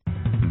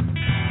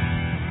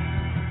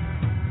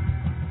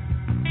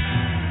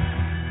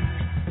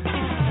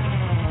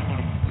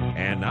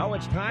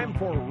it's time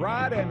for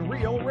Rod and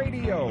Reel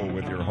Radio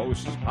with your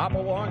hosts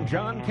Hopalong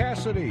John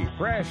Cassidy,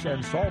 fresh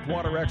and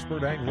saltwater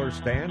expert angler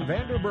Stan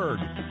Vanderberg,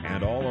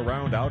 and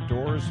all-around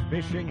outdoors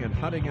fishing and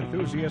hunting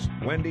enthusiast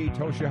Wendy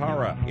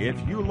Toshihara.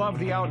 If you love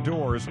the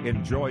outdoors,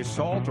 enjoy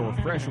salt or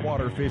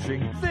freshwater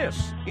fishing,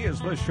 this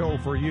is the show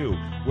for you.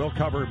 We'll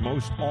cover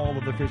most all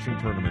of the fishing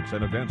tournaments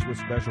and events with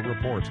special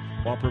reports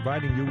while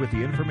providing you with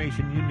the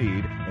information you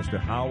need as to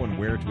how and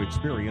where to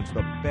experience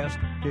the best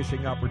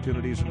fishing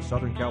opportunities in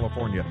Southern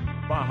California,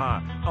 Baja,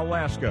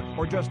 Alaska,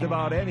 or just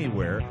about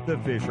anywhere the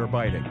fish are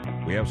biting.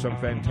 We have some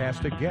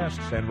fantastic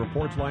guests and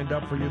reports lined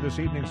up for you this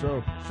evening,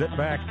 so sit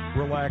back,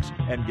 relax,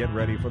 and get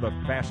ready for the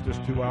fastest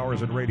 2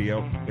 hours in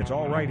radio. It's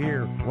all right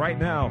here, right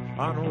now,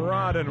 on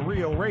Rod and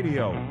Reel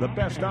Radio, the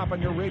best stop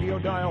on your radio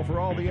dial for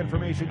all the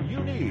information you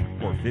need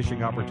for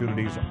fishing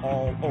opportunities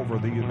all over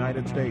the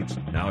United States.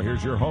 Now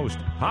here's your host,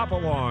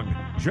 Hopalong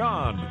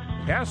John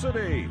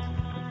Cassidy.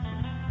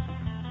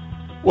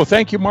 Well,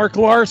 thank you, Mark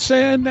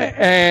Larson,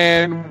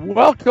 and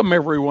welcome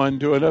everyone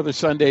to another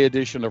Sunday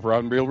edition of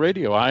Rod and Reel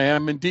Radio. I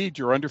am indeed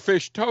your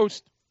underfished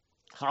host,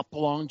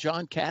 Hopalong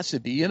John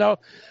Cassidy. You know,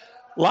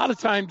 a lot of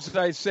times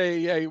I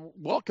say, hey,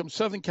 welcome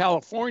Southern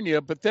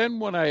California, but then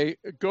when I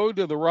go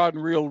to the Rod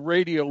and Reel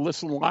Radio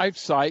Listen Live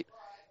site,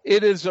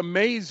 it is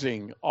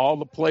amazing all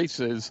the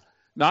places,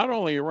 not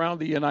only around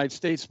the United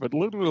States, but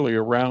literally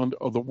around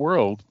the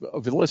world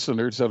of the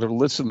listeners that are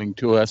listening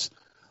to us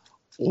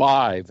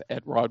live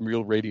at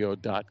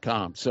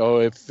rodandreelradio.com. So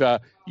if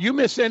you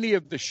miss any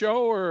of the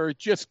show or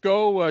just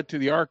go to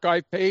the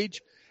archive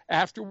page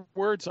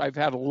afterwards, I've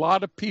had a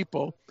lot of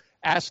people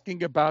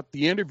asking about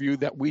the interview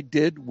that we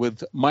did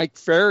with Mike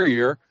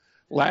Ferrier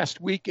last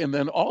week, and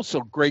then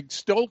also Greg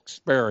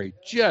Stokesbury.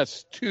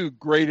 Just two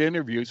great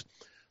interviews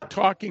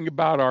talking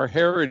about our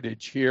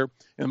heritage here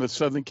in the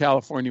Southern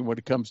California when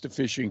it comes to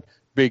fishing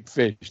big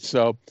fish.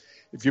 So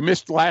if you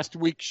missed last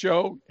week's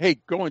show, hey,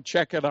 go and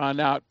check it on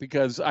out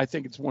because I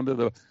think it's one of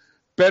the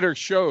better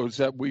shows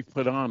that we've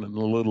put on in a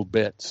little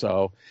bit.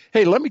 So,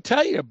 hey, let me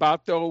tell you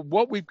about, though,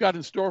 what we've got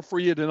in store for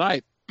you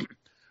tonight.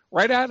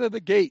 Right out of the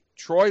gate,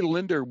 Troy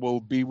Linder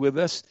will be with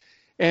us,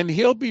 and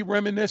he'll be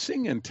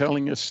reminiscing and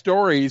telling us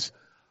stories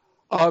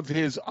of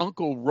his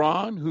uncle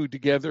Ron, who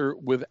together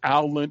with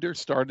Al Linder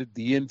started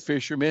the Inn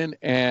Fishermen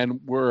and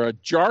were a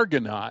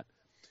jargonaut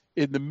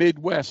in the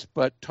Midwest,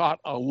 but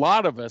taught a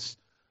lot of us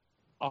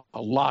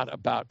a lot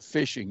about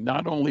fishing,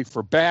 not only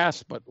for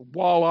bass, but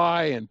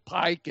walleye and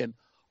pike and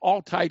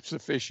all types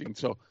of fishing.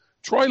 So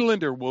Troy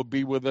Linder will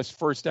be with us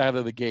first out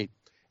of the gate.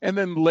 And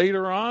then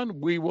later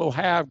on, we will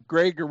have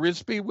Greg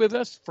Arisby with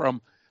us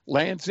from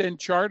Land's End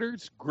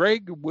Charters.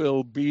 Greg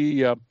will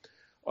be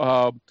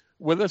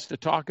with us to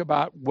talk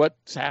about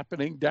what's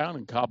happening down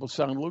in Cabo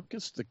San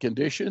Lucas, the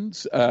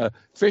conditions,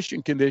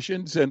 fishing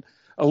conditions, and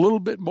a little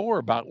bit more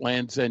about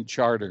Land's End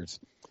Charters.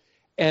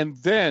 And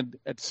then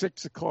at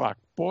 6 o'clock,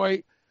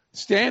 boy,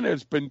 Stan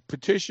has been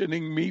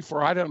petitioning me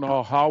for I don't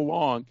know how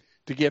long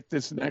to get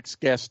this next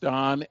guest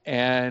on,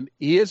 and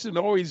he isn't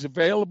always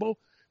available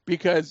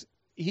because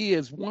he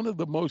is one of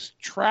the most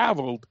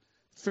traveled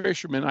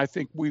fishermen I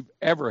think we've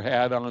ever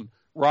had on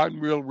Rod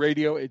and Reel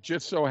Radio. It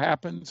just so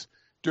happens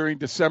during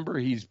December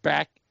he's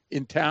back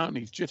in town.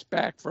 He's just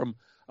back from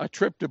a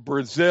trip to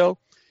Brazil.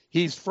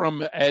 He's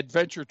from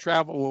Adventure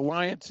Travel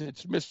Alliance.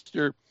 It's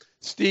Mr.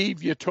 Steve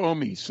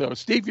Utomi. So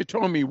Steve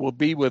Utomi will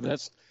be with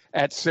us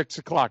at 6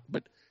 o'clock.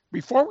 But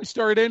before we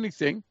start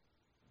anything,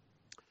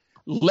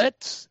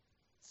 let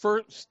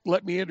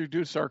me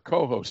introduce our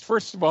co-host.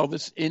 First of all,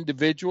 this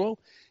individual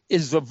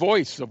is the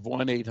voice of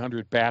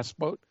 1-800-BASS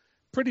Boat.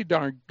 Pretty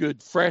darn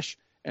good fresh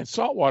and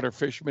saltwater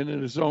fisherman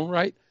in his own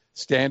right,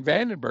 Stan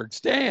Vandenberg.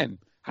 Stan,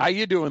 how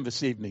you doing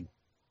this evening?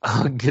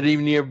 Good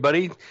evening,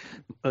 everybody.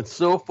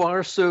 So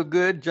far, so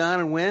good. John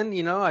and Wen,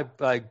 you know,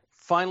 I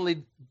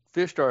finally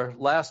fished our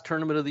last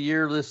tournament of the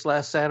year this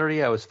last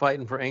Saturday. I was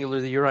fighting for Angler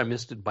of the Year. I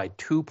missed it by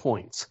 2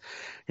 points.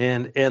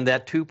 And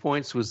that 2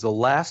 points was the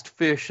last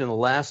fish in the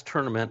last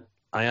tournament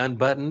I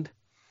unbuttoned.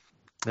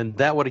 And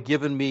that would have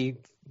given me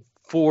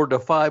 4 to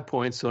 5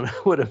 points, so I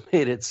would have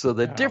made it. So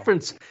the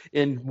difference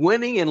in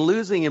winning and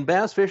losing in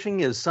bass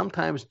fishing is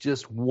sometimes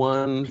just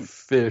one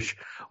fish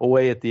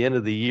away at the end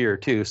of the year,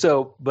 too.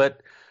 So,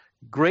 but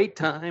great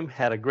time,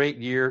 had a great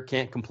year,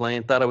 can't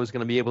complain. Thought I was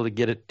going to be able to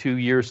get it 2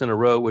 years in a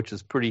row, which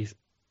is pretty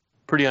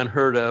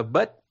unheard of,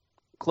 but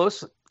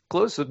close,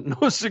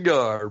 no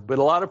cigar, but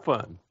a lot of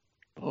fun.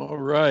 All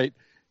right.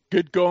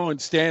 Good going,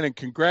 Stan, and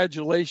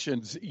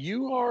congratulations.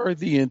 You are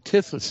the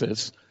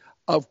antithesis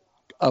of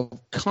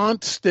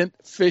constant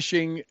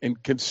fishing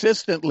and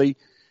consistently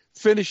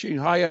finishing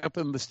high up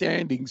in the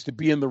standings to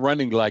be in the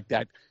running like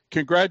that.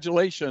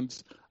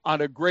 Congratulations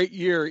on a great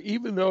year,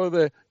 even though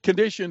the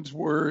conditions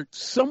were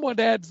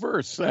somewhat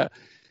adverse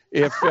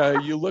if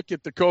you look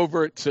at the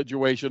covert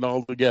situation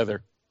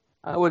altogether.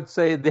 I would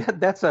say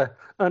that's a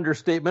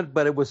understatement,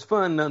 but it was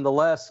fun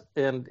nonetheless.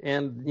 And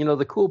you know,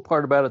 the cool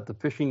part about it, the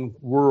fishing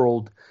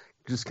world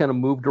just kind of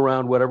moved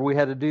around whatever we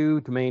had to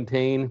do to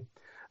maintain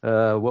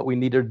what we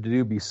needed to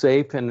do, be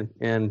safe.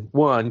 And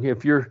one,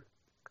 if you're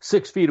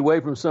 6 feet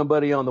away from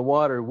somebody on the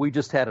water, we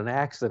just had an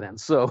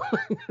accident. So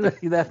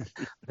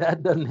that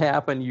doesn't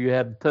happen. You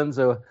had tons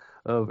of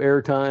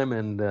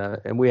airtime,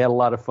 and we had a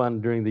lot of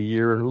fun during the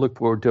year, and look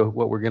forward to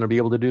what we're going to be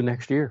able to do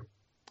next year.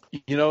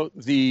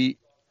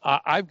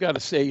 I've got to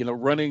say,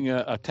 running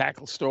a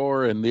tackle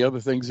store and the other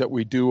things that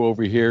we do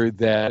over here,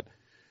 that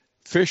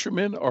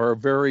fishermen are a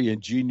very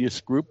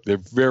ingenious group. They're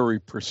very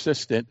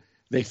persistent.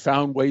 They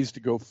found ways to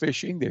go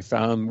fishing. They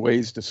found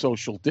ways to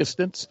social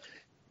distance.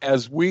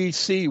 As we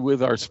see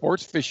with our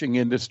sports fishing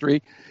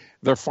industry,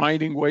 they're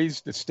finding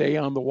ways to stay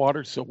on the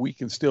water so we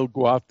can still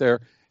go out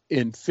there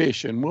and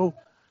fish. And we'll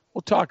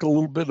talk a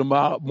little bit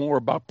more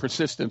about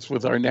persistence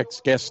with our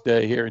next guest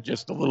here in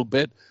just a little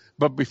bit.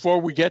 But before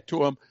we get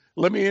to him,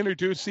 let me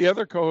introduce the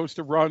other co-host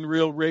of Rod and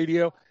Reel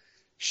Radio.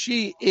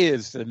 She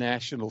is the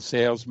national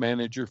sales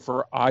manager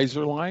for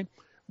Izorline,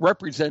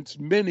 represents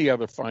many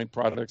other fine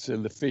products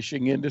in the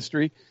fishing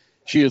industry.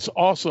 She is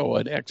also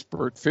an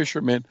expert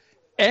fisherman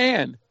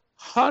and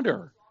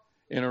hunter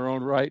in her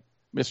own right,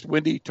 Miss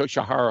Wendy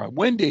Toshihara.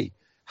 Wendy,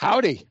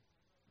 howdy.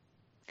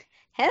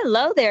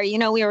 Hello there.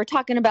 We were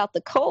talking about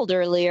the cold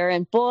earlier,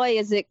 and boy,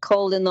 is it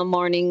cold in the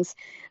mornings.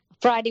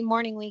 Friday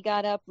morning, we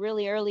got up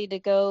really early to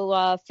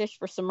go fish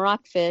for some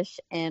rockfish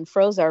and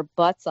froze our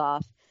butts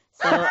off.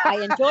 So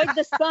I enjoyed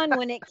the sun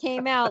when it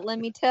came out, let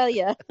me tell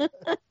you.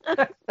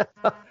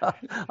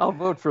 I'll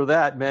vote for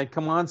that, man.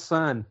 Come on,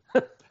 sun.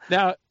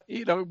 Now,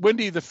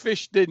 Wendy, the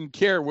fish didn't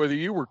care whether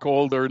you were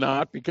cold or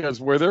not,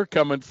 because where they're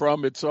coming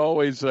from, it's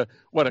always, a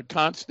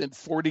constant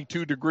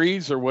 42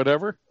 degrees or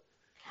whatever?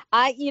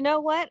 You know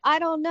what? I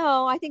don't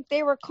know. I think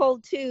they were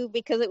cold, too,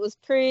 because it was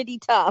pretty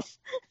tough.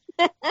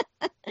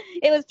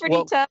 It was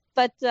pretty tough,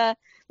 but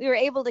we were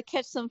able to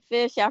catch some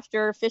fish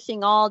after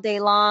fishing all day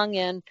long,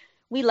 and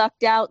we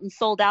lucked out and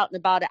sold out in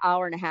about an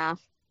hour and a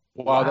half.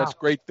 Wow. That's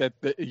great that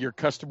your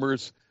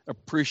customers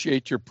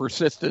appreciate your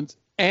persistence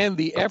and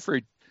the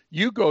effort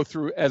you go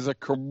through as a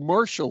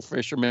commercial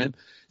fisherman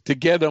to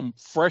get them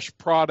fresh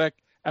product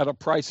at a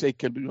price they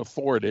can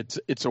afford.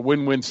 It's a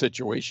win-win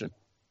situation.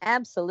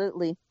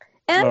 Absolutely.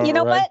 And you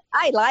know what?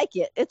 I like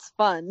it. It's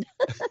fun.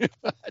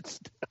 All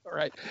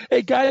right.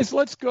 Hey, guys,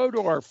 let's go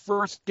to our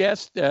first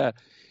guest.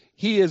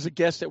 He is a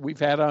guest that we've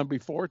had on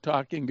before,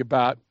 talking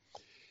about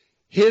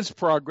his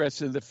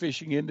progress in the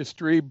fishing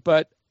industry.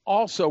 But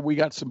also, we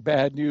got some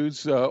bad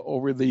news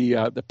over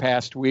the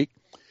past week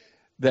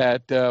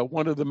that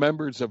one of the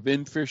members of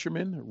In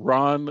Fisherman,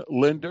 Ron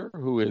Linder,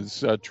 who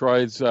is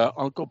Troy's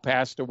uncle,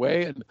 passed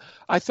away. And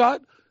I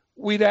thought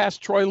we'd ask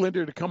Troy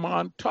Linder to come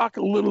on, talk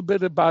a little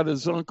bit about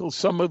his uncle,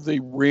 some of the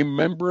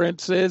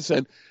remembrances,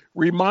 and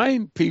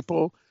remind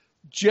people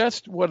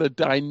just what a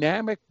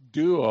dynamic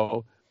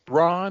duo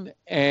Ron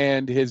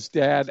and his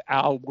dad,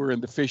 Al, were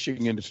in the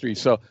fishing industry.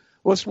 So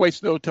let's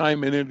waste no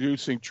time in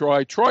introducing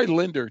Troy. Troy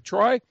Linder.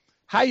 Troy,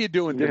 how you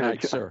doing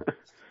tonight, sir?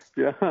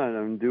 John,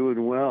 I'm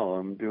doing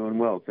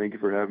well. Thank you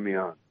for having me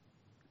on.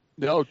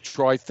 No,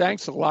 Troy,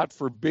 thanks a lot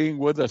for being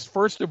with us.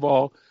 First of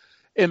all,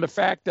 in the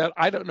fact that,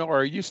 I don't know,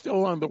 are you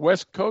still on the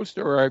West Coast,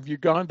 or have you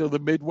gone to the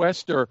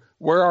Midwest, or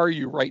where are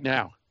you right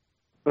now?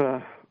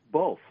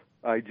 Both.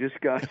 I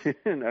just got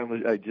in.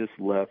 I just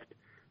left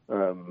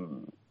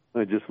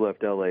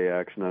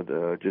LAX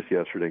just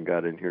yesterday and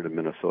got in here to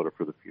Minnesota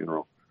for the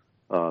funeral.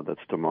 That's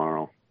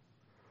tomorrow.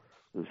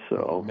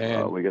 So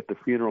we got the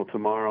funeral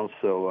tomorrow.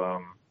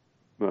 So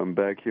I'm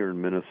back here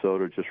in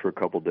Minnesota just for a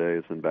couple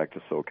days and back to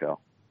SoCal.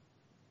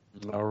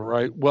 All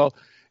right. Well,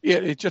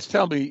 just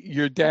tell me,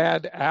 your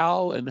dad,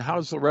 Al, and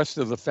how's the rest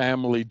of the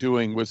family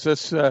doing? Was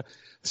this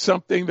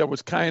something that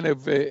was kind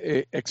of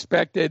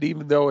expected,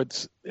 even though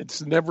it's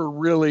never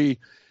really,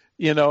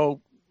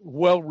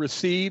 well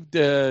received?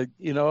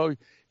 You're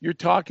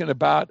talking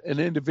about an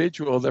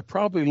individual that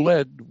probably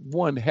led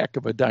one heck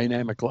of a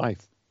dynamic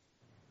life.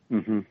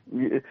 Mm-hmm.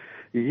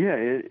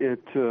 Yeah.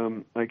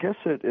 I guess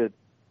it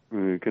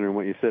kind of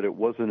what you said. It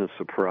wasn't a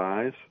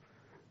surprise,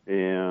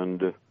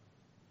 and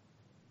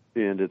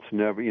it's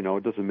never,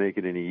 it doesn't make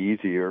it any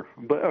easier.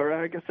 Or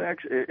I guess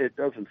actually it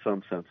does in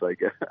some sense. I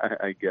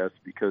guess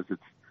because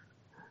it's,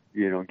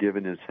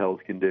 given his health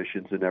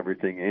conditions and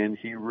everything, and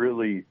he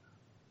really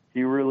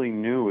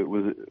knew it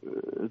was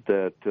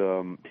that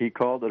he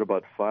called it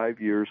about 5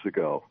 years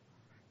ago,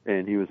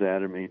 and he was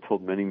adamant. He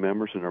told many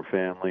members in our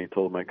family. He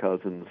told my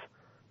cousins.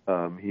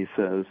 He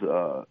says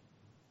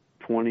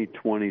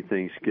 2020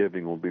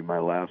 Thanksgiving will be my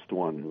last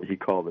one. He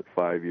called it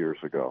 5 years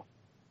ago.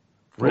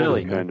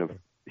 Really? Kind of.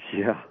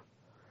 Yeah.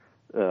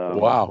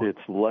 Wow. It's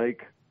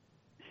like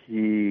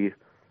I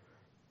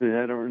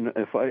don't know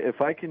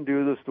if I can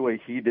do this the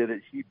way he did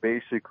it. He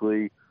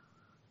basically,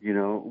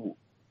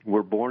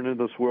 we're born in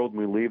this world and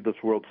we leave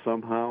this world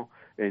somehow,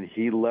 and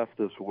he left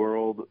this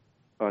world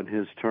on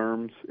his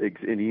terms,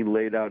 and he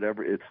laid out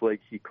it's like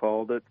he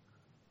called it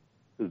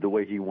the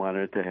way he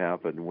wanted it to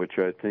happen, which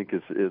I think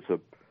is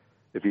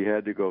if you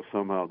had to go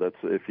somehow,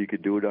 if you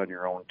could do it on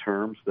your own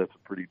terms, that's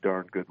a pretty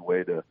darn good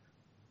way to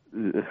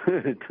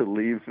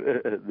leave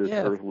this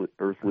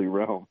earthly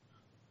realm.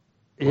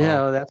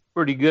 Yeah, that's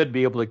pretty good to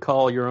be able to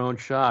call your own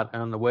shot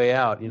on the way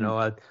out. You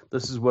know,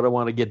 this is what I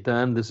want to get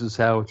done. This is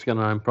how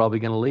I'm probably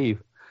going to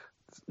leave.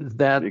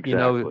 That, Exactly. you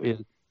know,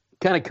 is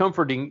kind of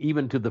comforting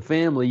even to the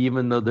family,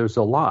 even though there's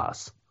a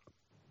loss.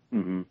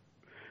 Mm-hmm.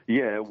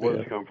 Yeah, it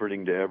was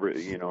comforting to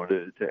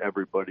to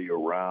everybody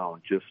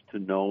around, just to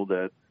know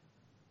that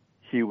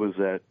he was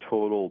at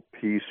total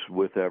peace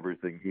with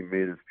everything. He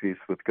made his peace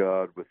with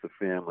God, with the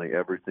family,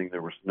 everything.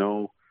 There was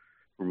no,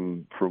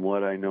 from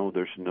what I know,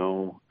 there's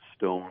no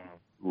stone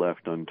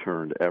left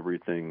unturned.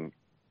 Everything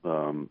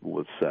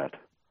was set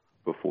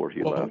before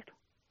he left.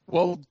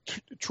 Well,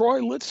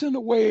 Troy, let's in a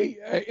way,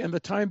 in the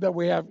time that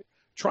we have,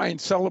 try and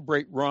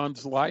celebrate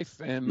Ron's life,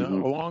 and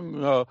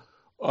along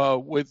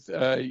with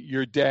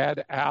your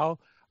dad, Al,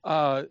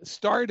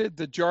 started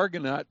the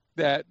Jargonaut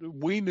that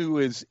we knew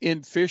as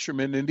In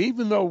Fisherman. And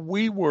even though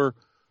we were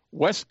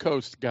West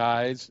Coast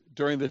guys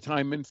during the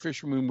time In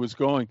Fisherman was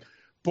going,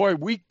 boy,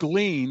 we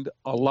gleaned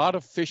a lot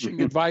of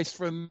fishing advice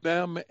from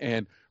them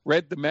and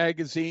read the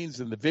magazines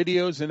and the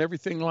videos and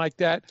everything like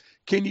that.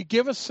 Can you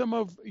give us some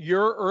of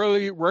your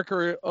early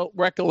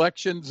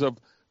recollections of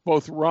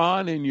both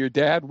Ron and your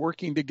dad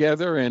working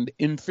together and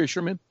In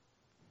Fisherman?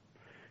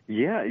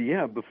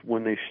 Yeah.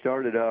 When they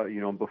started out,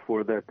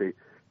 before that,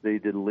 they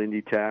did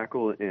Lindy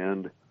Tackle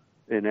and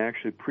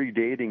actually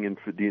predating in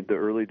the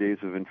early days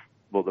of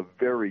the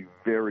very,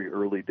 very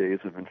early days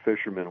of In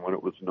Fisherman, when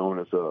it was known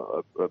as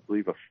I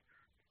believe a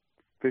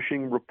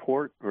fishing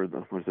report, or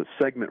was it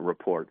segment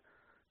report?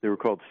 They were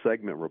called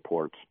segment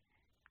reports.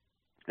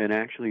 And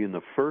actually, in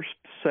the first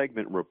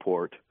segment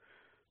report,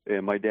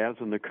 and my dad's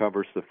on the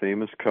cover, it's the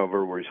famous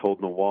cover where he's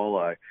holding a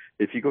walleye.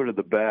 If you go to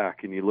the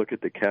back and you look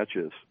at the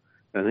catches,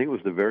 I think it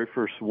was the very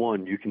first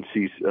one, you can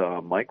see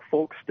Mike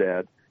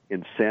Folkstad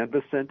in San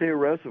Vicente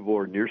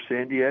Reservoir near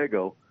San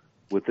Diego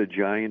with a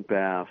giant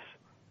bass.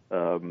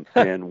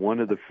 And one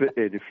of and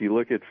if you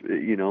look at,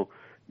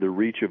 the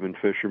reach of In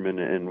Fisherman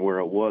and where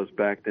it was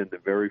back then, the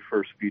very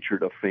first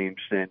featured a famed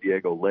San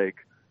Diego lake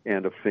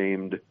and a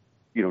famed,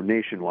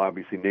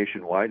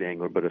 nationwide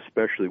angler, but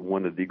especially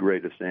one of the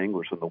greatest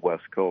anglers on the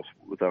West Coast,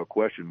 without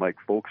question. Mike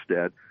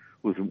Folkstad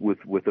was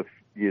with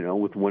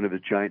one of the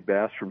giant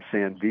bass from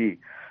San V.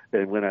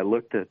 And when I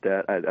looked at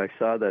that, I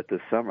saw that this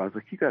summer. I was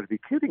like, "You got to be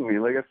kidding me!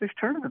 Like, I fish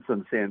tournaments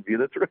on San V.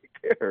 That's right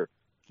there."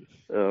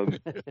 Well,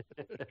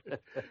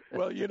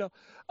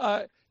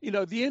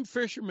 the In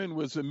Fisherman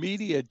was a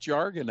media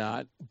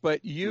Jargonaut,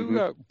 but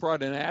you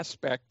brought an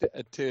aspect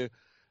to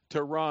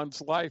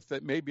Ron's life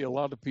that maybe a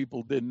lot of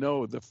people didn't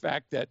know. The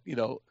fact that,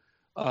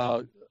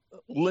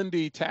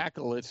 Lindy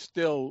Tackle is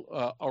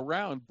still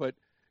around, but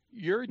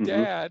your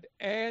dad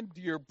and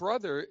your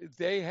brother,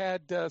 they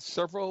had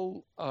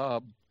several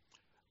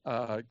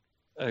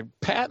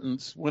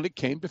patents when it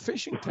came to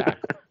fishing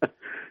tackle.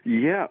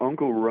 Yeah,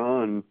 Uncle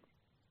Ron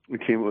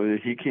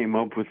came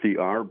up with the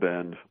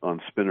R-bend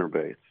on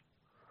spinnerbaits.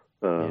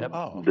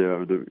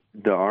 The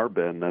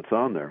R-bend that's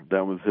on there,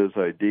 that was his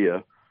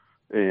idea,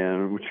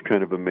 and which is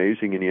kind of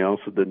amazing. And he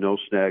also the no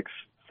snags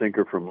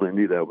sinker from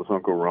Lindy, that was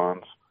Uncle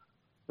Ron's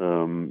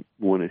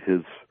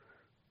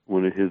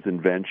one of his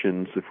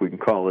inventions, if we can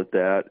call it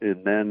that.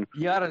 And then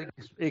you got to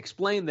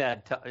explain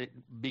that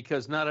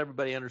because not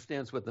everybody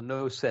understands what the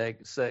no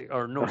snag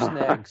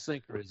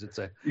sinker is. It's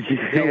the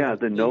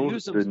no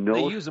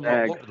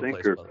snag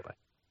sinker. By the way.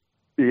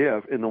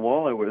 Yeah, in the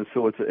walleye.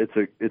 So it's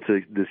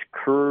this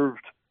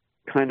curved,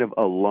 kind of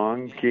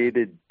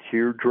elongated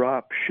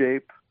teardrop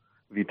shape.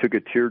 If you took a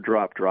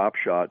teardrop drop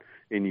shot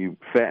and you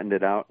fattened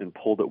it out and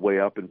pulled it way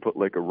up and put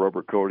like a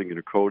rubber coating and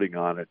a coating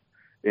on it,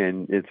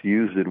 and it's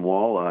used in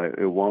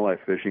walleye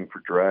fishing for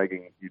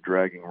dragging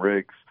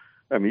rigs.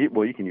 I mean,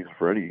 well, you can use it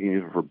for anything. You can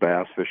use it for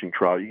bass fishing,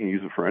 trout. You can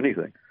use it for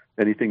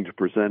anything to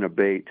present a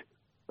bait.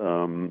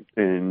 And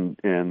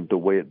the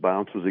way it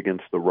bounces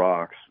against the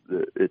rocks,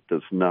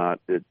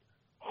 it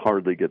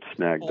hardly gets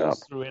snagged up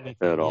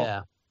at all.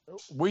 Yeah.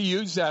 We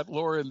used that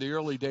lure in the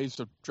early days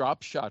of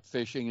drop shot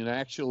fishing, and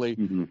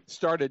actually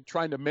started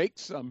trying to make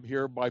some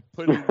here by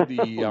putting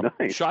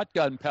the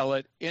shotgun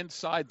pellet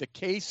inside the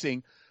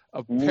casing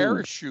of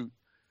parachute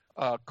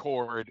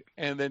cord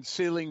and then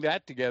sealing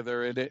that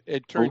together. And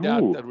it turned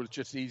out that it was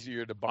just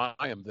easier to buy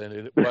them than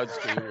it was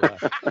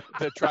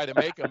to try to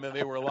make them, and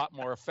they were a lot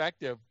more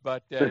effective.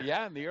 But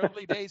in the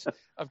early days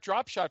of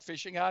drop shot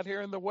fishing out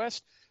here in the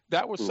West,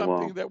 that was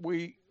something that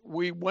we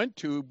went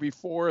to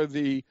before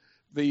the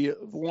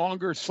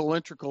longer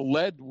cylindrical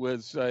lead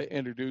was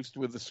introduced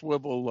with the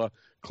swivel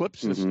clip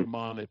system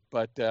on it.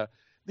 But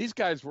these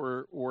guys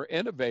were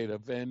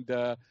innovative,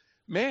 and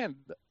man,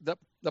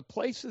 the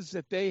places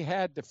that they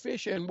had to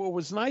fish, and what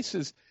was nice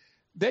is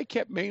they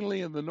kept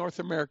mainly in the North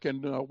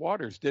American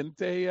waters, didn't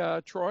they,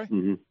 Troy?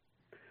 Mm-hmm.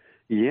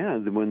 Yeah,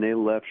 when they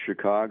left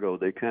Chicago,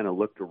 they kind of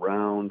looked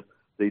around.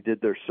 They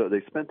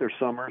spent their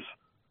summers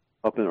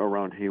up and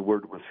around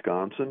Hayward,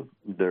 Wisconsin.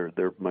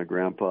 My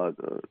grandpa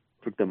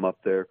took them up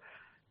there,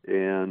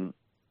 and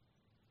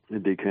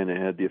they kind of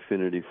had the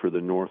affinity for the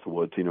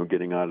Northwoods,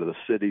 getting out of the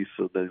city.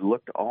 So they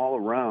looked all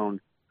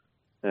around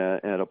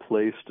at a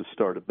place to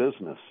start a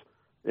business,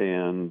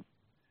 and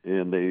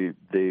and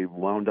they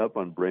wound up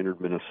on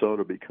Brainerd,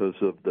 Minnesota, because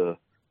of the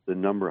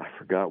number. I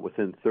forgot.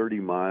 Within 30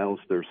 miles,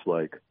 there's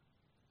like,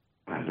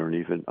 I don't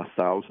even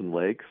 1,000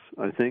 lakes.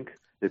 I think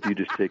if you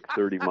just take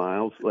 30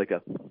 miles, like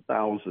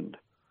 1,000.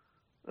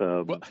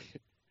 And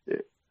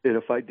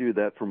if I do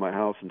that for my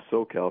house in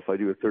SoCal, if I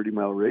do a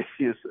 30-mile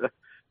radius,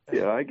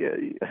 I get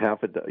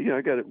half a dozen.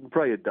 I got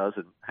probably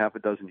half a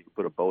dozen you can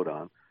put a boat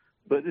on.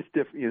 But it's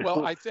different.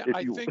 Well, I think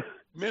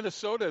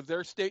Minnesota,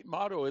 their state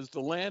motto is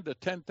the land of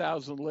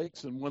 10,000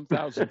 lakes and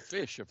 1,000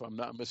 fish, if I'm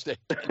not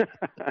mistaken.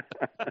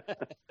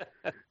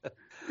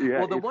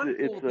 Well, the one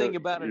cool thing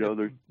about it,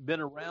 I've been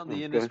around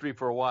the industry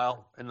for a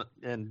while,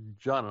 and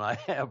John and I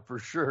have for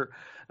sure.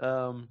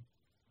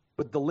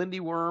 But the Lindy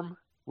worm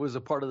was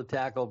a part of the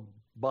tackle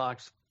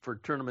box for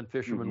tournament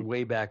fishermen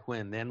way back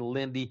when. And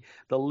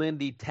the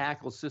Lindy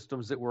tackle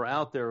systems that were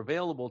out there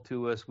available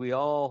to us, we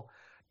all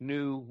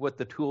knew what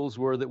the tools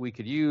were that we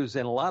could use,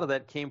 and a lot of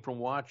that came from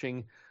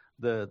watching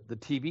the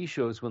TV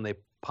shows when they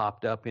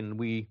popped up, and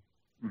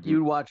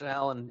you'd watch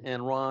Al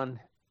and Ron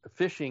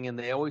fishing, and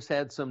they always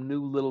had some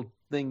new little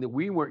thing that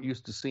we weren't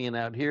used to seeing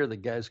out here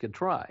that guys could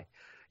try.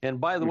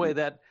 And by the way,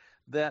 that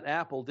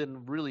apple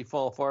didn't really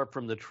fall far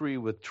from the tree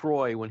with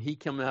Troy when he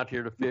came out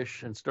here to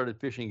fish and started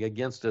fishing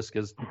against us,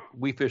 because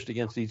we fished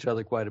against each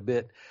other quite a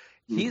bit.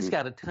 He's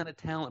got a ton of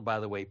talent, by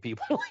the way,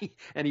 people.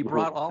 And he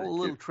brought all the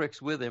little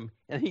tricks with him,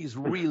 and he's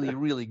really,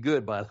 really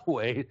good, by the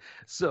way.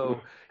 So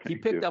he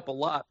picked up a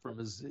lot from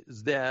his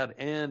dad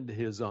and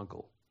his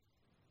uncle.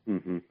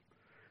 Mm-hmm.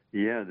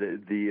 Yeah,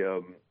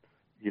 the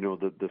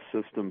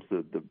systems,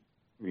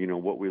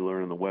 what we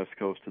learn on the West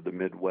Coast to the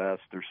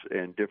Midwest,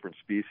 and different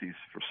species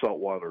for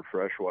saltwater,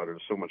 freshwater,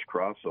 there's so much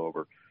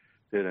crossover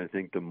that I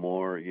think the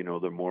more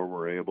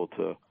we're able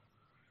to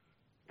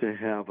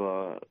have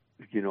a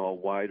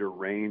wider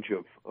range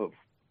of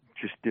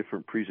just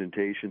different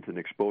presentations and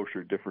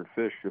exposure to different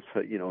fish. Just,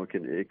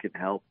 it can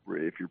help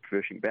if you're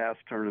fishing bass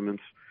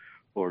tournaments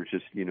or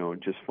just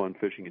fun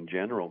fishing in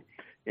general.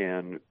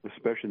 And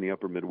especially in the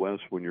upper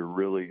Midwest, when you're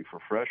really for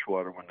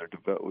freshwater, when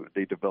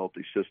they develop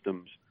these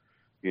systems,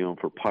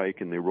 for pike,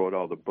 and they wrote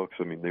all the books.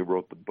 I mean, they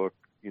wrote the book,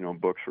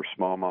 books for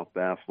smallmouth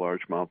bass,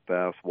 largemouth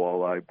bass,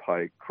 walleye,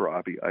 pike,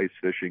 crappie, ice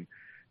fishing.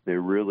 They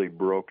really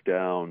broke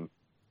down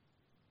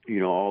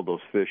all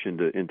those fish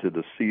into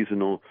the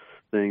seasonal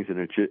things,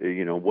 and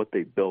what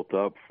they built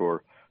up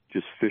for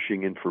just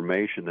fishing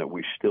information that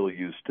we still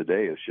use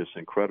today is just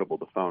incredible.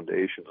 The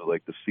foundations of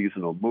like the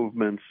seasonal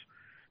movements,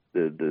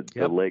 the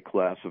lake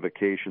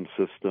classification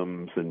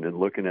systems, and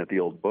looking at the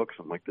old books,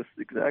 I'm like, this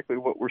is exactly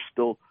what we're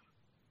still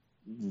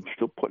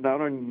putting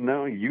out on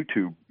now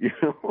YouTube.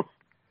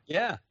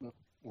 Yeah.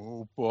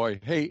 Oh boy.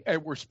 Hey,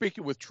 we're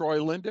speaking with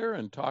Troy Linder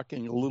and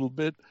talking a little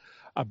bit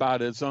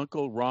about his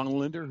uncle, Ron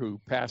Linder, who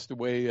passed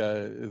away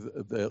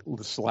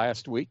this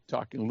last week,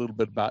 talking a little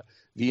bit about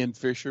the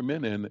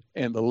in-fisherman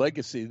and the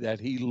legacy that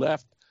he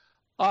left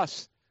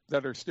us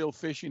that are still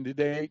fishing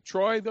today.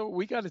 Troy, though,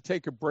 we got to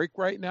take a break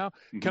right now.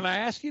 Mm-hmm. Can I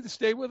ask you to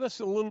stay with us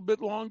a little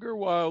bit longer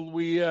while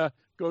we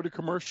go to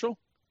commercial?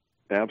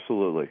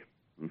 Absolutely.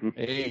 Mm-hmm.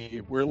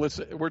 Hey,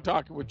 we're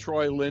talking with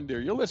Troy Linder.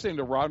 You're listening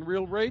to Rod and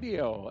Reel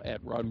Radio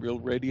at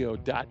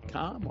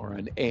rodandreelradio.com or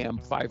on AM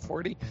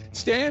 540.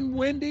 Stan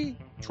Wendy,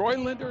 Troy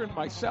Linder, and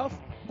myself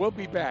will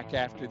be back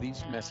after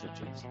these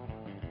messages.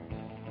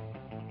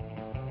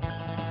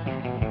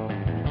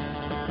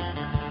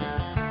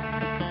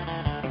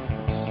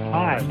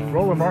 Hi,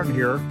 Roland Martin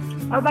here.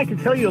 I'd like to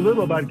tell you a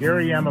little about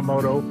Gary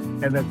Yamamoto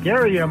and the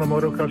Gary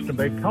Yamamoto Custom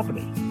Bait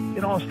Company.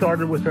 It all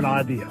started with an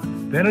idea,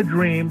 then a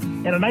dream,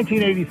 and in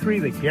 1983,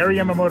 the Gary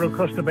Yamamoto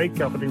Custom Bait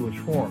Company was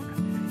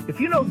formed. If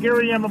you know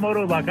Gary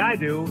Yamamoto like I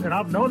do, and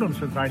I've known him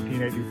since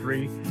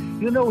 1983,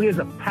 you know he has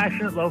a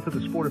passionate love for the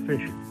sport of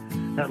fishing.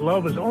 That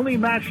love is only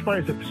matched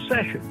by his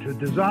obsession to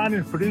design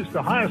and produce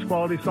the highest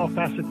quality soft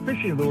plastic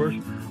fishing lures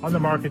on the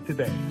market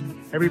today.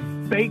 Every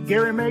bait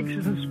Gary makes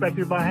is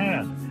inspected by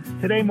hand.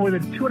 Today, more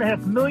than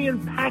 2.5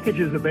 million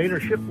packages of bait are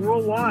shipped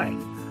worldwide.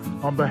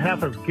 On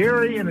behalf of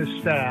Gary and his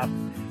staff,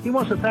 he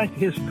wants to thank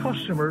his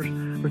customers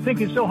for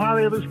thinking so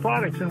highly of his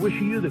products and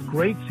wishing you the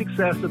great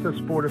success of the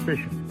sport of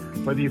fishing.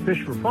 Whether you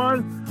fish for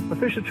fun or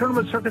fish the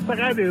tournament circuits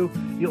like I do,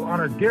 you'll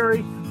honor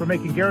Gary for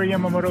making Gary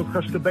Yamamoto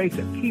Custom Baits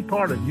a key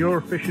part of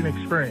your fishing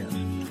experience.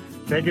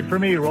 Take it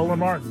from me, Roland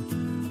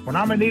Martin. When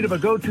I'm in need of a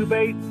go-to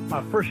bait,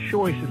 my first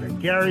choice is a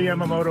Gary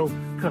Yamamoto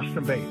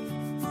Custom Bait.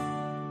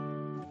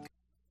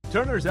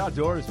 Turner's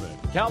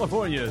Outdoorsman,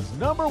 California's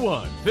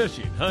 #1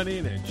 fishing,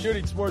 hunting, and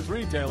shooting sports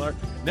retailer,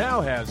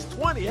 now has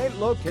 28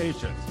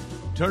 locations.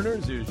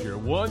 Turner's is your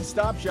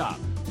one-stop shop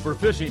for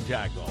fishing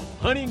tackle,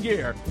 hunting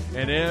gear,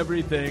 and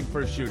everything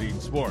for shooting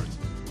sports.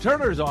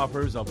 Turner's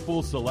offers a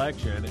full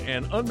selection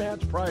and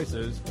unmatched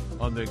prices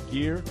on the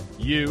gear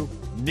you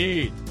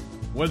need.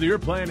 Whether you're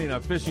planning a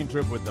fishing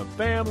trip with the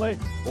family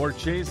or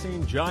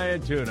chasing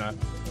giant tuna,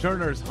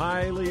 Turner's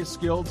highly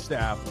skilled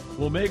staff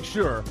will make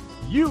sure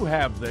you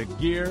have the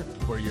gear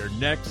for your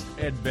next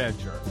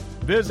adventure.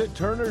 Visit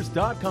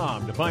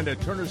Turners.com to find a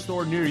Turner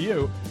store near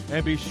you,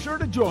 and be sure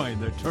to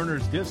join the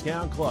Turner's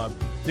Discount Club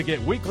to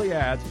get weekly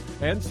ads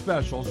and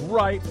specials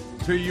right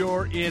to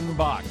your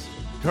inbox.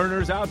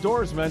 Turner's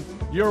Outdoorsman,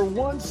 your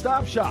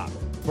one-stop shop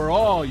for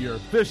all your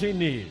fishing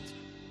needs.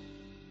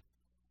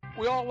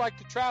 We all like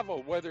to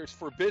travel, whether it's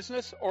for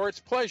business or it's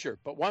pleasure.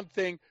 But one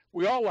thing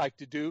we all like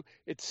to do,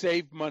 it's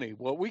save money.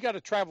 Well, we got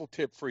a travel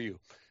tip for you.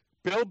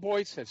 Bill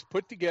Boyce has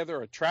put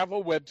together a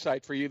travel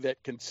website for you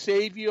that can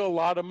save you a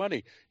lot of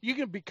money. You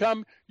can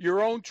become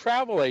your own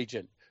travel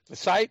agent. The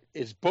site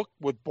is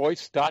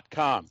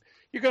bookwithboyce.com.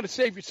 You're going to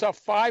save yourself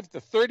 5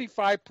 to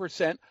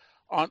 35%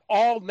 on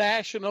all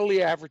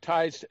nationally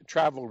advertised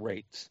travel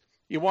rates.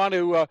 You want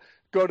to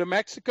go to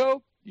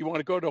Mexico? You want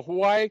to go to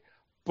Hawaii?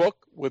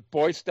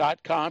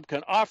 Bookwithboyce.com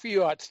can offer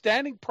you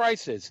outstanding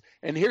prices.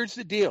 And here's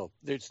the deal.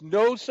 There's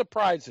no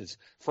surprises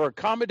for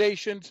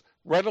accommodations,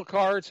 rental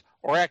cars,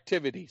 or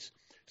activities.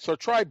 So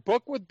try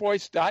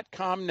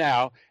bookwithboyce.com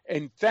now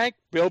and thank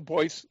Bill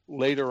Boyce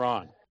later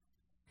on.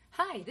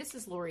 Hi, this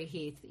is Lori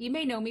Heath. You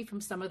may know me from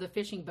some of the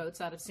fishing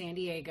boats out of San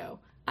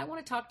Diego. I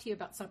want to talk to you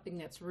about something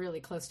that's really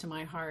close to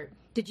my heart.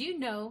 Did you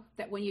know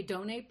that when you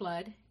donate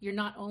blood, you're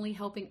not only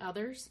helping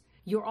others,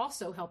 you're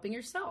also helping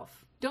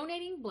yourself?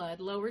 Donating blood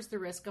lowers the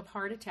risk of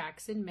heart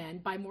attacks in men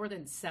by more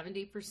than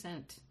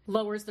 70%,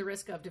 lowers the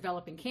risk of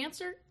developing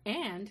cancer,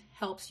 and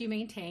helps you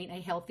maintain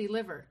a healthy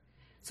liver.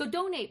 So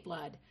donate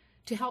blood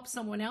to help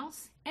someone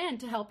else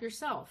and to help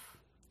yourself.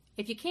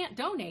 If you can't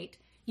donate,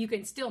 you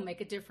can still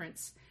make a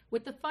difference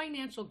with the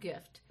financial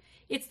gift.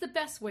 It's the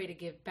best way to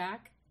give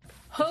back.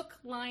 Hook,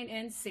 line,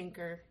 and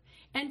sinker.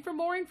 And for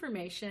more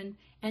information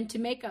and to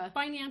make a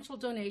financial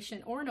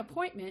donation or an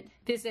appointment,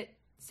 visit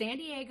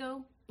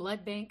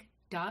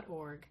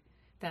SanDiegoBloodBank.org.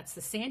 That's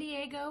the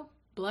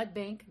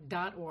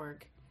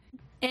SanDiegoBloodBank.org.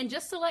 And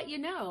just to let you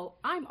know,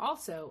 I'm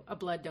also a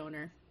blood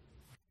donor.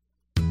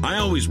 I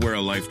always wear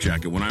a life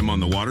jacket when I'm on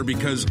the water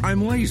because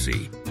I'm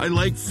lazy. I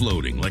like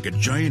floating like a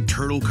giant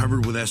turtle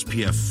covered with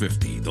SPF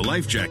 50. The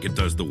life jacket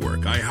does the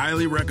work. I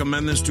highly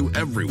recommend this to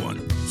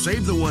everyone.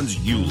 Save the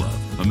ones you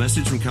love. A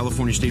message from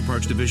California State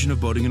Parks Division of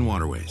Boating and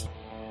Waterways.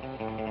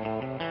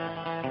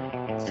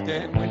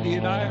 Stan, Wendy,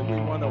 and I, we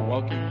want to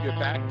welcome you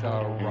back to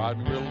Rod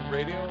and Reel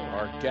Radio.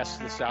 Our guest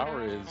this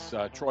hour is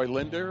Troy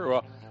Linder.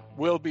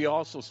 We'll be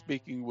also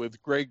speaking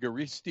with Greg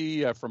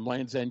Aristi from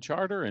Land's End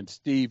Charter and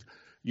Steve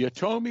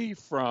Yatomi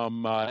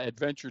from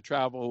Adventure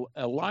Travel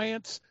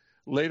Alliance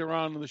later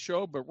on in the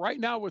show. But right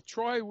now with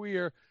Troy, we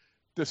are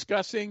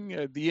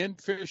discussing the Inn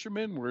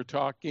fisherman. We're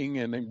talking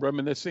and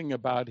reminiscing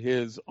about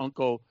his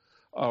uncle,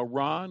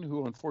 Ron,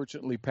 who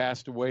unfortunately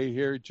passed away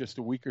here just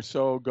a week or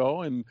so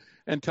ago, and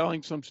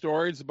telling some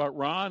stories about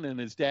Ron and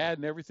his dad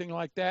and everything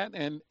like that.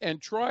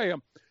 And Troy,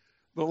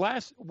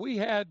 we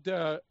had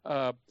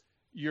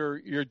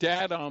your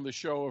dad on the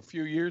show a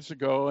few years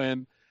ago,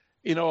 and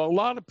you know, a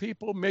lot of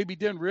people maybe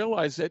didn't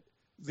realize that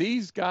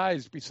these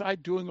guys,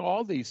 besides doing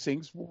all these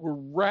things, were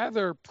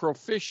rather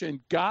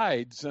proficient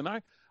guides. And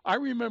I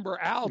remember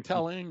Al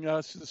telling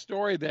us the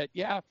story that,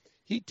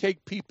 he'd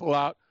take people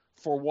out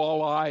for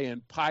walleye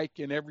and pike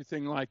and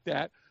everything like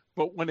that.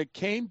 But when it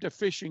came to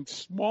fishing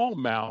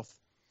smallmouth,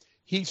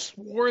 he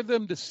swore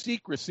them to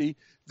secrecy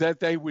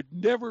that they would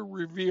never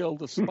reveal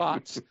the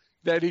spots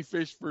that he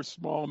fished for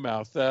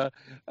smallmouth.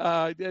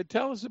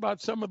 Tell us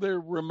about some of the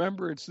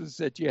remembrances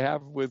that you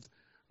have with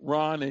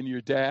Ron and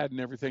your dad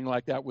and everything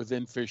like that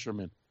within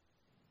fishermen.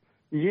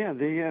 Yeah,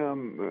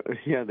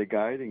 the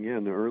guiding. Yeah,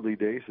 in the early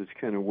days, it's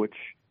kind of this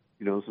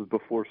is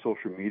before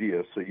social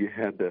media, so you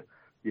had to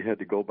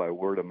go by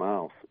word of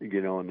mouth.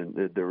 And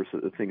then there was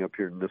a thing up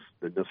here in the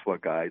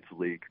Nisswa Guides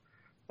League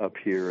up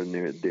here, and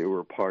they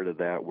were part of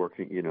that,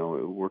 working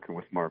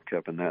with Mark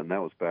Kep and that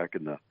was back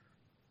in this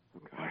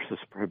is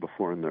probably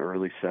before, in the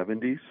early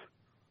 70s,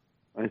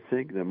 I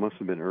think. That must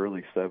have been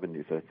early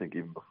 70s, I think,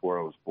 even before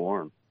I was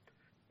born.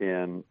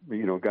 And,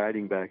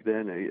 guiding back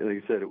then,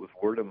 like I said, it was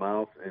word of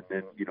mouth, and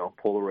then,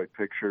 Polaroid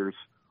pictures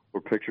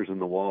or pictures in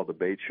the wall of the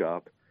bait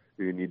shop,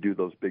 and you do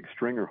those big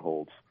stringer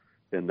holds.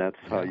 And that's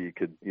how you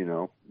could,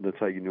 that's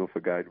how you knew if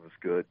a guide was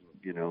good,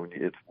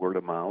 it's word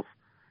of mouth.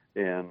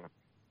 And,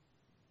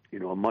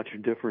 a much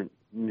different,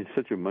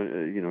 such a,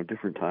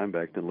 different time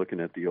back than looking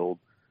at the old,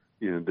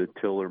 the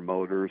tiller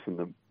motors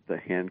and the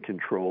hand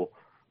control,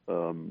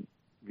 the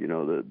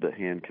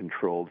hand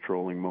controlled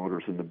trolling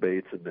motors and the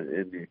baits and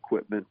the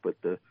equipment. But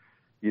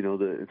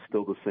it's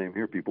still the same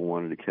here. People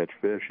wanted to catch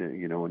fish, and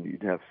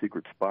you'd have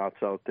secret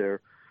spots out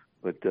there.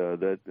 But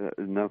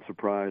not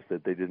surprised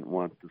that they didn't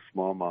want the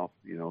smallmouth,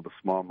 the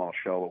smallmouth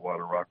shallow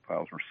water rock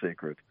piles were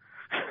sacred.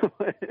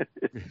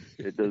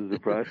 It doesn't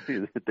surprise me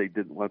that they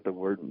didn't want the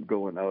word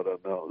going out on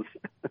those.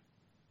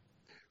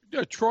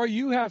 Troy,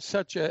 you have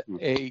such a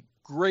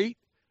great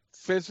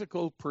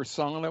physical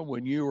persona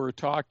when you were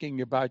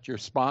talking about your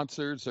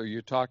sponsors, or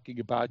you're talking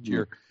about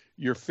your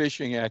your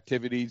fishing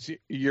activities.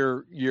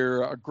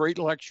 You're a great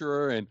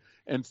lecturer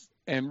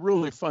and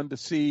really fun to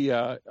see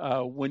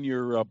when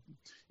you're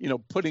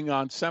putting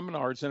on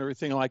seminars and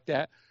everything like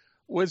that.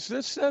 Was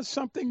this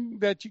something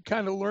that you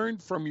kind of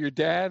learned from your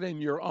dad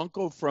and your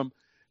uncle from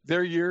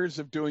their years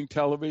of doing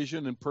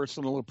television and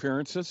personal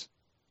appearances?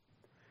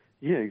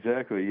 Yeah,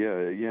 exactly.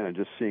 Yeah.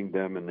 Just seeing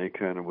them, and they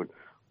kind of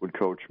would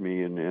coach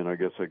me, and I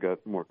guess I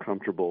got more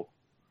comfortable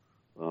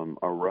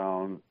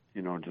around,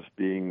 just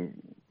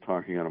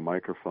talking on a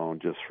microphone,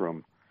 just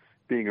from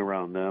being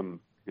around them,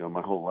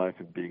 my whole life,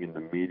 and being in the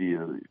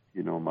media,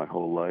 my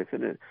whole life.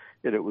 And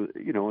it was,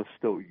 it's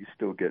still, you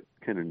still get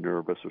kind of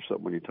nervous or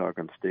something when you talk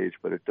on stage,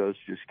 but it does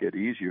just get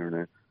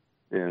easier.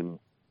 And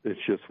it's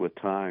just with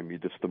time,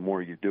 the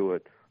more you do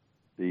it,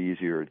 the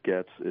easier it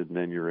gets. And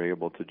then you're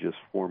able to just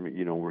form it,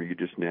 where you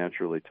just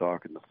naturally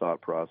talk, and the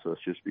thought process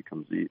just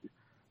becomes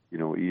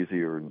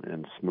easier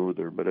and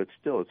smoother. But it's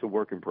a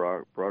work in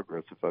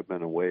progress. If I've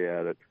been away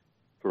at it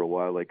for a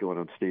while, like going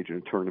on stage in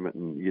a tournament,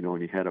 and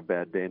and you had a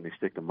bad day, and they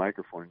stick the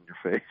microphone in your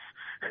face,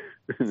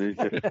 and it's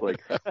just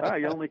like,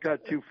 you only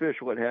caught 2 fish.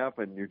 What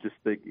happened? You just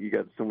think you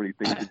got so many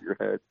things in your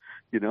head,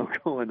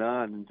 going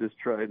on, and just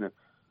trying to,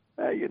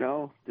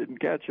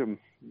 didn't catch them.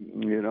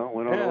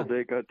 Went on all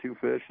day, got 2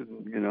 fish,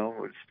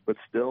 and but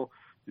still,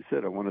 you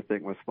said, I want to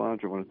thank my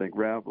sponsor, I want to thank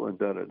Rapala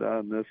and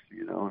and this,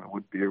 and I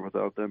wouldn't be here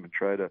without them, and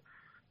try to.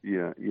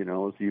 Yeah,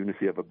 even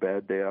if you have a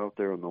bad day out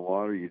there in the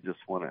water, you just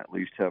want to at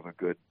least have a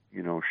good,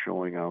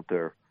 showing out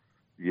there,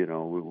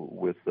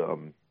 with,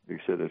 you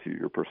said, as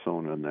your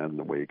persona and then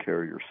the way you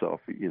carry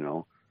yourself,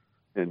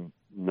 and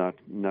not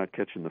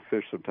catching the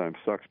fish sometimes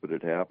sucks, but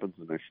it happens,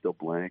 and I still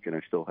blank, and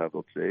I still have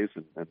those days,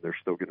 and they're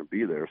still going to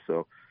be there.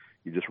 So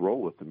you just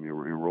roll with them. You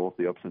roll with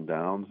the ups and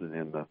downs,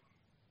 and the,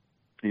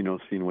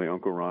 seeing the way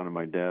Uncle Ron and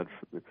my dad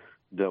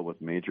dealt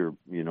with major,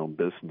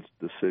 business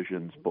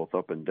decisions, both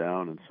up and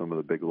down, and some of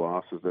the big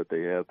losses that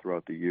they had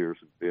throughout the years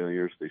and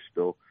failures.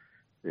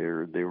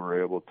 They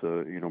were able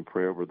to,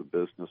 pray over the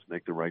business,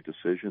 make the right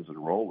decisions, and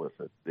roll with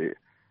it.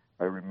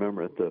 I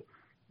remember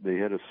they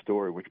had a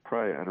story, which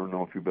probably, I don't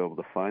know if you'll be able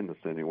to find this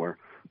anywhere,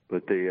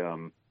 but they,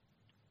 in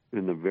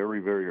the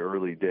very, very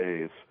early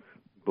days,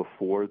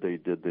 before they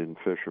did the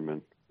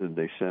Fisherman,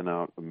 they sent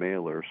out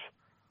mailers,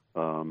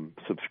 the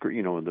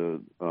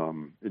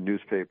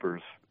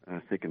newspapers, I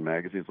think in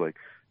magazines, like,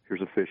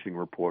 here's a fishing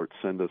report,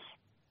 send us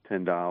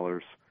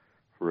 $10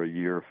 for a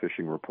year of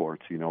fishing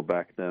reports.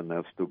 Back then,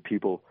 that's the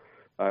people.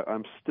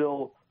 I'm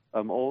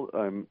old.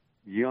 I'm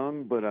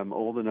young, but I'm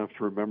old enough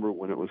to remember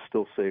when it was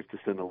still safe to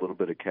send a little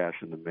bit of cash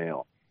in the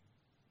mail.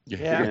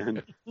 Yeah.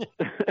 And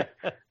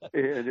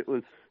it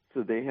was,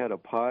 so they had a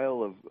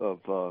pile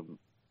of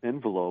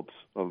envelopes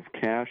of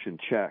cash and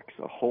checks,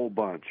 a whole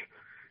bunch.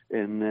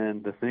 And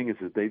then the thing is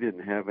that they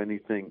didn't have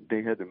anything.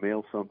 They had to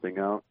mail something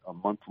out a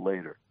month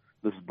later.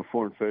 This is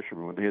before in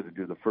Fisherman, when they had to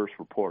do the first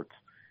reports.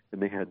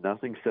 And they had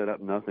nothing set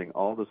up, nothing.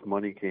 All this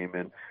money came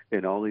in,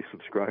 and all these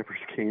subscribers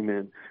came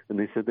in, and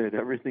they said they had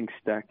everything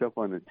stacked up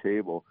on the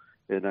table.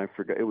 And I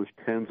forgot, it was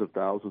tens of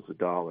thousands of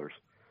dollars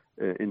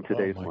in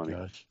today's money.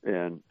 Gosh.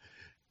 And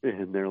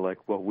they're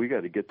like, well, we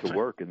got to get to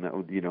work. And that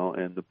would,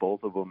 and the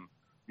both of them,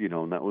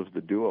 and that was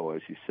the duo,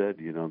 as you said.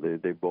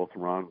 They both,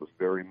 Ron was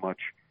very much,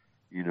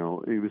 he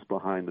was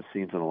behind the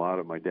scenes on a lot of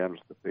it. My dad was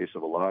the face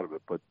of a lot of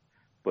it,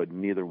 but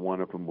neither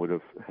one of them would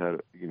have had,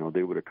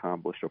 they would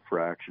accomplish a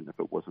fraction if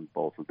it wasn't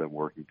both of them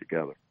working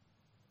together.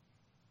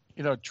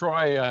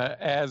 Troy,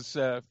 as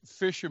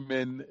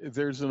fishermen,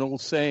 there's an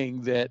old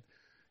saying that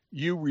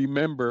you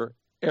remember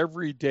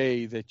every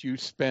day that you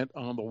spent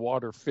on the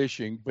water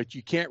fishing, but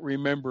you can't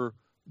remember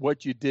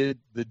what you did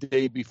the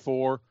day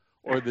before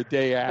or the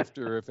day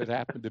after if it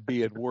happened to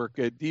be at work.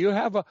 Do you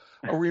have a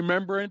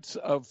remembrance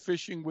of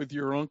fishing with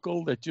your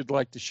uncle that you'd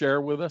like to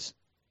share with us?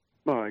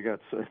 Oh,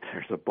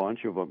 there's a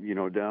bunch of them,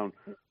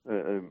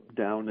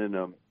 down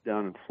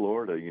in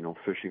Florida,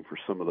 fishing for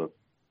some of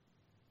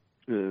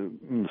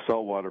the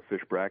saltwater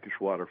fish, brackish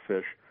water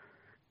fish.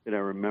 And I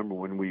remember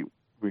when we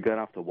got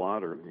off the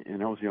water,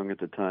 and I was young at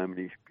the time,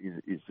 and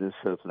he just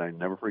says, and I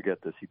never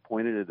forget this, he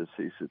pointed at us,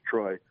 he said,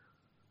 Troy,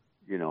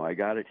 I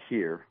got it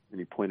here, and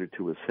he pointed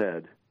to his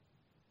head,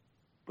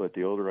 but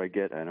the older I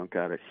get, I don't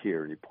got it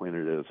here, and he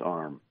pointed at his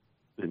arm.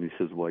 And he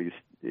says, well,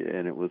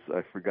 and it was,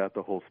 I forgot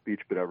the whole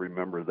speech, but I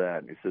remember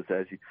that. And he says,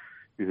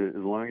 as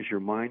long as your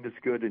mind is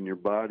good and your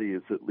body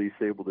is at least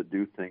able to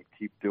do things,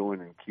 keep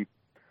doing and keep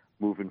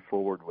moving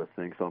forward with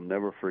things. I'll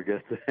never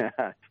forget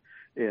that.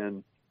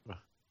 And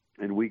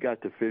we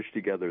got to fish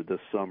together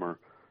this summer,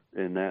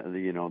 and that,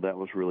 that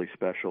was really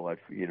special. I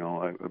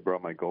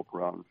brought my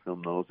GoPro out and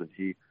filmed those, and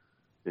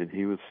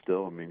he was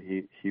still,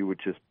 he would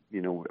just,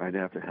 I'd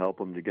have to help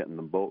him to get in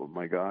the boat.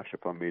 My gosh,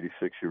 if I'm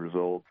 86 years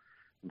old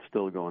and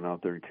still going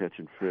out there and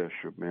catching fish,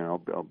 man,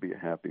 I'll be a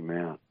happy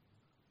man.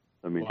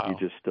 Wow. He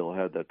just still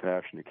had that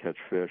passion to catch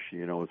fish,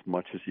 as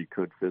much as he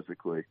could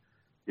physically.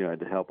 I had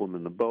to help him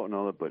in the boat and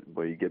all that, but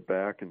you get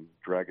back and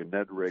drag a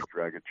Ned rig,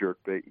 drag a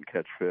jerkbait, and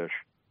catch fish.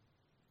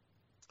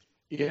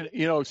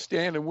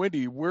 Stan and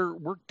Wendy, we're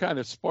kind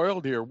of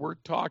spoiled here. We're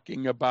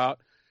talking about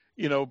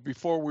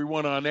before we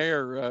went on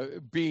air,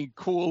 being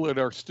cool at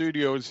our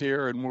studios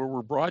here and where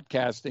we're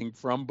broadcasting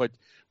from, but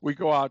we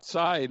go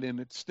outside and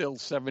it's still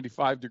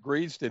 75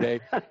 degrees today.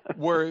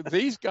 Where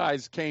these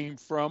guys came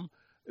from,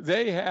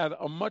 they had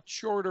a much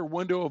shorter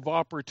window of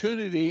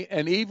opportunity,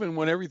 and even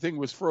when everything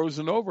was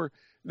frozen over,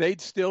 they'd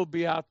still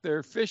be out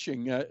there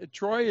fishing.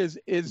 Troy,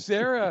 is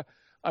there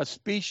a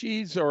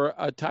species or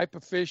a type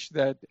of fish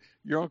that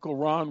your Uncle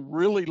Ron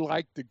really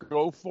liked to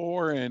go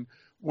for, and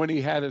when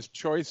he had his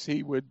choice,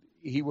 he would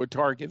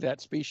target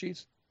that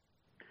species?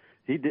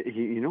 He did.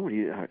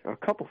 A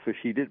couple fish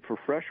he did for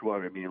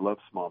freshwater. I mean, he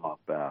loved smallmouth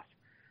bass.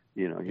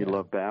 He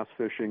loved bass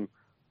fishing,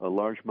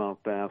 largemouth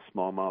bass,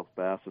 smallmouth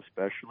bass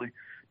especially.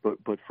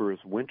 But for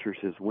his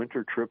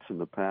winter trips in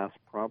the past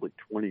probably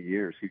 20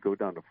 years, he'd go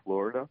down to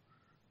Florida,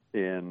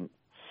 and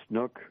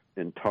snook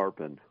and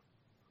tarpon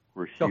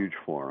were huge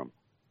for him.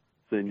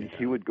 Then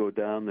he would go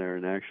down there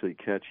and actually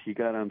catch. He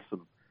got on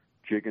some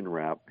jigging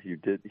Rap. He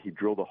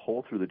drilled a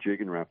hole through the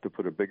jigging Rap to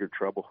put a bigger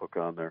treble hook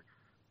on there,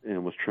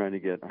 and was trying to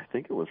get, I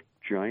think it was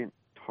giant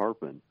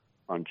tarpon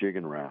on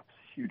jigging Raps.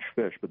 Huge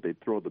fish, but they'd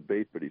throw the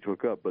bait, but he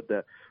took up. But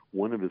that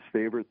one of his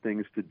favorite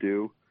things to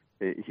do,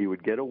 he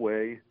would get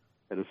away.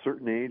 At a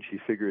certain age, he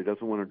figured he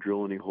doesn't want to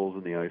drill any holes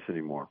in the ice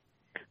anymore.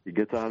 He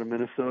gets out of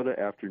Minnesota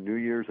after New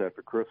Year's,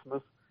 after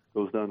Christmas,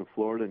 goes down to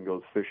Florida and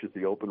goes fishes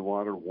the open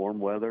water, warm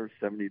weather,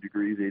 70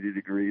 degrees, 80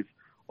 degrees,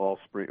 all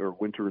spring or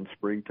winter and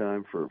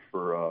springtime for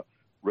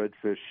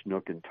redfish,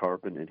 snook, and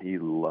tarpon, and he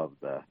loved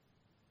that.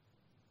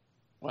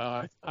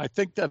 Well, I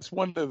think that's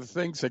one of the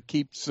things that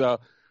keeps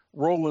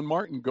Roland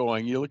Martin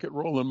going. You look at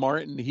Roland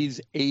Martin;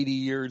 he's 80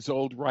 years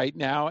old right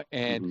now,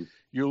 and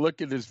you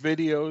look at his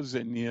videos,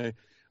 and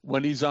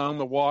when he's on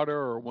the water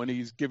or when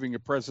he's giving a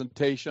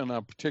presentation on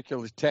a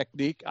particular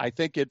technique, I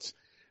think it's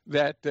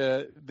that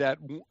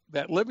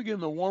living in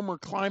the warmer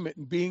climate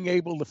and being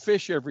able to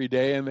fish every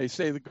day, and they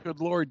say the good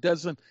Lord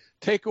doesn't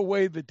take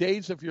away the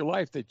days of your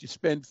life that you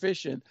spend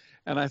fishing.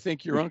 And I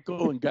think your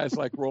uncle and guys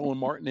like Roland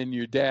Martin and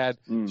your dad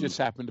just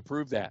happen to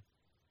prove that.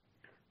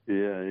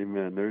 Yeah,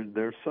 amen.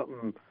 There's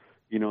something,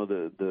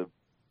 the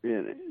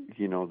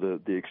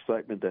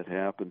excitement that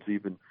happens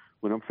even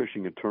when I'm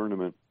fishing a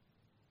tournament,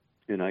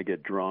 and I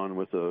get drawn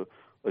with a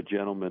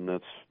gentleman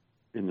that's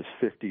in his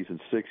 50s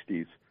and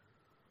 60s.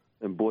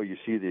 And boy, you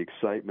see the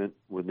excitement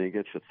when they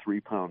get you a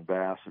 3-pound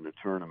bass in a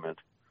tournament,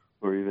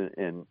 or even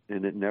and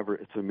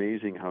it's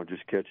amazing how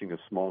just catching a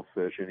small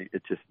fish, and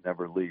it just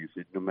never leaves.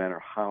 No matter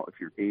how, if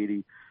you're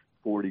 80,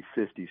 40,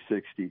 50,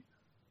 60,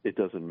 it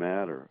doesn't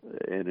matter.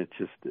 And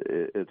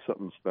it's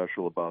something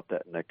special about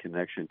that, and that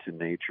connection to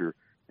nature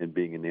and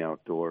being in the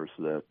outdoors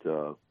that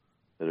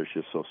is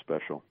just so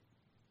special.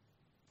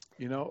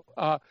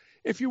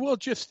 If you will,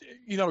 just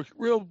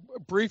real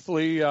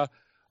briefly.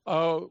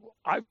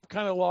 I've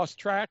kind of lost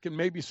track, and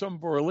maybe some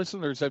of our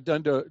listeners have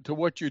done to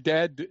what your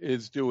dad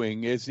is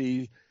doing. Is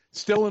he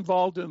still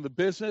involved in the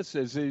business?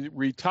 Is he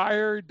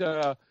retired?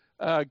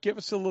 Give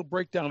us a little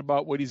breakdown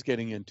about what he's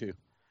getting into.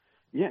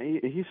 Yeah,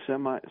 he's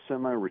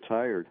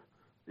semi-retired,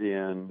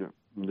 and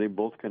they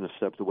both kind of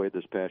stepped away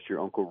this past year.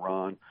 Uncle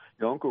Ron,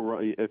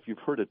 if you've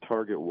heard of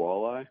Target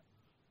Walleye,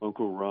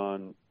 Uncle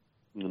Ron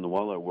in the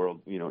walleye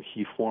world,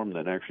 he formed that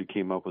and actually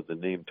came up with the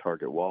name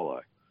Target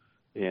Walleye.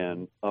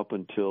 And up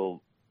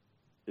until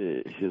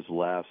his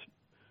last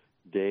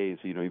days,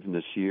 even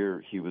this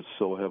year, he was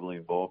so heavily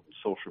involved in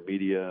social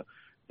media,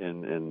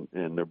 and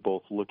they're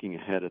both looking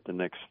ahead at the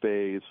next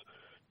phase.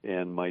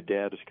 And my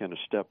dad is kind of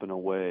stepping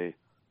away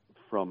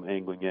from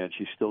Angling Edge.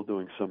 He's still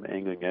doing some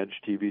Angling Edge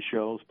TV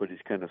shows, but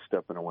he's kind of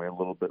stepping away a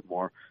little bit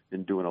more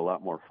and doing a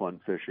lot more fun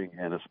fishing.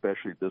 And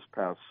especially this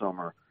past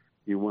summer,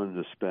 he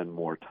wanted to spend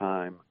more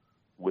time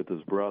with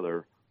his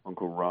brother,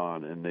 Uncle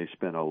Ron, and they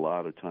spent a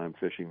lot of time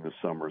fishing this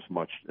summer, as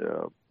much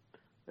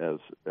as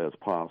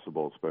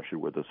possible, especially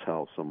with his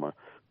health. So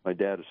my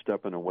dad is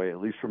stepping away, at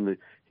least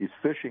he's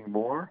fishing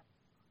more,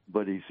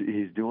 but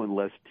he's doing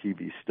less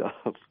TV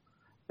stuff,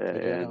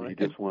 and he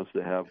just wants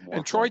to have more.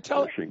 And Troy,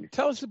 tell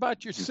us about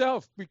Mm-hmm.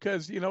 yourself,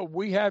 because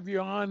we have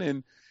you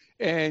on,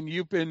 and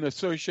you've been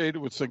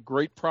associated with some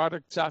great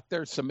products out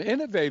there, some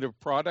innovative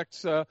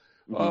products.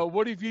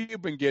 What have you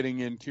been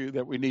getting into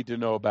that we need to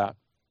know about?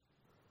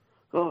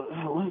 Well,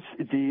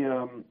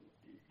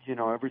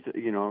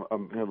 everything.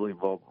 I'm heavily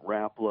involved with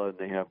Rapala, and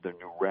they have their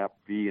new Rap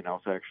V, and I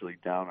was actually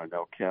down on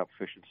El Cap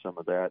fishing some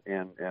of that,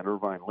 and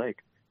Irvine Lake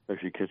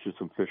actually catching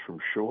some fish from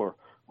shore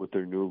with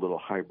their new little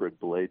hybrid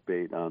blade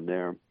bait on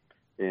there,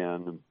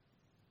 and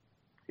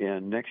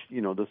next,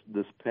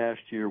 this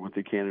past year with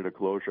the Canada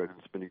closure, I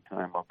didn't spend any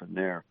time up in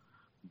there,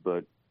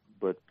 but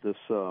this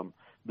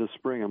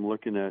spring I'm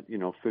looking at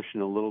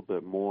fishing a little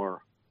bit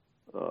more.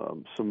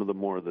 Some of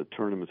the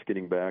tournaments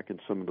getting back,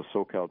 and some of the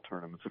SoCal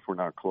tournaments, if we're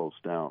not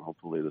closed down.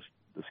 Hopefully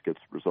this gets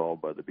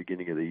resolved by the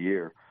beginning of the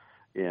year,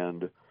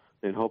 and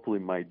hopefully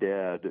my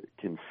dad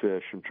can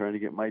fish. I'm trying to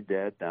get my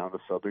dad down to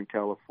Southern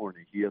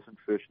California. He hasn't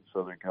fished in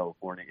Southern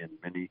California in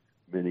many,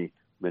 many,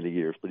 many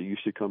years, but he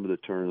used to come to the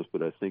tournaments.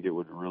 But I think it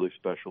would be really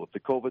special if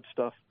the COVID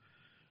stuff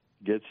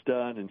gets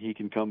done and he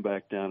can come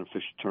back down and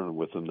fish a tournament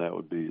with him, that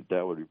would be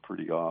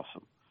pretty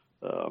awesome.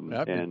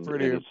 That'd be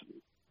pretty.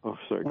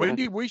 Sorry,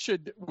 Wendy, we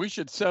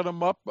should set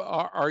them up.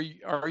 Are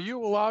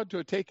you allowed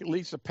to take at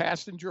least a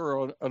passenger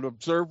or an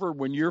observer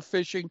when you're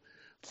fishing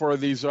for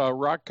these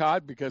rock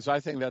cod? Because I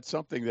think that's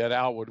something that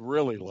Al would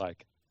really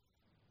like.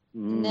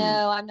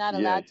 No, I'm not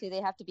allowed to.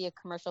 They have to be a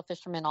commercial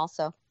fisherman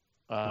also.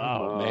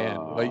 Oh man,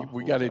 well,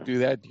 we got to do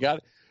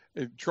that.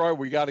 Troy,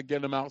 we got to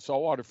get him out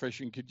saltwater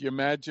fishing. Could you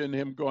imagine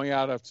him going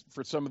out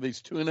for some of these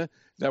tuna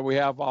that we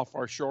have off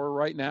our shore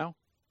right now?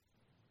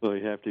 Well,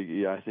 you have to.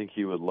 Yeah, I think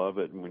he would love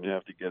it, and we'd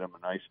have to get him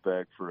an ice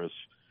bag for his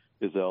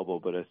elbow.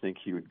 But I think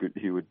he would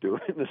do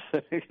it in the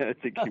second. I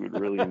think he would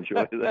really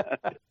enjoy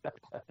that.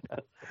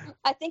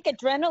 I think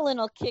adrenaline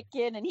will kick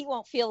in, and he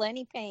won't feel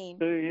any pain.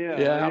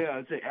 Yeah.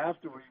 I'd say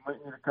after we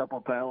might need a couple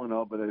of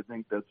Tylenol, but I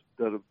think that's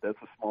a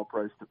small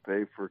price to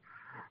pay for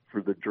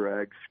the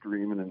drag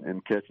screaming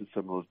and catching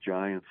some of those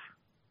giants.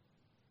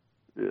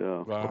 Yeah.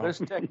 Wow. Well,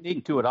 there's a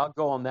technique to it. I'll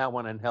go on that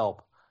one and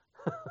help.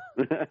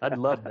 I'd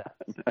love that.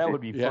 That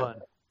would be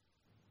fun.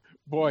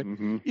 Boy,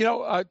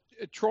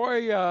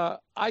 Troy,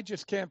 I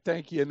just can't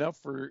thank you enough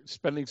for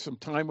spending some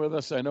time with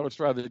us. I know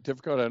it's rather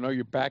difficult. I know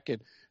you're back in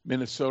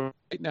Minnesota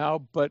right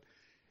now, but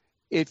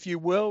if you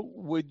will,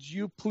 would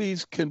you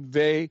please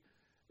convey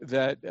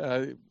that,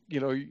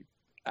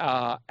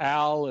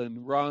 Al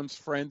and Ron's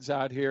friends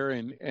out here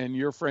and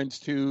your friends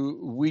too,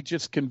 we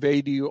just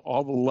convey to you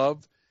all the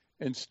love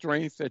and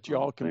strength that you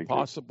all can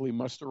possibly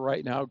muster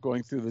right now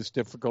going through this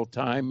difficult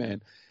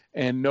time,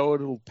 and know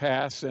it'll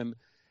pass,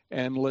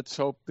 and let's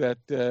hope that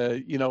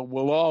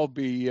we'll all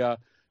be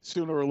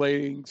sooner or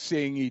later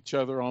seeing each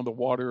other on the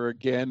water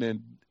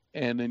again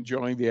and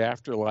enjoying the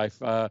afterlife.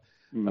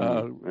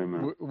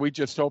 We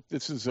just hope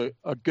this is a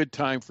good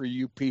time for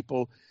you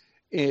people,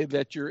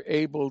 that you're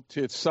able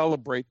to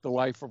celebrate the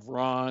life of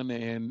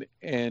Ron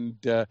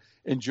and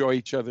enjoy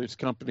each other's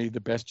company the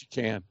best you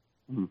can.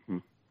 Mm-hmm.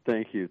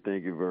 Thank you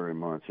very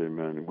much.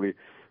 Amen.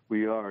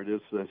 We are. It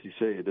is, as you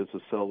say, it is a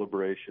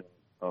celebration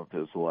of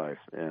his life,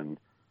 and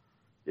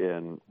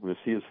when I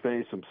see his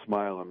face, I'm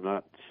smiling. I'm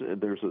not.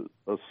 There's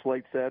a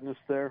slight sadness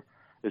there.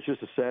 It's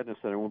just a sadness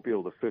that I won't be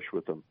able to fish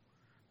with him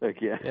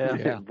again.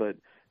 Yeah. But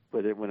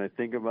when I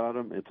think about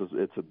him,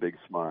 it's a big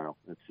smile.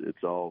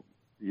 It's all,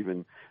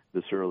 even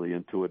this early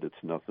into it, it's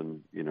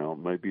nothing. It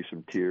might be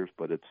some tears,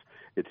 but it's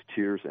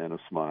tears and a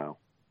smile.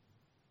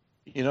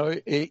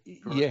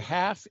 You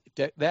have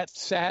that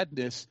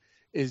sadness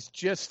is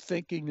just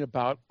thinking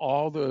about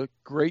all the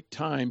great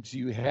times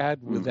you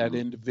had with that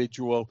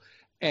individual,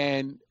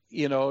 and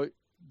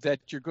that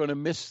you're going to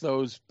miss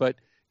those, but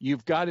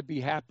you've got to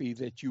be happy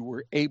that you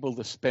were able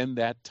to spend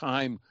that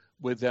time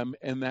with them,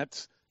 and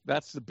that's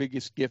the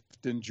biggest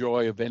gift and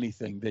joy of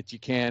anything that you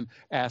can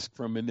ask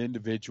from an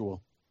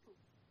individual.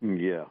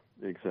 Yeah,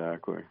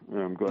 exactly.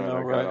 I'm glad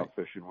I got out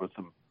fishing with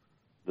them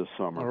this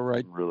summer. All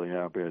right. I'm really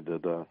happy I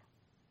did that.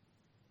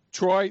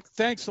 Troy,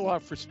 thanks a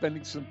lot for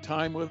spending some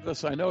time with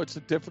us. I know it's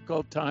a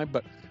difficult time,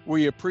 but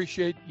we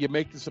appreciate you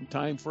making some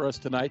time for us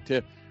tonight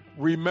to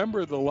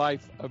remember the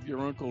life of your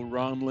Uncle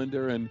Ron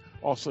Linder and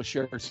also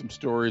share some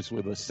stories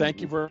with us.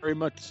 Thank you very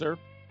much, sir.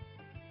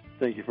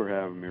 Thank you for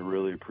having me.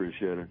 Really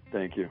appreciate it.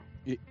 Thank you.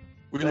 We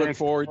look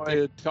forward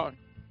to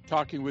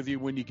talking with you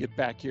when you get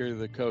back here to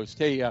the coast.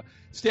 Hey,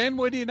 Stan,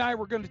 Woody, and I,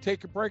 we're going to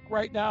take a break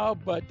right now,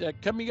 but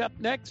coming up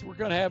next, we're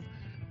going to have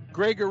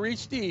Greg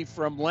Aristi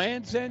from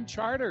Land's End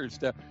Charters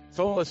to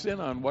fill us in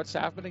on what's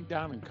happening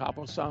down in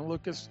Cabo San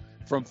Lucas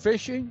from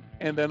fishing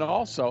and then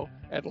also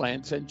at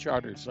Land's End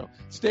Charters. So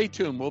stay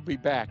tuned. We'll be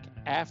back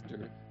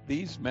after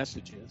these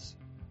messages.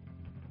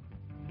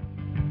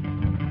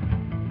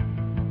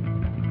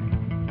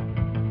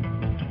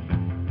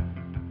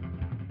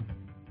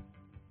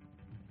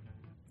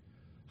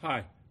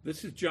 Hi,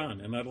 this is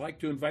John, and I'd like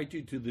to invite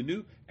you to the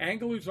new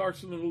Anglers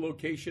Arsenal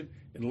location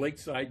in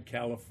Lakeside,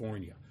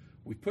 California.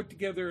 We've put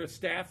together a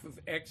staff of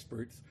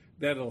experts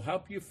that'll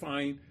help you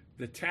find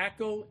the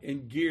tackle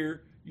and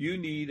gear you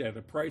need at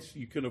a price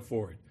you can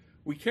afford.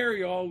 We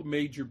carry all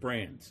major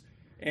brands,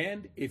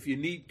 and if you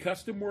need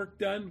custom work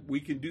done, we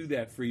can do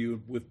that for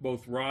you with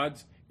both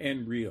rods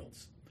and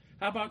reels.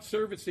 How about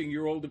servicing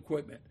your old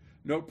equipment?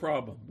 No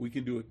problem. We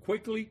can do it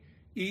quickly,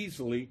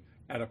 easily,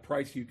 at a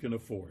price you can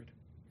afford.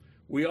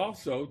 We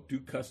also do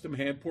custom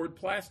hand-poured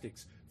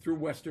plastics through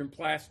Western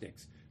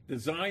Plastics.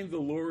 Design the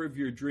lure of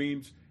your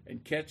dreams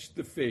and catch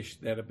the fish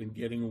that have been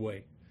getting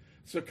away.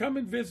 So come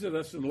and visit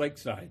us in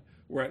Lakeside.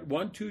 We're at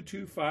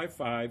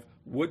 12255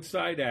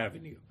 Woodside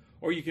Avenue,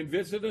 or you can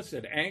visit us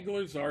at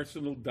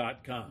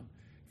anglersarsenal.com.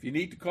 If you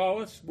need to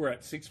call us, we're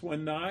at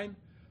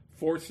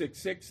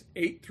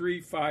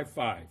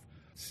 619-466-8355.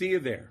 See you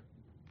there.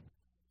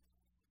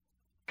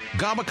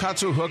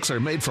 Gamakatsu hooks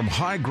are made from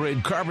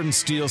high-grade carbon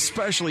steel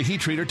specially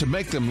heat-treated to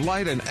make them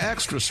light and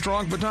extra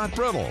strong but not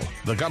brittle.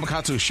 The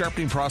Gamakatsu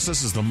sharpening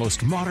process is the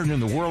most modern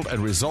in the world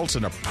and results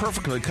in a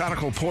perfectly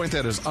conical point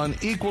that is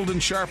unequaled in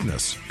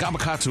sharpness.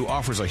 Gamakatsu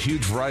offers a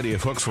huge variety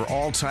of hooks for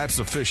all types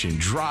of fishing: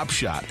 drop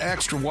shot,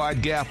 extra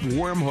wide gap,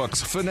 worm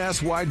hooks,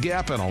 finesse wide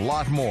gap, and a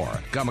lot more.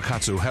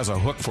 Gamakatsu has a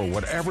hook for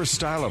whatever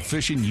style of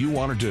fishing you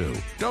want to do.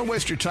 Don't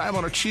waste your time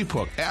on a cheap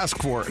hook. Ask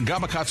for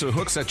Gamakatsu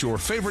hooks at your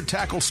favorite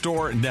tackle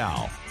store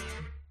now.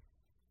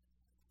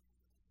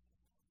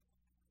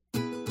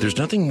 There's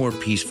nothing more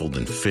peaceful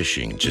than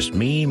fishing. Just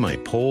me, my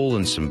pole,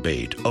 and some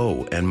bait.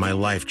 Oh, and my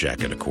life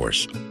jacket, of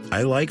course.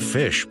 I like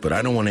fish, but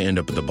I don't want to end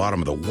up at the bottom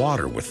of the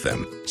water with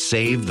them.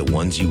 Save the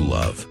ones you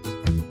love.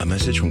 A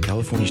message from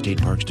California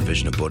State Parks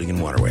Division of Boating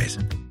and Waterways.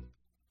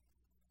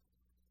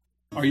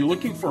 Are you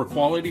looking for a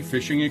quality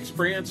fishing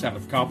experience out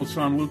of Cabo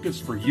San Lucas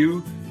for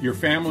you, your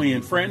family,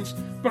 and friends,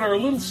 but are a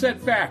little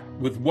set back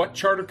with what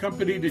charter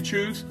company to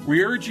choose?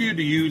 We urge you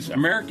to use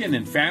American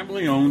and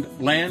family-owned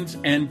Lands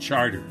End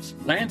Charters.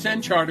 Lands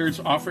End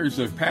Charters offers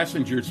their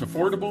passengers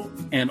affordable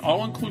and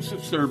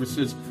all-inclusive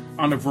services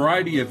on a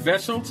variety of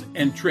vessels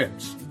and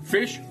trips.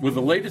 Fish with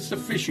the latest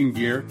of fishing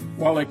gear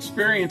while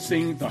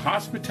experiencing the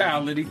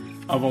hospitality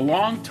of a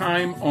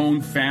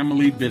long-time-owned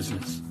family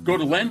business. Go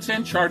to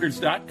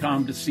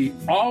LandsEndCharters.com to see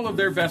all of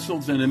their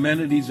vessels and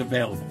amenities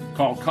available.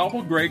 Call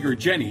Cobble, Greg, or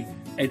Jenny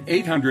at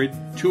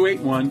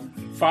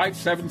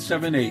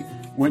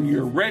 800-281-5778 when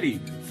you're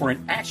ready for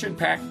an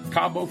action-packed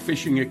Cabo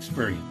fishing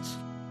experience.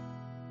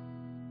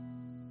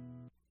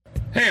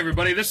 Hey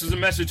everybody, this is a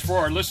message for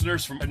our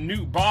listeners from a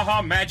new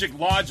Baja Magic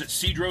Lodge at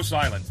Cedros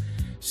Island.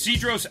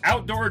 Cedros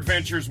Outdoor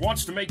Adventures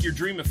wants to make your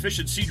dream of fish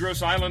at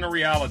Cedros Island a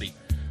reality.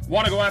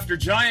 Want to go after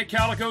giant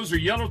calicos or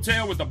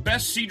yellowtail with the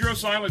best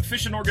Cedros Island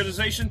fishing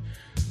organization,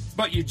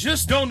 but you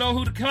just don't know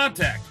who to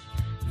contact?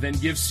 Then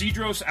give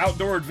Cedros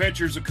Outdoor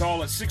Adventures a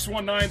call at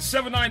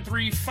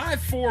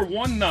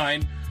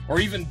 619-793-5419,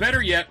 or even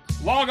better yet,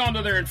 log on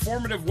to their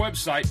informative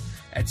website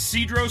at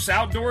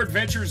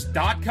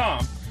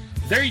cedrosoutdooradventures.com.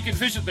 There you can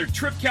visit their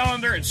trip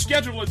calendar and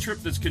schedule a trip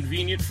that's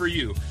convenient for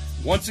you.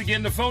 Once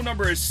again, the phone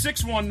number is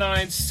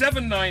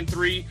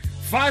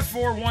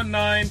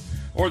 619-793-5419,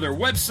 or their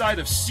website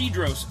of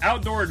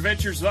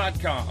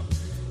cedrosoutdooradventures.com.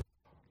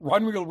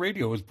 Rod and Reel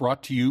Radio is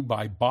brought to you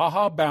by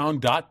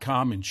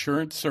BajaBound.com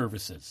Insurance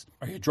Services.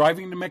 Are you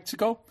driving to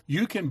Mexico?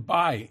 You can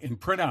buy and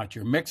print out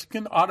your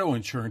Mexican auto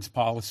insurance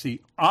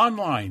policy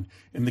online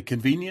in the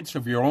convenience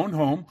of your own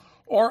home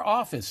or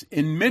office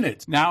in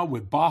minutes now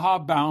with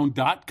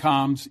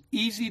BajaBound.com's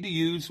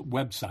easy-to-use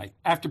website.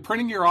 After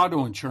printing your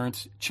auto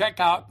insurance, check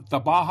out the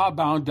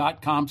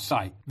BajaBound.com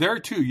site. There,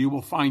 too, you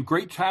will find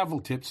great travel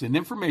tips and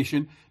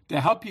information to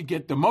help you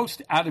get the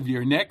most out of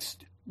your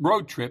next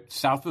road trip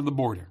south of the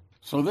border.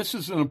 So this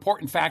is an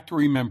important fact to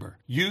remember.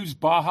 Use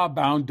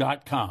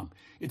BajaBound.com.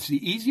 It's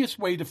the easiest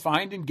way to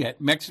find and get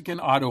Mexican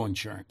auto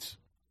insurance.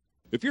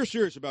 If you're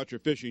serious about your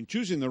fishing,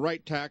 choosing the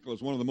right tackle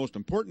is one of the most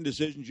important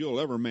decisions you'll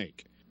ever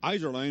make.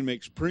 Izorline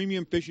makes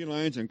premium fishing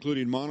lines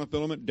including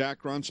monofilament,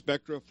 Dacron,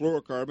 Spectra,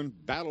 fluorocarbon,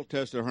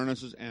 battle-tested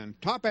harnesses, and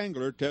top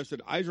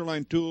angler-tested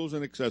Izorline tools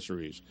and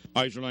accessories.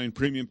 Izorline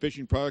premium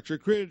fishing products are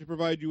created to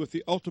provide you with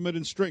the ultimate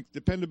in strength,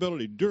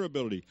 dependability,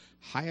 durability,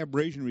 high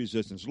abrasion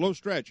resistance, low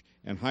stretch,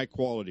 and high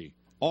quality.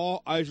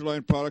 All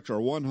Izorline products are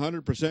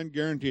 100%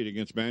 guaranteed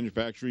against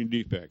manufacturing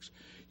defects.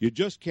 You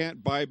just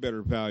can't buy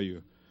better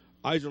value.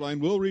 Izorline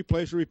will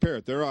replace or repair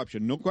at their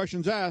option. No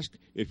questions asked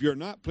if you're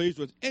not pleased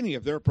with any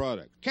of their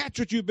products. Catch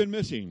what you've been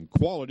missing.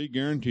 Quality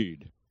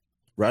guaranteed.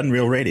 Rod and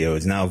Reel Radio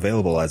is now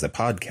available as a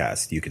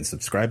podcast you can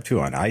subscribe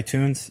to on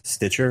iTunes,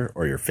 Stitcher,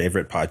 or your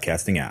favorite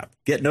podcasting app.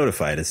 Get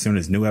notified as soon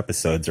as new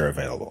episodes are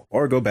available,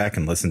 or go back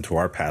and listen to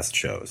our past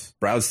shows.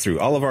 Browse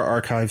through all of our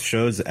archive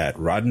shows at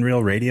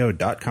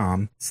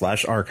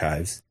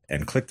rodandreelradio.com/archives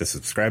and click the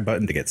subscribe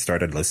button to get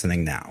started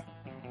listening now.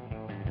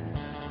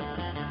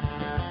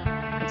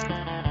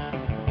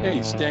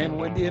 Hey, Stan,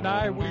 Wendy, and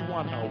I, we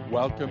want to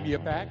welcome you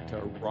back to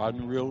Rod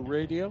and Reel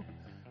Radio.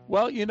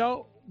 Well, you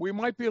know, we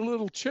might be a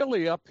little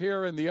chilly up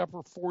here in the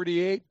upper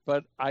 48,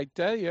 but I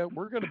tell you,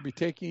 we're going to be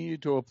taking you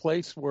to a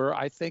place where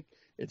I think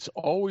it's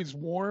always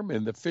warm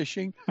and the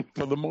fishing,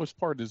 for the most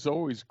part, is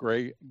always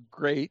great.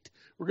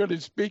 We're going to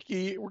speak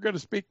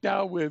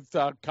now with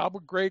Cabo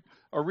Greg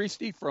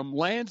Aristi from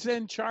Lands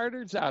End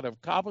Charters out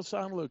of Cabo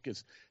San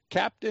Lucas.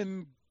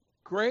 Captain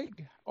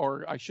Greg,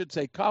 or I should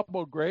say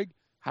Cabo Greg,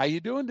 how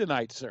you doing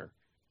tonight, sir?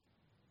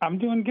 I'm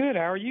doing good.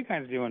 How are you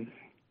guys doing?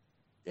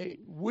 Hey,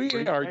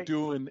 we are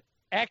doing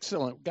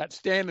excellent. We've got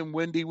Stan and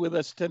Wendy with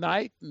us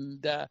tonight,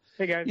 and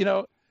hey guys, you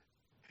know,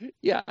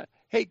 yeah.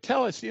 Hey,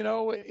 tell us, you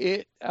know,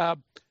 I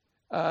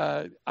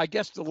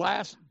guess the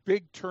last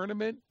big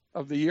tournament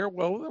of the year.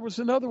 Well, there was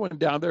another one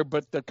down there,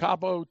 but the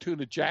Cabo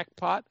Tuna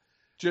Jackpot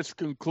just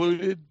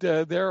concluded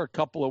there a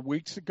couple of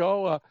weeks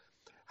ago.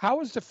 How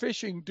was the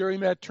fishing during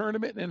that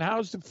tournament, and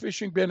how's the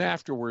fishing been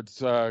afterwards,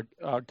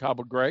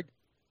 Cabo Greg?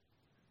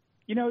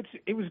 You know,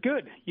 it was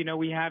good. You know,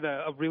 we had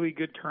a really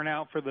good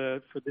turnout for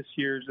this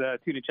year's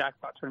Tuna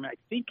Jackpot tournament. I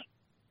think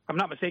I'm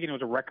not mistaken, it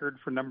was a record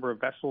for number of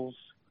vessels,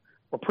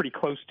 or pretty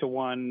close to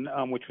one,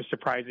 which was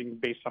surprising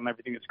based on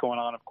everything that's going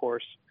on, of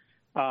course.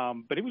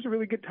 But it was a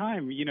really good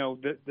time.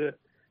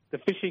 The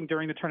fishing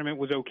during the tournament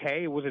was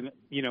okay. It wasn't,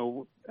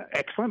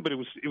 excellent, but it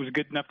was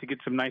good enough to get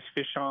some nice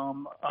fish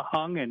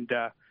hung. And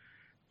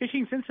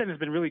fishing since then has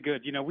been really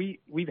good.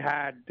 We've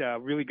had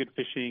really good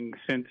fishing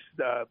since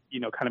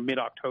kind of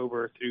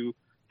mid-October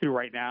through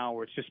right now,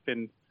 where it's just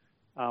been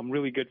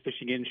really good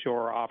fishing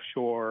inshore,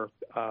 offshore.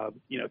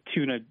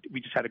 Tuna. We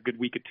just had a good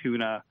week of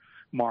tuna,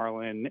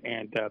 marlin,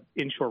 and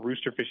inshore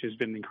rooster fish has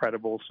been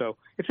incredible. So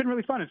it's been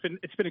really fun.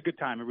 It's been a good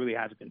time. It really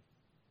has been.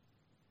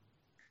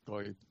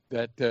 Boy,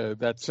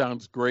 that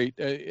sounds great.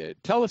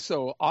 Tell us,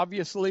 so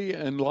obviously,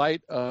 in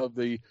light of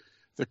the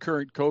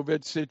current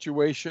COVID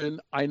situation,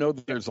 I know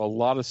that there's a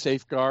lot of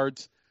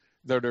safeguards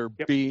that are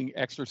being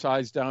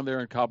exercised down there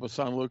in Cabo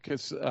San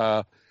Lucas.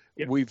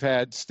 We've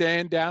had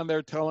Stan down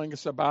there telling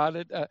us about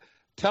it,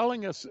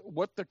 telling us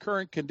what the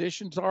current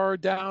conditions are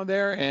down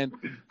there and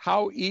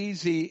how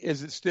easy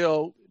is it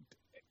still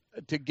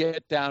to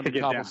get down to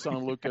Cabo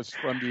San Lucas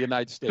from the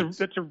United States?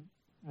 That's a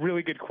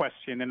really good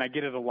question, and I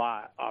get it a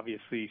lot,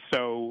 obviously.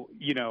 So,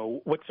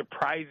 what's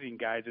surprising,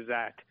 guys, is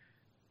that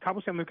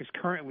Cabo San Lucas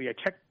currently, I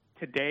checked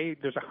today,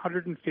 there's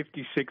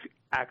 156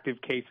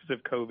 active cases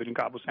of COVID in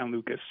Cabo San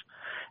Lucas.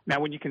 Now,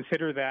 when you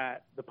consider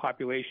that the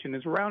population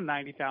is around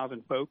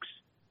 90,000 folks,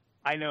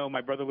 I know my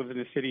brother lives in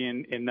a city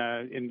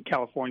in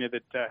California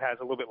that has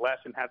a little bit less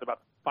and has about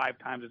 5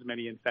 times as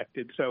many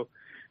infected. So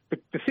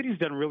the city's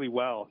done really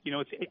well.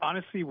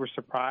 Honestly, we're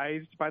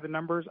surprised by the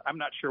numbers. I'm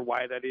not sure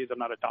why that is. I'm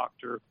not a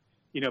doctor.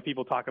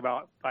 People talk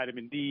about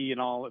vitamin D and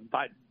all,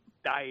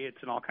 diets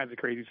and all kinds of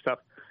crazy stuff.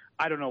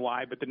 I don't know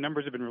why, but the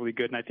numbers have been really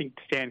good. And I think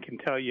Stan can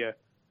tell you,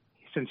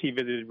 since he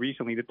visited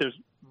recently, that there's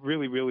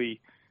really,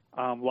 really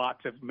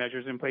lots of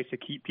measures in place to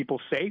keep people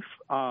safe,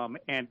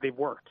 and they've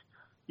worked.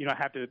 I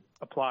have to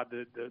applaud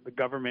the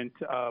government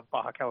of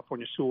Baja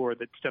California Sur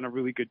that's done a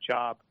really good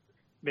job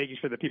making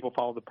sure that people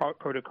follow the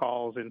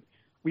protocols. And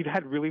we've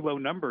had really low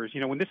numbers.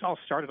 When this all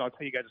started, I'll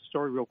tell you guys a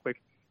story real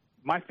quick.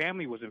 My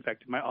family was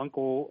infected. My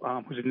uncle,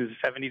 who's in his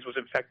 70s, was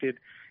infected,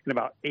 and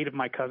about 8 of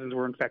my cousins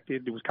were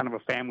infected. It was kind of a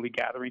family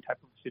gathering type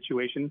of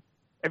situation.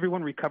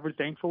 Everyone recovered,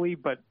 thankfully,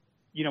 but,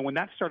 when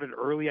that started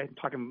early, I'm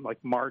talking like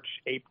March,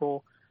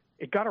 April,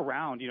 it got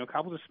around.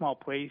 Cabo's a small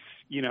place.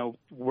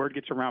 Word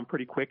gets around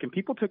pretty quick, and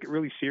people took it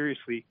really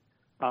seriously.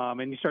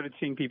 And you started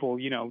seeing people,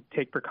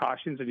 take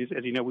precautions. And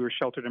as you know, we were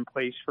sheltered in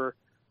place for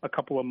a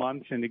couple of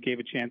months, and it gave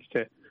a chance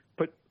to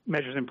put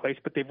measures in place.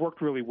 But they've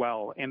worked really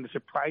well. And the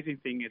surprising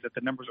thing is that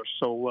the numbers are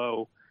so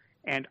low.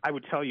 And I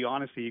would tell you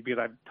honestly, because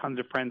I have tons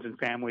of friends and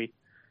family,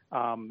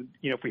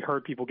 if we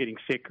heard people getting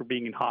sick or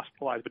being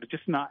hospitalized, but it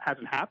just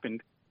hasn't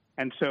happened.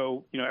 And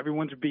so,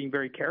 everyone's being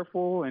very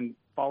careful and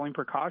following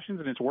precautions,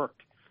 and it's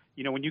worked.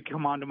 When you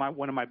come onto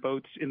one of my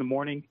boats in the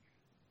morning,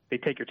 they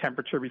take your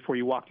temperature before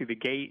you walk through the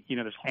gate.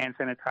 There's hand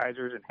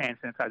sanitizers and hand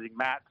sanitizing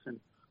mats and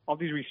all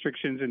these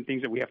restrictions and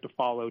things that we have to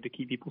follow to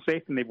keep people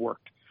safe, and they've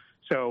worked.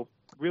 So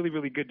really,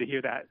 really good to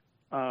hear that,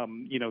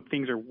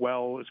 things are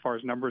well as far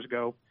as numbers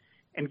go.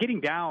 And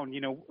getting down,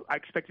 I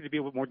expect it to be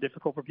a little more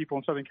difficult for people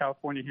in Southern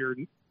California here,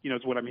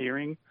 is what I'm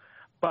hearing.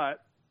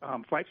 But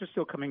flights are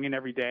still coming in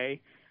every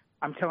day.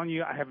 I'm telling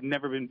you, I have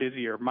never been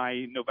busier.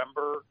 My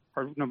November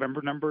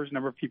numbers,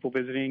 number of people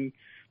visiting,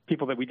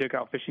 people that we took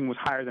out fishing, was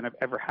higher than I've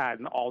ever had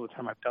in all the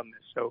time I've done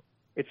this. So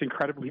it's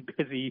incredibly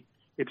busy.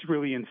 It's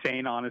really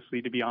insane,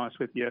 honestly, to be honest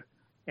with you.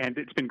 And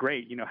it's been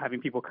great, having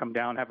people come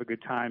down, have a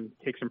good time,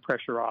 take some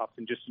pressure off,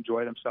 and just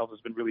enjoy themselves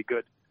has been really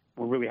good.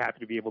 We're really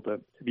happy to be able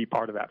to be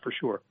part of that for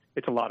sure.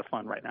 It's a lot of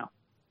fun right now.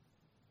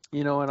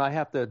 And I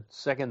have to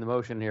second the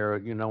motion here.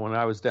 When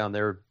I was down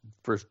there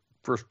first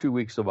 2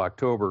 weeks of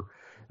October,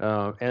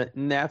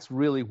 and that's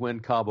really when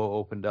Cabo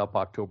opened up,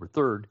 October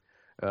 3rd.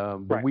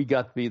 But right. We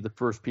got to be the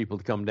first people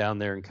to come down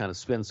there and kind of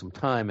spend some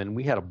time, and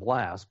we had a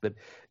blast. But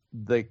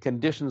the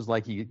conditions,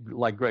 like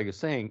Greg is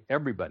saying,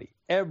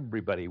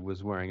 everybody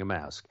was wearing a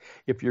mask.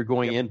 If you're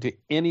going into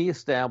any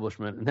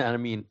establishment, and I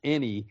mean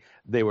any,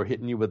 they were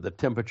hitting you with the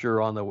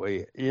temperature on the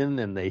way in,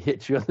 and they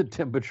hit you with the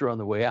temperature on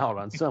the way out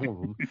on some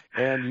of them.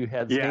 And you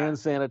had hand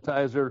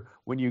sanitizer.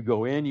 When you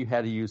go in, you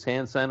had to use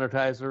hand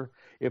sanitizer.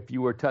 If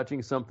you were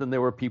touching something, there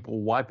were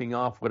people wiping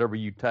off whatever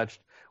you touched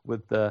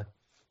with the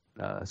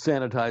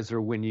sanitizer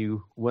when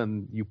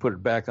you put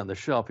it back on the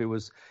shelf.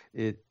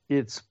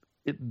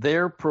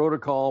 Their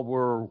protocol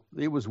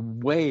was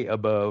way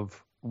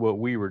above what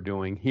we were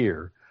doing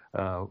here,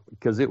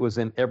 because it was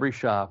in every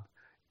shop.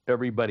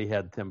 Everybody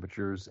had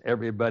temperatures.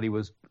 Everybody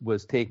was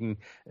taking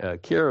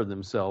care of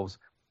themselves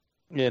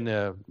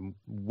in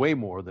way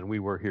more than we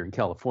were here in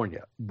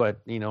California. But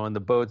in the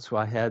boats,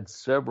 I had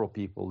several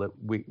people that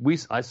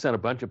I sent a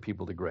bunch of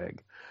people to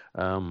Greg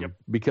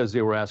because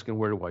they were asking,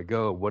 where do I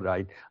go?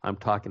 I'm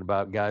talking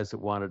about guys that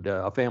wanted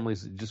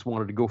families that just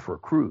wanted to go for a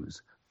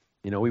cruise.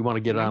 We want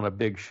to get on a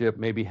big ship,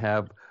 maybe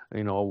have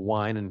a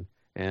wine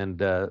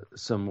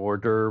some hors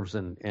d'oeuvres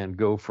and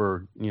go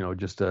for,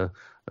 just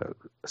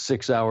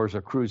 6 hours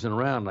of cruising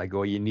around. And I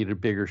go, you need a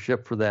bigger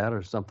ship for that,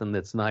 or something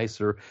that's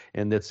nicer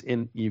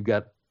and you've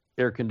got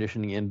air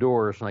conditioning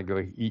indoors. And I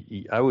go,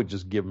 I would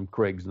just give them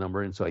Craig's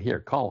number and say, here,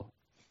 call them.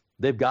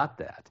 They've got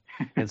that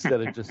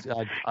instead of just,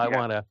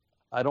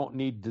 I don't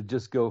need to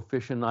just go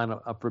fishing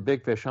for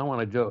big fish. I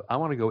want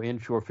to go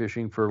inshore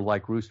fishing for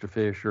like rooster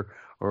fish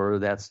or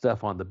that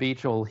stuff on the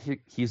beach. Well,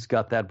 he's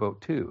got that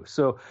boat too.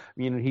 So,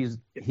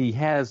 he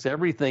has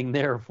everything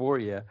there for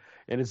you,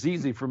 and it's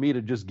easy for me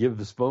to just give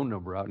his phone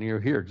number out and you're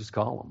here, just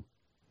call him.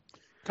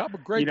 Cabo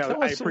Greg,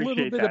 tell us a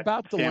little bit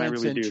about the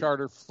Land's End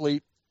Charter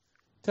Fleet.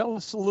 Tell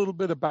us a little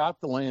bit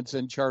about the Land's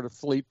End Charter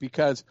Fleet,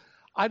 because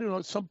I don't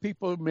know, some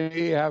people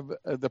may have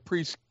the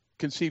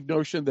preconceived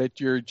notion that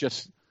you're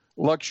just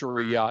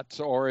luxury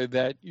yachts or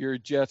that you're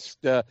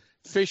just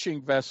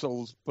fishing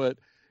vessels, but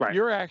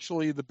you're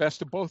actually the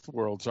best of both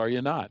worlds, are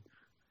you not?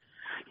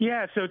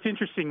 Yeah, so it's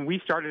interesting.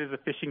 We started as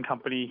a fishing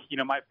company.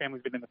 My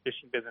family's been in the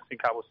fishing business in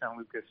Cabo San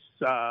Lucas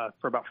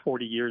for about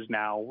 40 years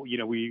now.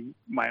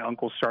 My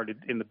uncle started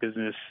in the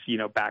business,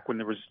 back when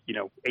there was,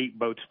 8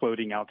 boats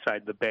floating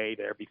outside the bay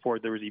there before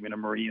there was even a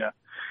marina.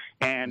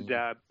 And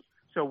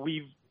so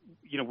we're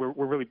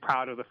really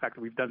proud of the fact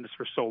that we've done this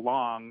for so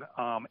long.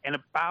 And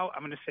I'm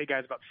going to say,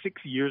 guys, about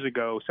 6 years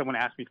ago, someone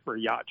asked me for a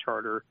yacht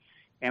charter,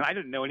 and I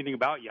didn't know anything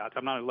about yachts.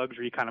 I'm not a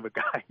luxury kind of a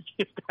guy,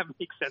 if that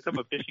makes sense. I'm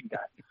a fishing guy.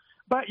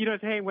 But, I said,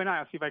 hey, why not?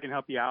 I'll see if I can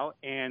help you out.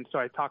 And so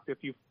I talked to a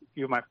few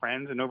of my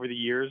friends, and over the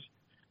years,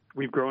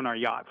 we've grown our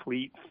yacht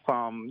fleet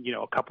from,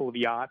 a couple of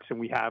yachts, and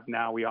we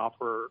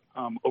offer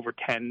over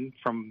 10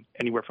 from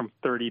anywhere from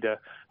 30 to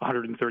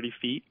 130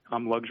 feet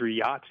luxury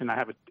yachts, and I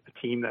have a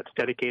team that's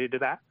dedicated to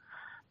that.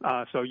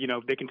 So,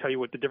 they can tell you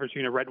what the difference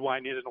between a red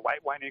wine is and a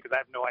white wine is, because I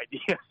have no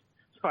idea.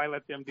 So I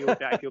let them deal with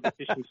that. I deal with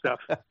the fishing stuff,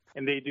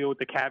 and they deal with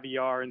the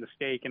caviar and the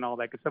steak and all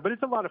that good stuff. But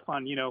it's a lot of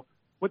fun.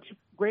 What's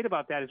great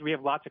about that is we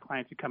have lots of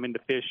clients who come in to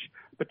fish,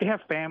 but they have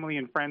family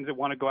and friends that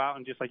want to go out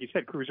and, just like you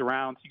said, cruise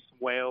around, see some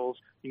whales.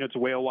 It's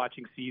whale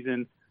watching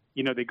season.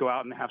 They go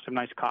out and have some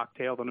nice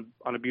cocktails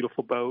on a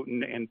beautiful boat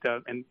and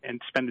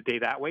spend the day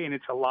that way. And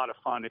it's a lot of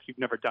fun. If you've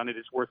never done it,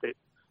 it's worth it.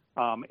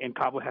 And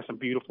Cabo has some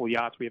beautiful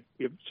yachts. We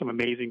have some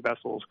amazing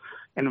vessels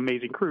and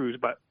amazing crews.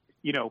 But,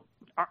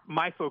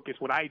 my focus,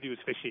 what I do is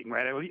fishing,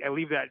 right? I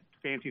leave that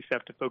fancy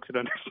stuff to folks that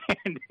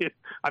understand it.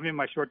 I'm in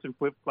my shorts and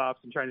flip-flops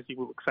and trying to see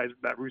what size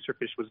that rooster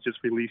fish was just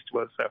released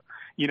was. So,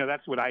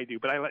 that's what I do.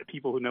 But I let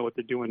people who know what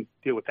they're doing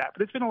deal with that.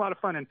 But it's been a lot of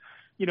fun. And,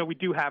 we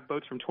do have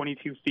boats from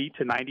 22 feet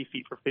to 90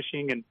 feet for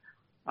fishing. And,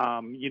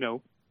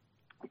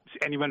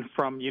 anyone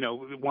from,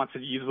 wants to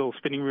use a little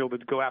spinning reel to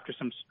go after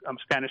some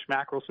Spanish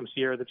mackerel, some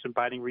Sierra that's been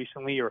biting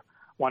recently, or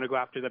want to go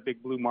after the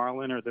big blue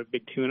marlin or the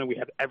big tuna. We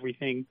have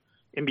everything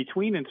in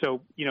between. And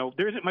so,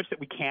 there isn't much that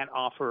we can't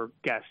offer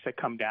guests that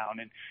come down.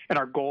 And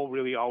our goal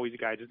really always,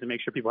 guys, is to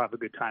make sure people have a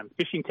good time.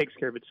 Fishing takes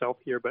care of itself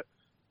here, but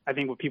I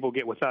think what people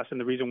get with us, and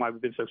the reason why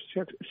we've been so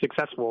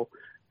successful,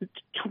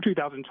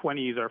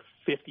 2020 is our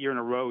 5th year in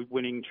a row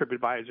winning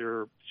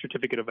TripAdvisor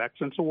Certificate of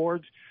Excellence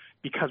Awards,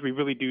 because we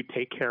really do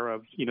take care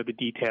of, the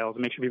details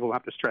and make sure people don't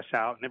have to stress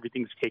out and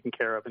everything's taken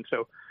care of. And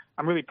so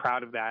I'm really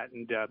proud of that.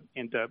 And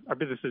our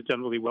business has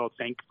done really well,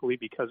 thankfully,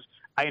 because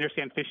I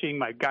understand fishing.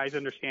 My guys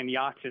understand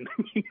yachts, and,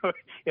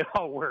 it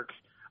all works.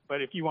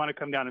 But if you want to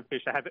come down and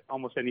fish, I have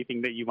almost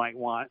anything that you might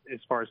want as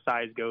far as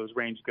size goes,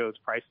 range goes,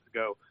 prices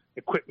go,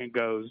 equipment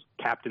goes,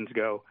 captains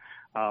go.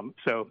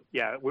 So,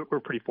 yeah, we're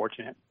pretty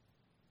fortunate.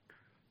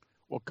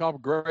 Well, Cabo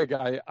Greg,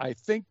 I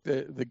think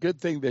the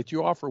good thing that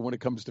you offer when it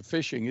comes to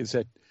fishing is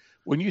that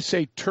when you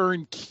say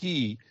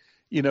turnkey,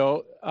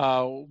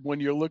 when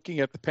you're looking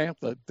at the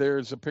pamphlet,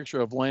 there's a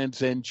picture of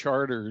Land's End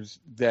Charters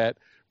that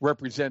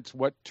represents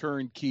what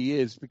turnkey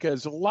is,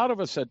 because a lot of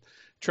us that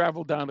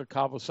travel down to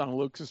Cabo San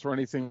Lucas or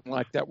anything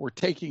like that, we're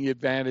taking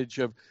advantage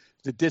of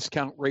the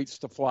discount rates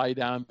to fly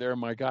down there.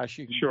 My gosh,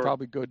 you can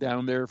probably go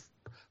down there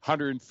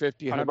 $150,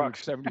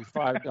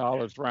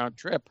 $175 round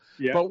trip.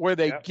 Yeah, but where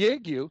they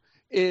gig you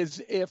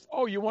is if,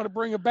 you want to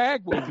bring a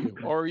bag with you,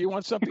 or you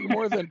want something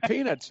more than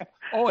peanuts.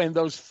 And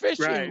those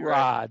fishing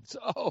rods.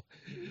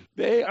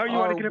 They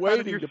are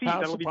waiting to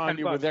pounce upon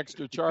you with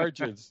extra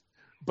charges.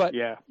 But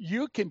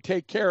you can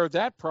take care of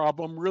that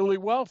problem really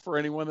well for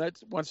anyone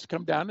that wants to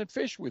come down and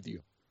fish with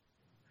you.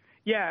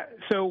 Yeah,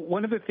 so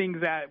one of the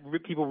things that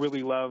people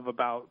really love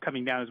about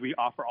coming down is we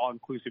offer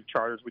all-inclusive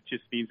charters, which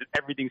just means that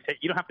everything's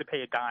you don't have to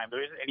pay a dime.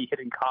 There isn't any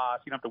hidden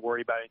costs. You don't have to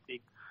worry about anything.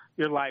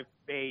 Your life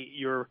bait,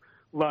 your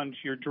lunch,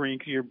 your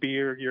drinks, your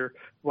beer, your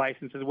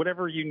licenses,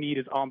 whatever you need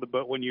is on the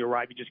boat when you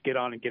arrive. You just get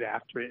on and get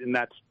after it, and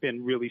that's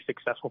been really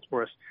successful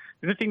for us.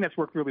 The other thing that's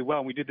worked really well,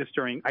 and we did this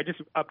I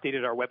just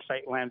updated our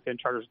website,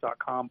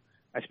 landsendcharters.com.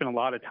 I spent a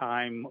lot of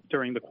time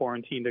during the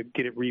quarantine to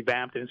get it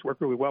revamped, and it's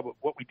worked really well. But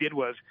what we did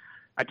was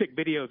I took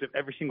videos of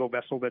every single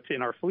vessel that's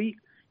in our fleet,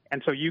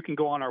 And so you can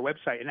go on our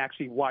website and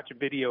actually watch a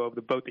video of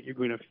the boat that you're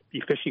going to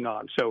be fishing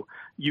on. So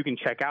you can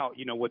check out,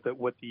 what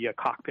the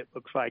cockpit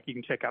looks like. You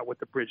can check out what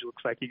the bridge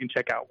looks like. You can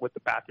check out what the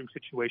bathroom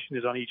situation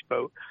is on each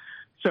boat.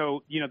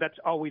 So, that's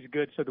always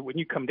good so that when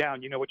you come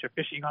down, you know what you're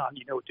fishing on,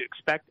 you know what to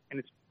expect. And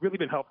it's really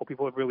been helpful.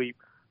 People have really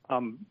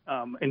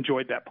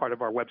enjoyed that part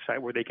of our website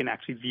where they can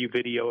actually view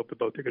video of the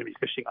boat they're going to be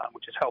fishing on,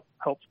 which has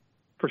helped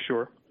for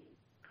sure.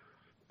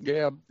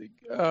 Yeah.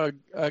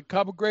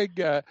 Cabo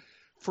Greg,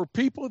 for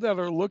people that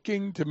are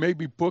looking to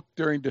maybe book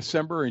during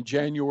December and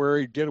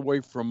January, get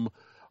away from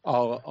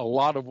a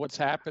lot of what's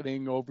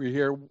happening over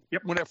here.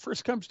 Yep. When it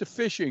first comes to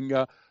fishing,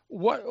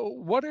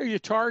 what are you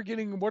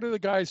targeting? What are the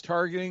guys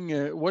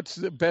targeting? What's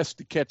the best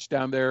to catch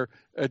down there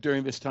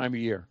during this time of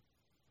year?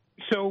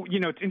 So,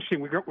 it's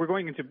interesting. We're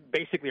going into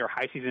basically our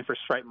high season for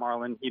striped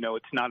marlin.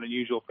 It's not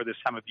unusual for this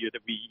time of year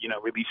that we,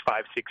 release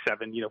 5, 6,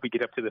 7. If we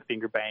get up to the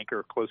Finger Bank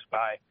or close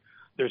by,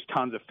 there's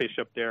tons of fish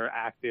up there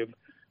active.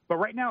 But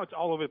right now it's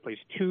all over the place.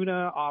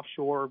 Tuna,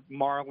 offshore,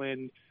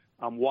 marlin,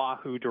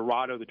 wahoo,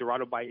 dorado. The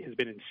dorado bite has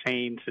been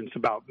insane since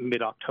about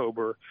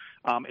mid-October.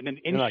 And then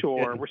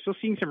inshore, we're still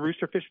seeing some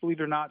roosterfish, believe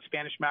it or not.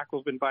 Spanish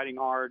mackerel's been biting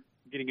hard,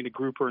 getting into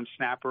grouper and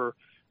snapper.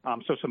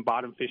 So some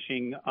bottom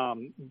fishing.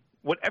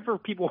 Whatever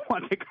people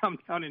want to come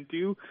down and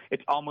do,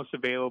 it's almost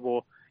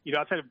available.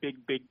 Outside of big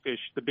fish,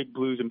 the big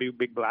blues and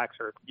big blacks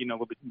are, a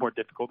little bit more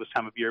difficult this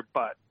time of year,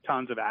 but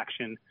tons of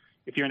action.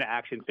 If you're into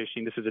action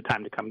fishing, this is a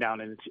time to come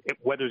down, and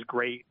weather's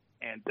great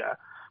and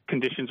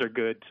conditions are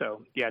good.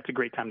 So, yeah, it's a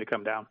great time to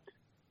come down.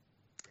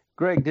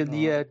 Greg, did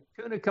the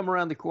tuna come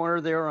around the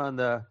corner there on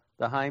the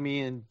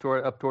Jaime and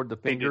up toward the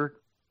Finger?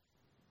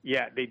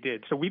 Yeah, they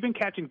did. So we've been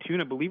catching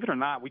tuna. Believe it or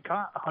not, we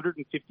caught a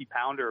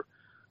 150-pounder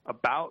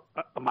about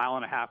a mile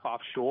and a half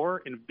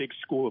offshore in a big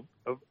school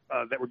of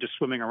that were just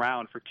swimming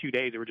around for 2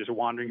 days. They were just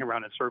wandering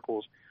around in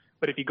circles.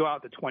 But if you go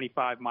out the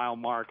 25-mile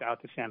mark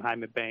out to San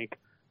Jaime Bank,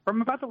 from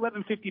about the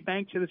 1150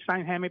 bank to the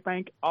San Jaime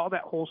Bank, all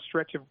that whole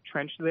stretch of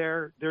trench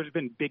there's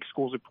been big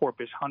schools of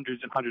porpoise,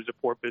 hundreds and hundreds of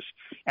porpoise,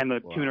 and the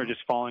tuna are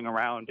just falling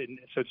around. And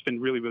so it's been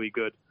really, really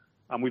good.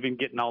 We've been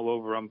getting all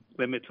over them,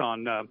 limits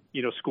on,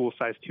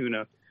 school-sized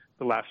tuna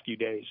the last few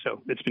days.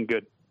 So it's been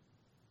good.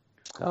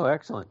 Oh,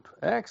 excellent.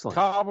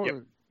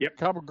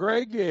 Cabo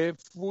Greg, if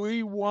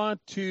we want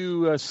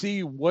to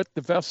see what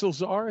the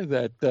vessels are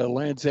that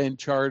Land's End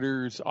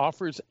Charters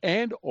offers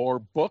and or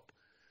book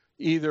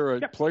either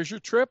a pleasure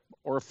trip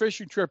or a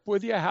fishing trip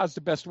with you, how's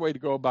the best way to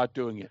go about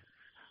doing it?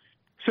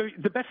 So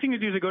the best thing to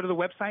do is to go to the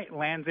website,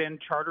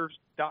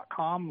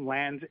 landsendcharters.com,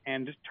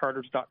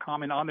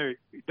 landsendcharters.com. And on there,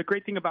 the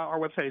great thing about our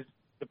website is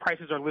the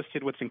prices are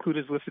listed, what's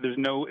included is listed.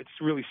 It's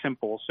really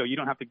simple, so you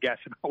don't have to guess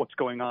about what's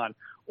going on.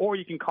 Or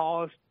you can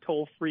call us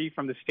toll-free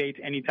from the States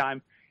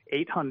anytime,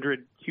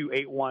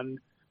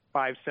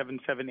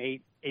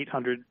 800-281-5778,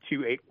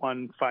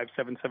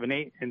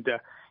 800-281-5778. And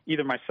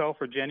either myself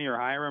or Jenny or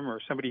Hiram or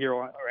somebody here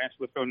will answer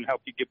the phone and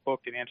help you get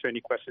booked and answer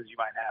any questions you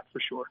might have, for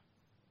sure.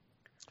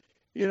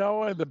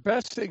 And the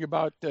best thing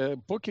about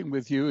booking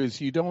with you is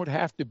you don't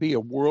have to be a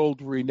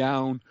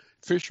world-renowned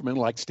fisherman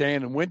like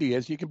Stan and Wendy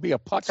is. You can be a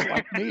putz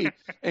like me,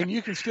 and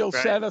you can still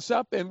set us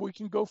up, and we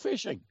can go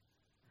fishing.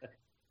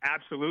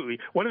 Absolutely.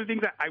 One of the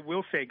things that I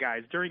will say,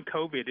 guys, during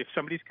COVID, if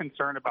somebody's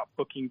concerned about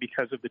booking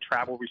because of the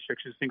travel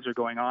restrictions, things are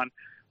going on,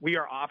 we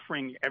are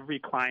offering every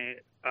client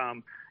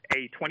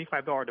a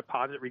 $25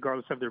 deposit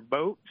regardless of their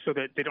boat so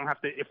that they don't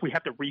have to, if we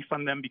have to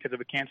refund them because of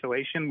a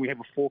cancellation, we have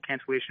a full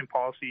cancellation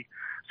policy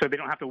so they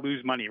don't have to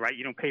lose money, right?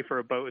 You don't pay for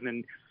a boat and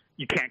then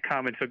you can't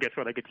come, and so guess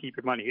what? I get to keep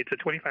your money. It's a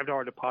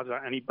 $25 deposit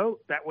on any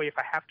boat. That way, if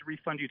I have to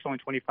refund you, it's only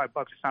 $25.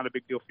 It's not a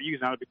big deal for you.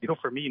 It's not a big deal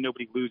for me.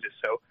 Nobody loses.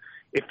 So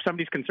if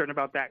somebody's concerned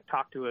about that,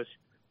 talk to us.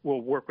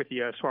 We'll work with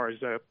you as far as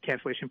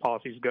cancellation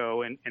policies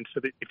go. And so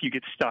that if you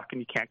get stuck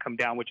and you can't come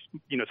down, which,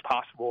 is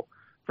possible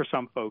for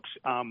some folks,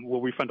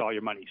 we'll refund all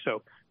your money.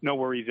 So no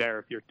worries there.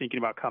 If you're thinking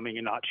about coming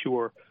and not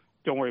sure,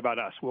 don't worry about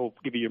us. We'll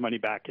give you your money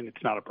back, and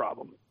it's not a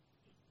problem.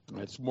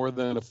 It's more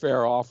than a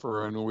fair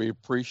offer, and we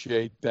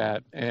appreciate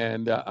that.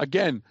 And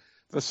again,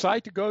 the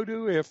site to go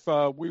to if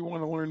we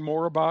want to learn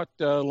more about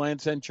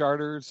Land's End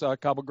Charters,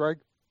 Cabo Greg?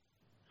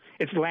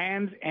 It's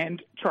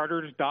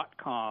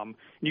landsendcharters.com.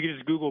 You can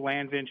just Google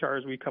Land's End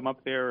Charters. We come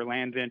up there, or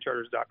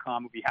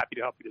landsendcharters.com. We'll be happy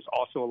to help you. There's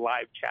also a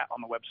live chat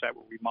on the website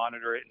where we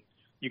monitor it, and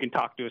you can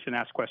talk to us and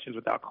ask questions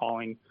without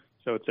calling.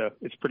 So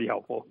it's pretty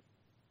helpful.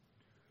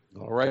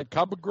 All right,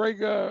 Cabo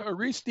Greg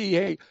Aristi,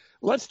 hey,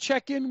 let's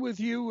check in with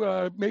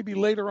you maybe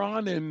later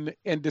on in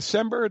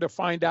December to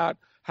find out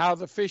how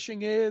the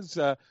fishing is,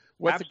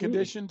 what the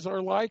conditions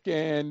are like,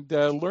 and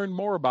learn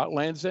more about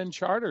Land's End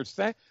Charters.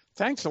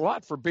 Thanks a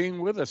lot for being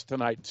with us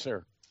tonight,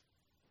 sir.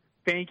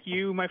 Thank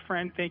you, my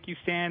friend. Thank you,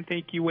 Stan.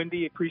 Thank you,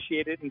 Wendy.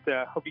 Appreciate it, and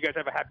hope you guys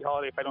have a happy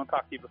holiday if I don't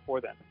talk to you before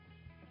then.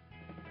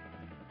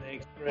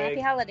 Thanks, Greg.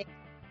 Happy holiday.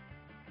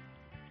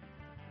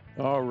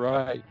 All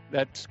right.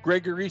 That's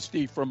Greg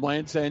Aristi from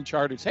Land's End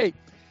Charters. Hey,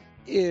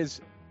 is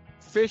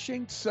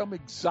fishing some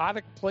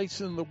exotic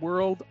place in the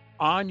world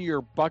on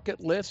your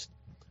bucket list?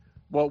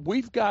 Well,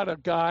 we've got a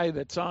guy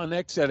that's on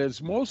X that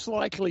has most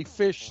likely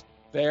fished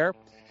there,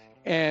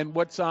 and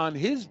what's on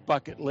his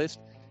bucket list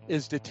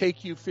is to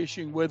take you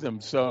fishing with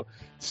him. So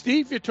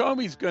Steve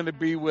Yatomi is going to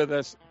be with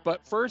us,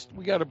 but first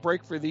we got a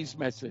break for these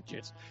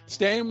messages.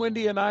 Stan,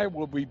 Wendy, and I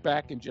will be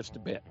back in just a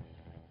bit.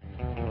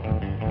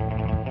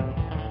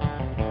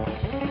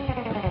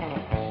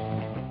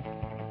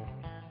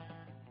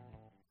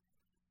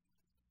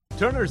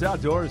 Turner's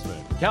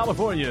Outdoorsman,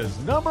 California's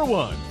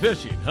 #1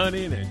 fishing,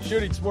 hunting, and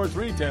shooting sports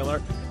retailer,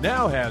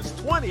 now has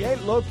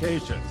 28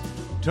 locations.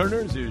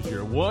 Turner's is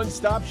your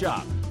one-stop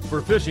shop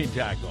for fishing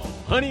tackle,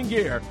 hunting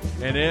gear,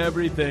 and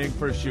everything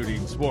for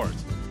shooting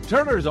sports.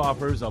 Turner's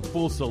offers a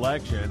full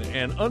selection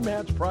and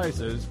unmatched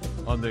prices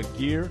on the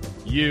gear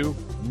you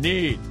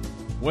need.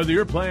 Whether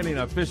you're planning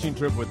a fishing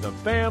trip with the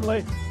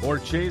family or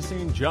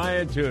chasing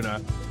giant tuna,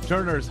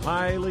 Turner's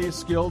highly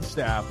skilled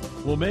staff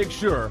will make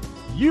sure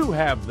you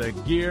have the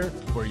gear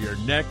for your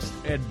next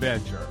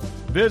adventure.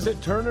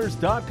 Visit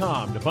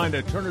Turners.com to find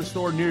a Turner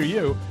store near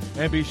you,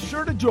 and be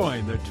sure to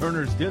join the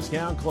Turner's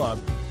Discount Club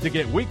to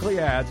get weekly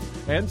ads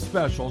and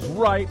specials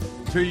right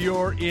to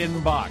your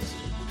inbox.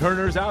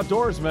 Turner's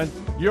Outdoorsman,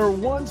 your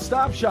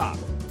one-stop shop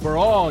for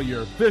all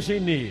your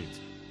fishing needs.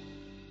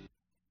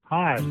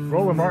 Hi,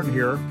 Roland Martin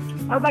here.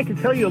 I'd like to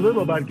tell you a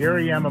little about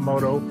Gary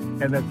Yamamoto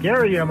and the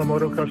Gary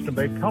Yamamoto Custom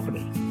Bait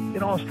Company.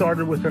 It all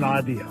started with an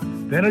idea,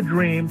 then a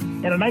dream,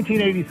 and in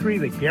 1983,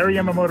 the Gary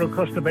Yamamoto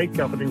Custom Bait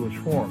Company was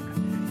formed.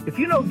 If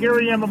you know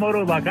Gary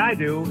Yamamoto like I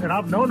do, and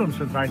I've known him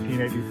since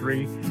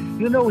 1983,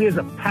 you know he has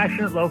a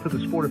passionate love for the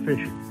sport of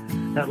fishing.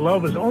 That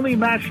love is only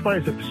matched by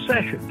his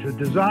obsession to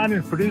design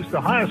and produce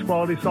the highest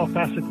quality soft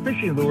plastic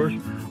fishing lures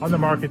on the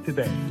market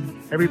today.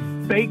 Every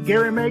bait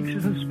Gary makes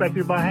is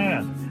inspected by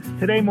hand.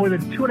 Today, more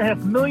than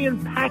 2.5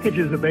 million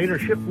packages of bait are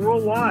shipped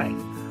worldwide.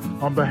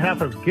 On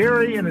behalf of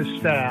Gary and his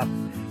staff,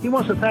 he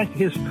wants to thank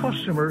his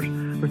customers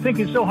for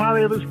thinking so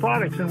highly of his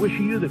products and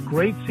wishing you the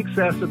great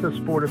success of the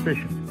sport of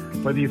fishing.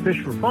 Whether you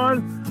fish for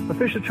fun or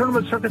fish the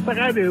tournament circuits like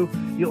I do,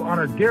 you'll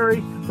honor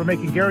Gary for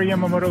making Gary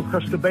Yamamoto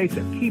Custom Baits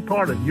a key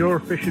part of your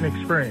fishing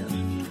experience.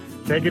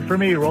 Take it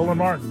from me, Roland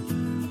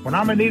Martin. When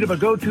I'm in need of a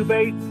go-to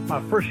bait,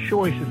 my first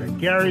choice is a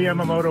Gary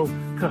Yamamoto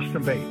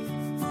Custom Bait.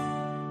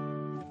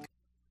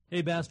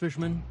 Hey, bass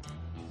fisherman.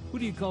 Who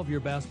do you call for your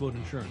bass boat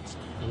insurance?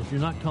 Well, if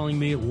you're not calling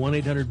me at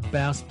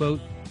 1-800-BASS-BOAT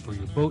for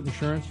your boat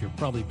insurance, you're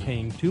probably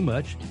paying too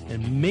much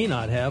and may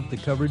not have the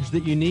coverage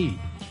that you need.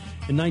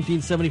 In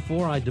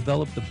 1974, I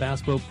developed the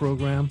Bass Boat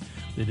program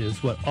that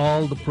is what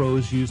all the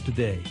pros use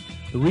today.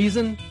 The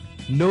reason?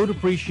 No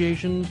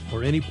depreciation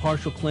or any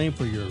partial claim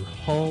for your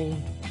hull,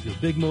 your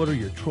big motor,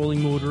 your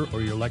trolling motor,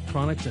 or your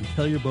electronics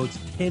until your boat's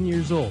 10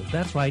 years old.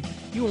 That's right,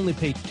 you only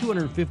pay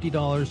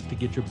 $250 to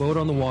get your boat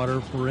on the water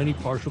for any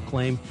partial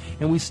claim,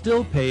 and we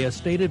still pay a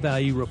stated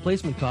value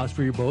replacement cost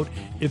for your boat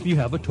if you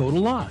have a total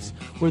loss.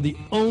 We're the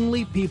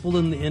only people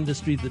in the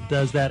industry that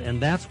does that,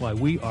 and that's why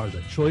we are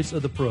the choice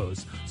of the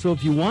pros. So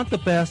if you want the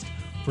best,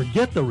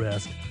 forget the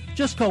rest.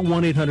 Just call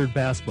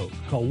 1-800-BASS-BOAT.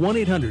 Call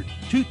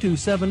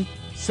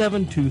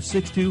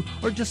 1-800-227-7262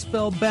 or just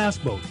spell Bass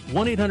Boat.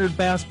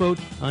 1-800-BASS-BOAT.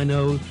 I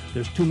know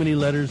there's too many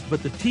letters,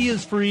 but the T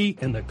is free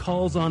and the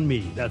call's on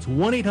me. That's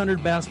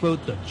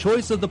 1-800-BASS-BOAT, the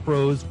choice of the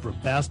pros for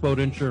bass boat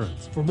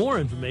insurance. For more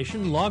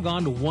information, log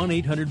on to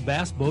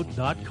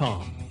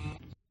 1-800-BASSBOAT.com.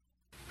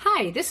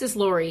 Hi, this is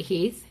Lori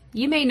Heath.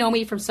 You may know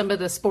me from some of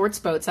the sports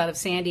boats out of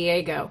San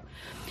Diego.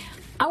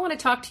 I want to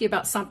talk to you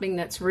about something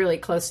that's really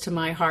close to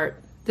my heart,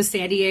 the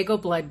San Diego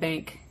Blood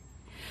Bank.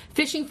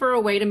 Fishing for a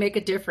way to make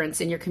a difference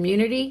in your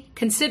community?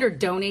 Consider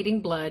donating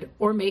blood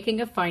or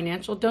making a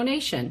financial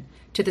donation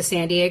to the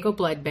San Diego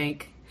Blood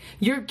Bank.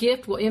 Your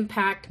gift will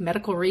impact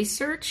medical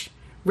research,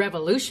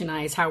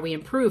 revolutionize how we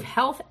improve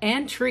health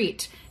and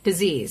treat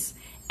disease,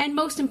 and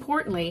most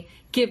importantly,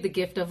 give the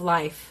gift of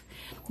life.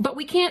 But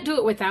we can't do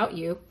it without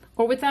you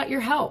or without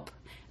your help.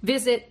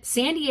 Visit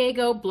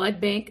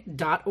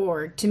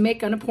SanDiegoBloodBank.org to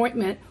make an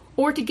appointment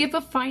or to give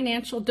a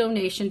financial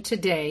donation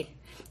today.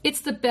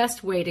 It's the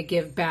best way to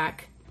give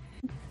back.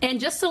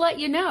 And just to let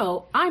you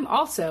know, I'm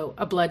also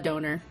a blood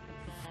donor.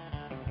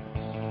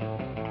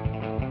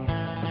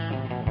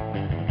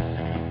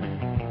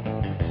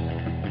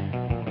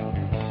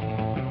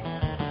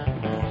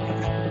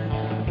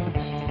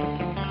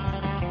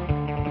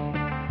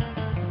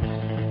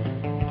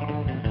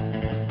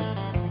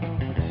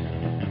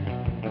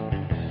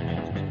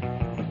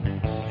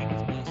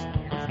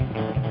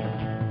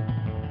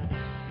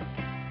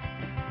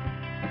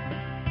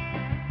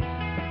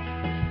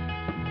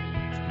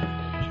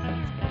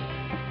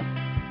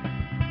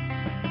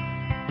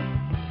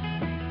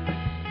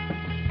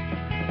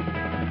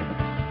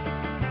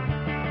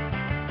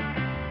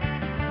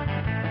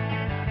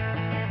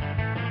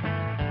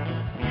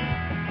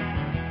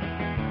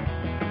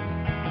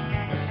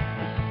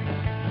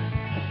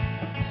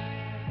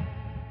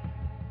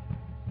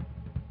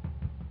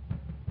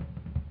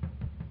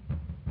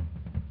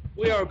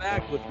 We are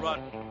back with Rod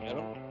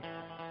Adam.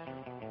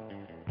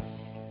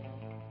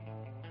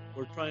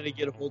 We're trying to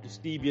get a hold of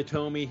Steve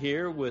Yatomi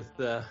here with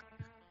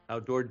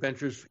Outdoor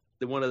Adventures,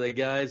 one of the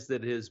guys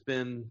that has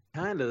been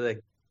kind of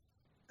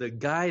the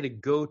guy to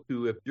go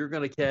to if you're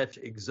going to catch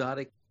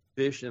exotic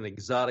fish in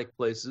exotic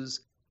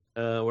places.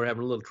 We're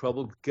having a little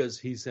trouble because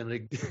he's in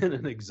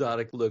an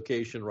exotic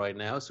location right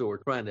now, so we're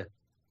trying to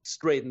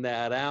straighten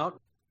that out.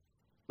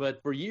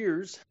 But for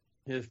years,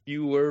 if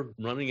you were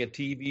running a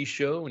TV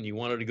show and you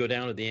wanted to go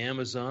down to the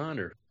Amazon,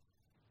 or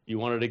you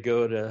wanted to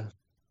go to,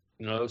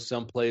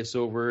 someplace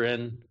over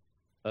in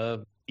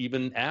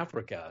even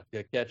Africa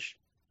to catch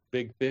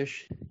big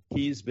fish,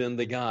 he's been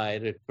the guy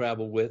to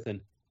travel with and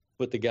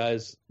put the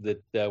guys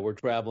that were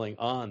traveling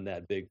on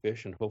that big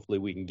fish, and hopefully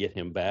we can get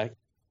him back.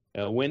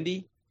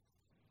 Wendy,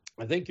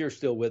 I think you're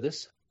still with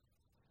us.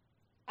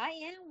 I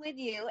am with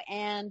you,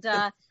 and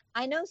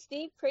I know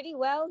Steve pretty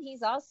well.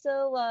 He's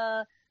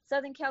also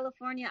Southern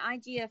California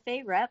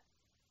IGFA rep.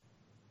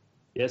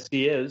 Yes,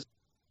 he is.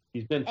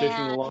 He's been fishing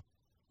a long time.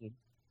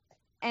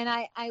 And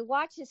I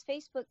watch his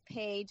Facebook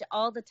page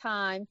all the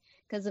time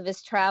because of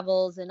his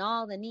travels and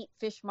all the neat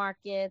fish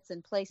markets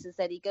and places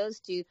that he goes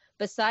to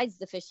besides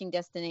the fishing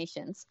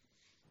destinations.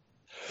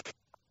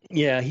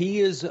 Yeah,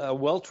 he is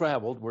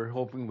well-traveled. We're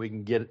hoping we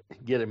can get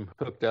him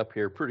hooked up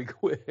here pretty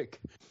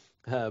quick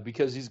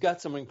because he's got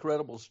some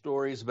incredible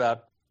stories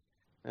about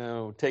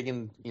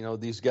taking,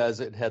 these guys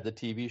that had the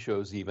TV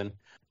shows even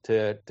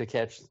to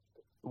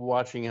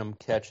watching him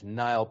catch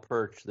Nile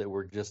perch that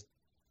were just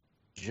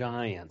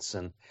giants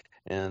and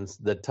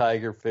the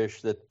tiger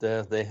fish that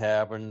they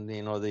have, and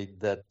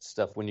that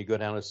stuff when you go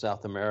down to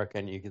South America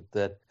and you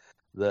get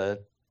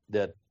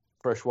that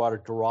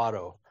freshwater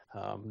dorado.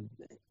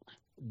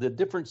 The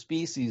different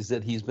species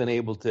that he's been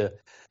able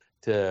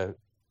to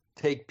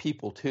take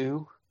people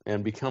to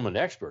and become an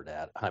expert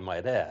at, I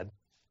might add,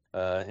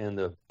 and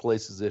the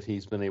places that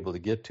he's been able to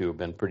get to have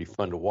been pretty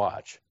fun to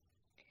watch.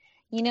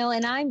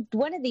 And I'm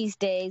one of these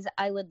days,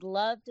 I would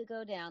love to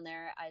go down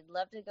there. I'd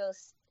love to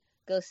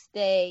go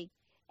stay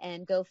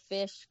and go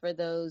fish for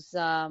those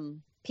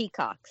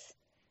peacocks.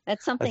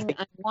 That's something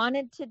I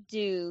wanted to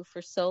do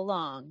for so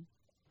long.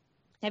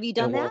 Have you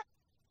done that?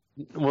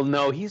 Well,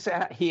 no,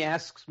 he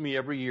asks me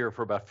every year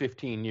for about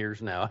 15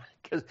 years now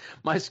because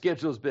my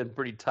schedule's been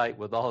pretty tight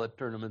with all the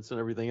tournaments and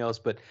everything else.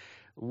 But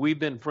we've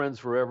been friends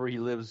forever. He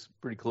lives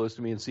pretty close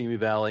to me in Simi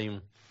Valley,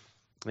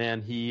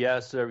 and he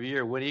asks every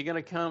year, "When are you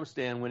going to come,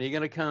 Stan? When are you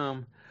going to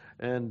come?"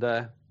 And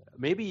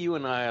maybe you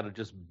and I ought to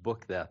just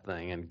book that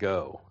thing and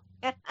go.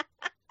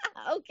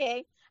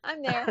 Okay,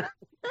 I'm there.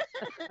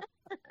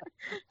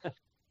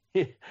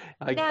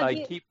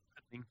 I keep.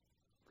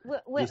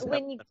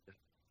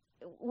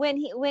 When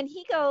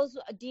he goes,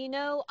 do you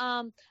know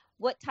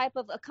what type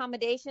of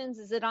accommodations?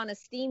 Is it on a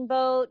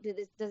steamboat?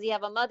 Does he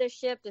have a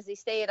mothership? Does he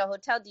stay at a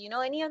hotel? Do you know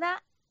any of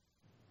that?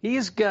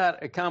 He's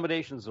got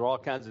accommodations for all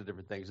kinds of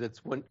different things.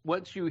 It's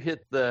once you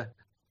hit the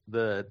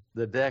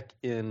deck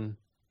in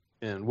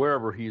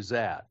wherever he's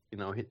at,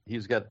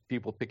 he's got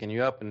people picking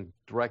you up and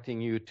directing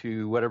you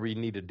to whatever you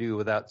need to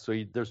do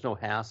there's no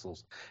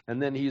hassles.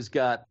 And then he's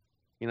got,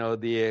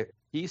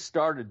 he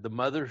started the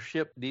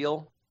mothership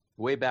deal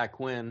way back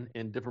when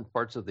in different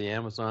parts of the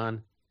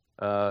Amazon.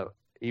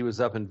 He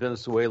was up in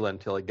Venezuela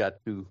until it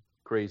got too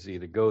crazy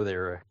to go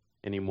there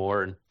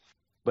anymore.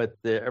 But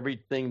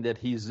everything that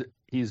he's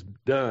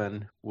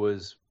done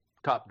was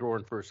top drawer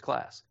and first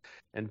class.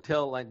 And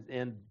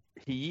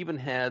he even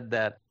had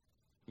that,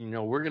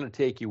 we're going to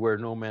take you where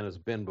no man has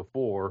been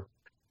before,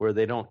 where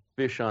they don't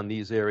fish on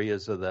these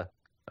areas of the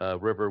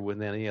river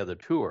with any other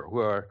tour,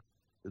 where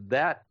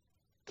that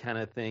kind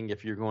of thing,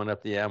 if you're going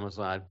up the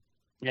Amazon.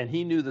 And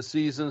he knew the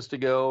seasons to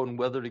go and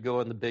whether to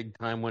go in the big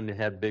time when it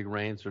had big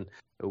rains, and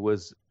it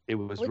was a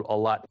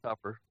lot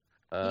tougher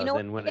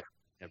than when it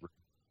never.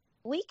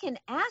 We can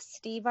ask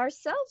Steve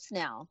ourselves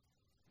now.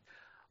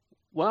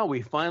 Well,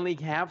 we finally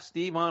have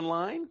Steve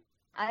online.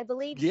 I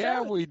believe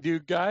Yeah, so. we do,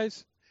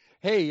 guys.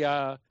 Hey,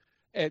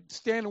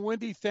 Stan and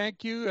Wendy,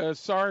 thank you.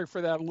 Sorry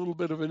for that little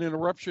bit of an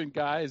interruption,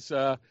 guys.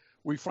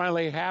 We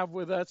finally have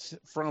with us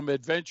from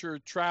Adventure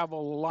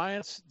Travel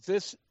Alliance.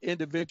 This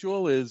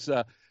individual is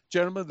a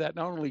gentleman that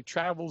not only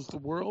travels the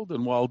world,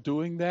 and while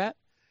doing that,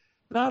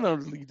 not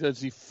only does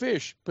he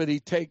fish, but he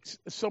takes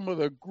some of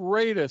the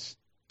greatest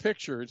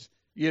pictures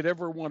you'd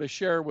ever want to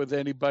share with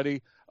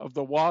anybody of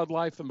the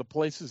wildlife and the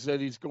places that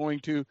he's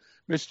going to.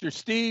 Mr.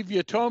 Steve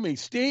Yatomi.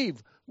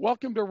 Steve,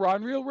 welcome to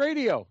Ron Real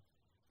Radio.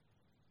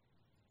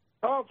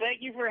 Oh,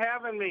 thank you for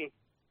having me.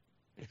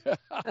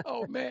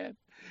 Oh, man.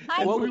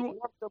 Hi, well, we warmed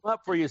them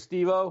up for you,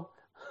 Steve-O.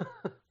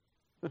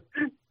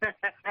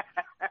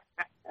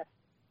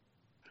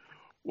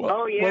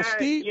 Oh, yeah.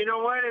 Steve, you know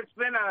what? It's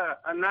been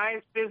a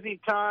nice, busy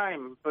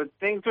time, but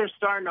things are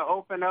starting to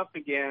open up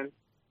again.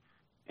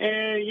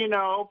 And,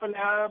 open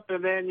up,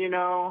 and then,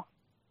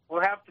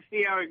 we'll have to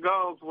see how it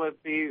goes with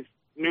these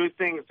new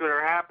things that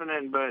are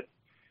happening. But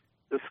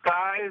the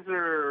skies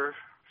are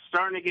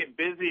starting to get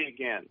busy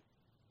again.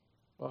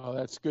 Well,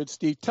 that's good,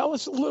 Steve. Tell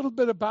us a little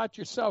bit about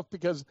yourself,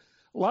 because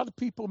a lot of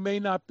people may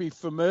not be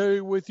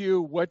familiar with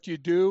you, what you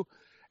do,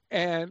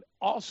 and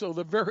also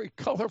the very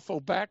colorful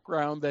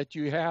background that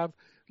you have,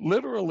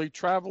 literally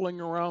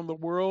traveling around the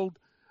world,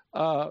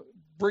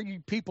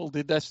 bringing people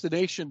to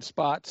destination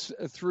spots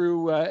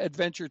through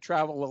Adventure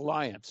Travel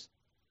Alliance?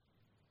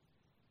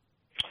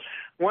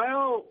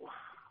 Well,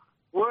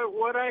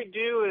 what I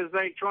do is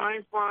I try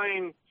and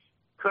find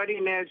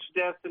cutting-edge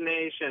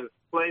destinations,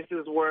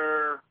 places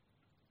where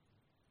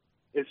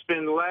it's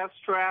been less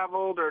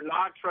traveled or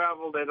not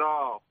traveled at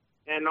all,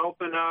 and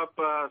open up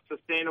a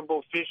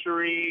sustainable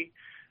fishery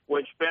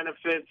which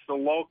benefits the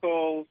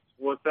locals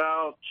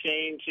without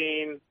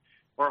changing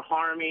or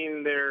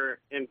harming their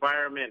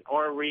environment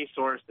or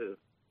resources.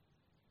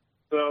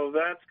 So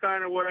that's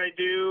kind of what I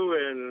do,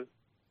 and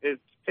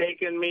it's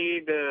taken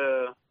me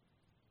to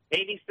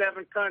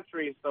 87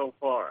 countries so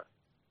far.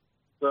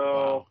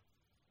 So,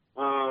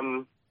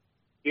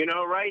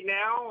 right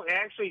now,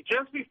 actually,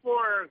 just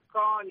before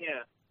calling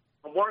you,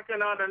 I'm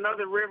working on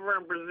another river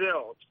in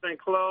Brazil. It's been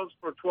closed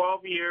for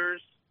 12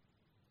 years,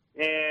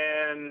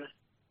 and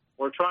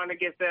we're trying to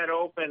get that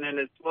open, and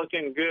it's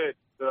looking good.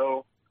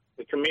 So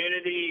the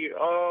community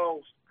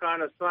all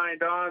kind of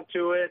signed on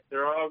to it.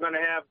 They're all going to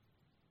have,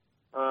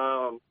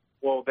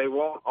 they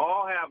won't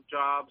all have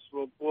jobs.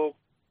 We'll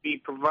be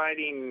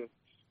providing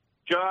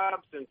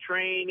jobs and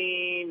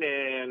training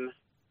and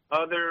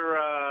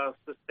other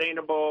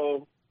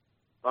sustainable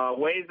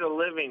ways of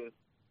living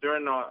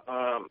during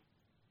the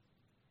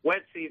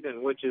wet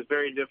season, which is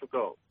very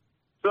difficult.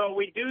 So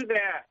we do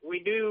that. We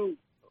do,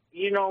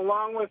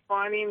 along with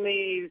finding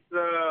these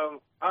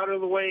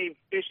out-of-the-way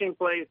fishing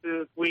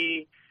places,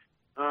 we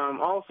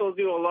also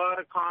do a lot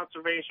of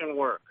conservation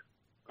work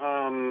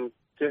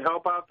to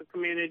help out the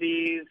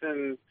communities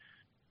and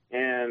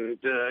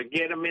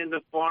get them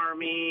into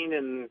farming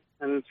and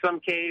in some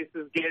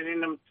cases getting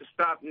them to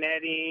stop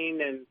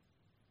netting and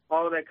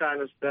all that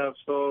kind of stuff.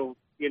 So,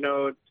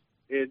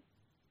 it's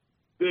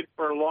good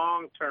for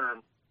long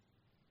term.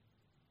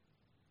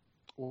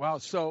 Wow.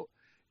 So,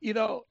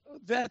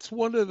 that's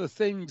one of the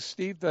things,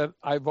 Steve, that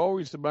I've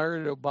always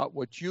admired about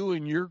what you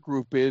and your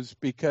group is,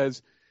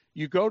 because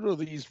you go to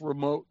these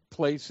remote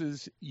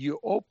places, you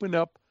open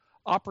up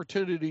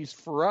opportunities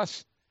for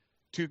us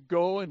to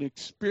go and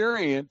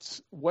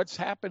experience what's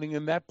happening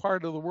in that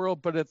part of the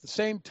world. But at the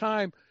same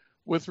time,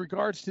 with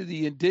regards to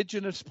the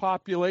indigenous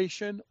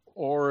population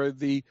or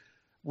the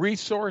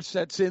resource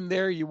that's in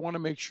there, you want to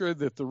make sure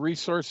that the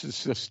resource is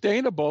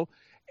sustainable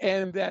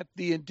and that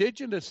the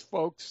indigenous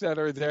folks that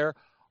are there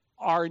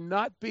are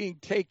not being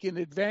taken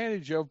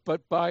advantage of.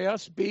 But by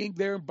us being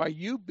there and by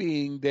you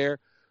being there,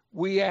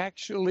 we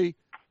actually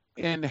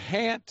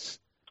enhance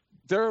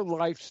their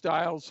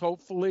lifestyles,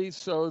 hopefully,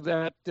 so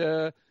that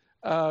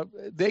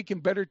they can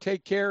better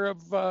take care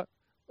of,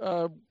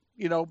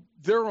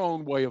 their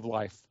own way of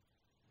life.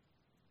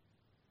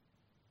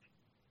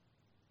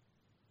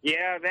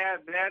 Yeah,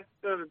 that's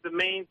the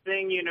main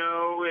thing,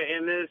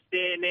 in this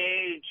day and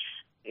age.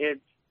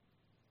 It's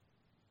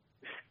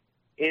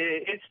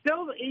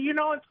still,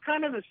 it's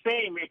kind of the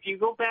same. If you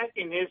go back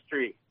in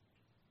history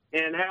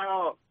and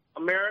how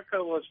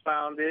America was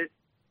founded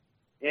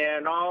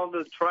and all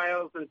the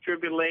trials and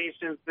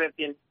tribulations that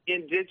the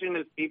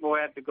indigenous people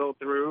had to go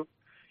through,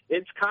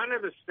 it's kind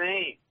of the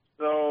same.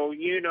 So,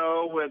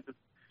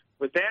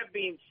 with that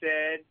being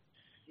said,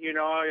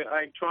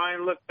 I try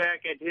and look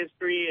back at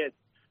history at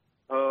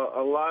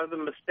a lot of the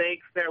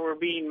mistakes that were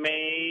being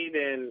made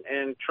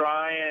and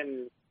try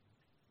and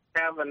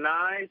have a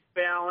nice,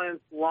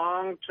 balanced,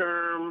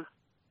 long-term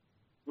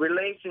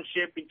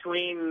relationship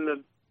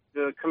between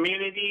the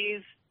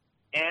communities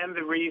and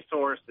the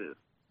resources.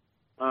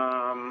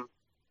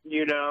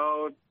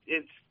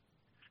 It's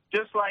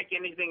just like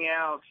anything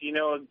else. A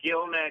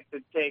gillnet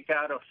could take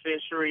out a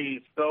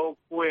fishery so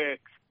quick,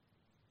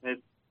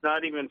 it's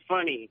not even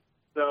funny.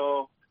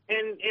 So,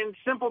 in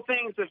simple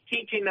things of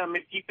teaching them,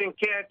 if you can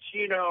catch,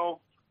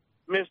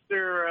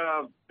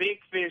 Mr. Big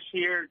Fish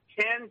here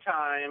 10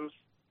 times,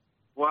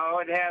 well,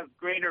 it has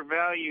greater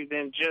value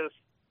than just,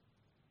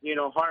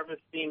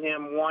 harvesting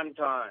him one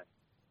time.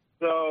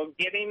 So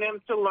getting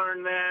them to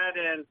learn that,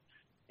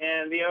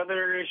 and the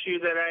other issue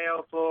that I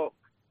also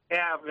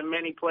have in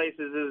many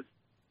places is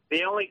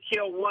they only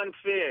kill one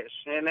fish,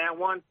 and that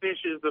one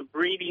fish is a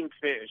breeding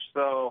fish.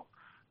 So,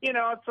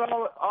 it's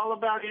all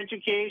about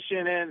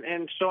education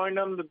and showing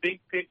them the big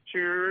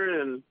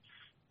picture, and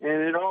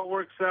it all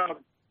works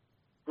out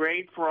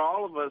great for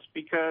all of us,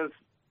 because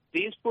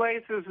these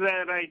places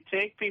that I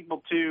take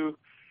people to,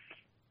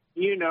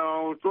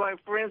 like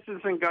for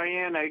instance in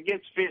Guyana, it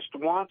gets fished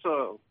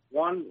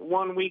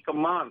one week a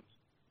month.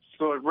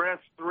 So it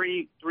rests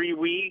three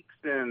weeks,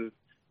 and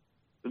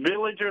the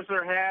villagers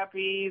are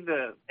happy,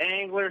 the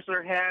anglers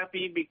are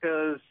happy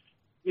because,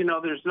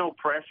 there's no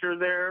pressure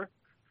there.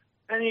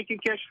 And you can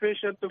catch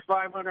fish up to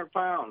 500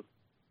 pounds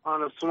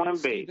on a swim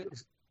bait.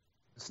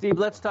 Steve,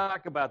 let's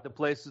talk about the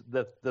places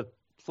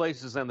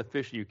and the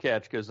fish you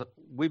catch, because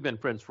we've been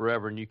friends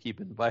forever, and you keep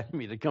inviting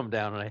me to come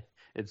down, and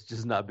it's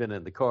just not been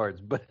in the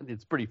cards. But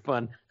it's pretty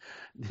fun.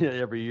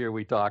 Every year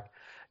we talk.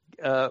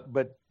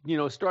 But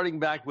starting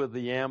back with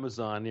the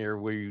Amazon here,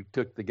 where you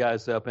took the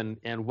guys up,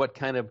 and what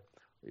kind of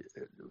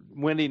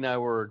Wendy and I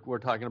were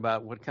talking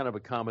about what kind of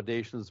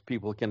accommodations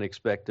people can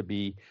expect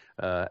to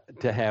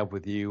have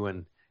with you,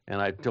 and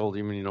I told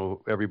him,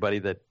 everybody,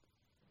 that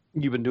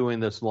you've been doing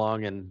this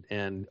long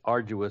and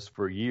arduous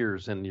for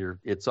years, and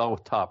it's all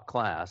top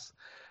class.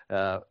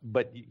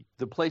 But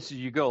the places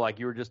you go, like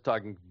you were just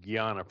talking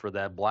Guyana for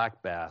that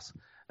black bass,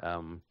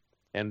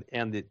 and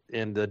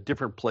the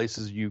different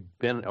places you've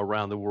been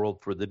around the world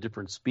for the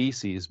different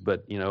species,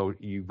 but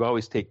you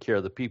always take care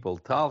of the people.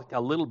 Talk a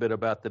little bit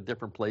about the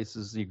different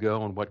places you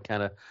go and what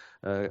kind of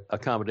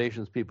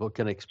accommodations people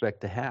can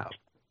expect to have.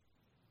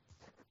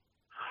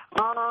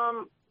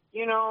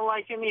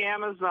 Like in the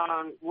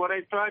Amazon, what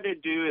I try to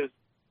do is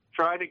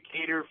try to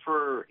cater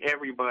for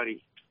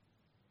everybody.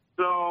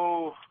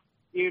 So,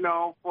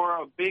 for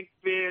a big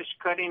fish,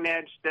 cutting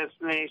edge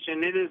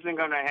destination, it isn't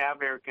going to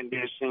have air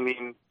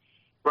conditioning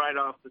right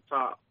off the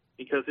top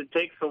because it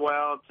takes a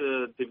while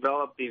to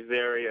develop these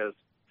areas.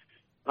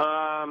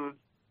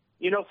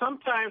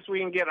 Sometimes we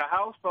can get a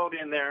houseboat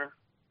in there,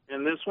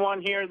 and this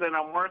one here that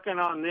I'm working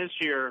on this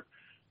year,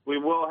 we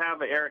will have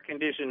an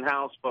air-conditioned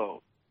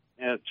houseboat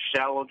and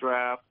shallow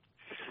draft.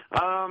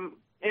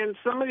 And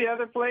some of the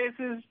other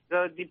places,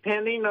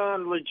 depending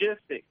on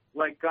logistics,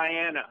 like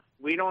Guyana,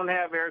 we don't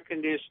have air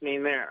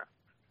conditioning there.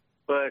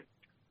 But,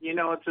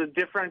 it's a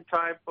different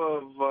type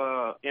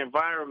of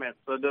environment,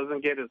 so it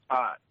doesn't get as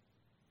hot.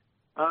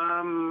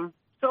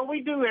 So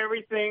we do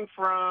everything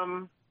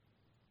from,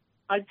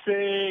 I'd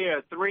say,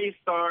 a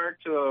 3-star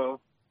to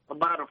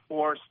about a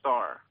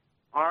 4-star.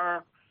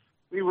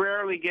 We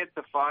rarely get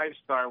the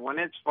 5-star. When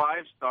it's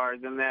 5-star,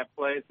 then that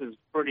place is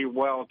pretty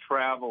well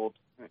traveled,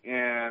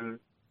 and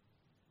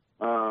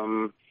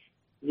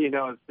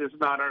it's just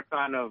not our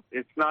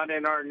it's not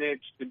in our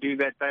niche to do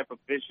that type of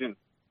fishing.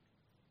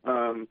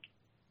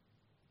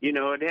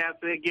 It has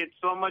to get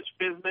so much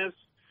business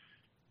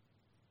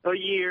a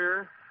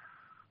year,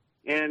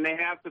 and they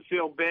have to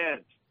fill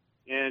beds.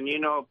 And,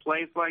 a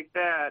place like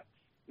that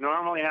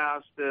normally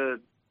has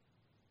to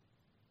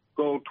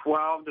go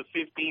 12 to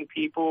 15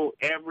 people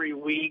every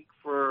week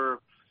for,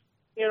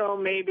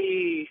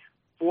 maybe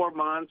 4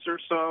 months or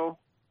so.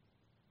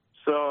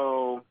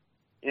 So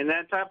in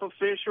that type of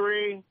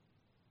fishery,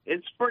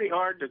 it's pretty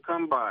hard to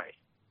come by.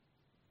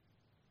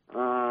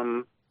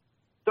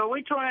 So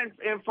we try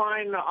and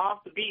find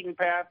off the beaten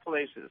path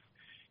places.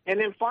 And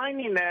in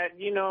finding that,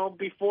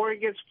 before it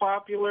gets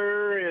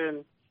popular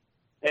and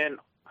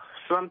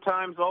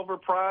sometimes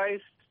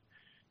overpriced,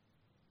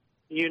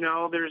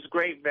 there's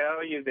great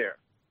value there.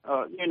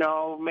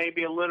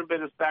 Maybe a little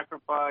bit of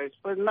sacrifice,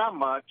 but not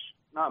much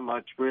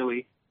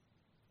really.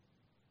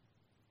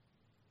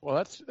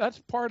 Well, that's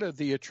part of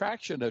the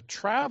attraction of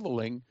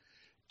traveling,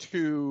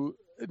 to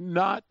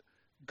not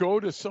go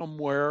to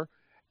somewhere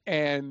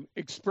and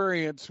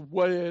experience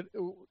what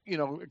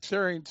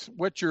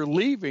you're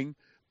leaving,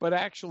 but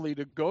actually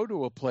to go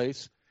to a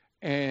place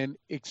and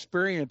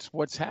experience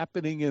what's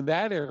happening in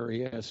that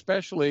area,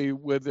 especially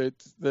with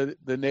the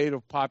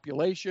native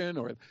population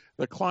or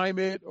the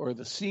climate or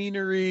the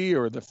scenery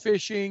or the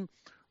fishing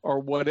or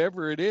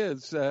whatever it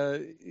is.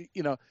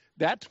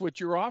 That's what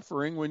you're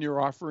offering when you're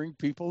offering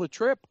people a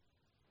trip.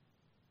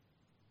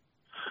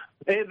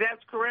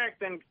 That's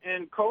correct.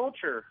 And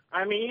culture.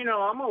 I mean,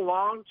 I'm a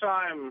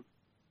long-time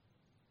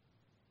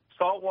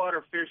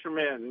saltwater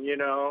fisherman,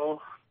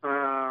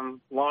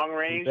 long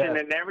range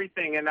and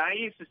everything. And I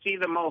used to see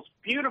the most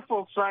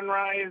beautiful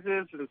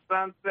sunrises and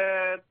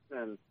sunsets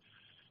and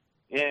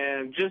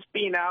just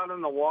being out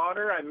in the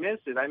water. I miss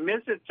it. I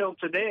miss it till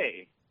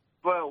today.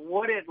 But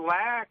what it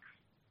lacks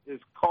is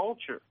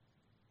culture.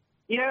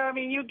 Yeah, I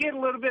mean, you get a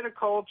little bit of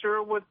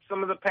culture with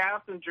some of the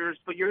passengers,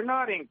 but you're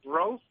not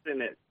engrossed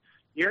in it.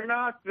 You're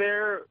not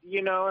there,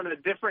 in a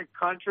different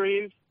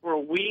country for a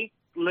week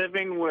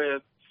living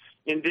with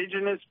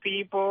indigenous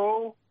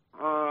people.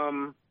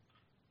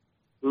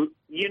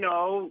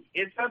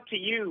 It's up to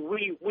you.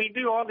 We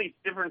do all these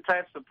different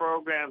types of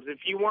programs.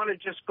 If you want to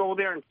just go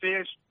there and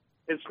fish,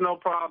 it's no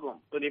problem.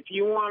 But if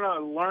you want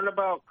to learn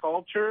about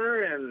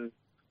culture and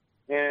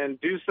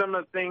do some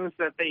of the things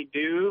that they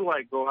do,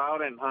 like go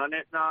out and hunt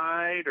at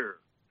night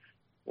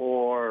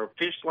or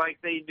fish like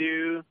they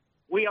do,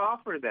 we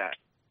offer that.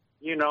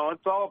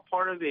 It's all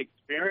part of the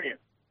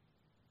experience.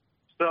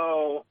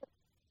 So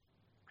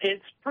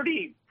it's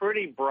pretty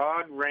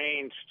broad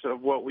range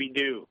of what we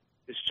do.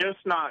 It's just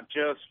not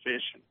just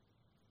fishing.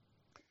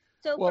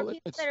 So for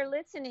people that are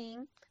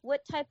listening,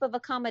 what type of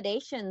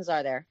accommodations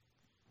are there?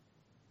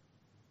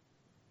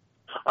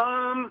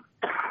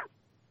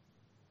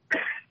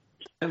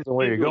 Depends on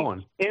where you're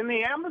going. In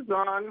the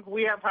Amazon,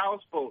 we have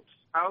houseboats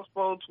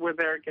with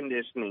air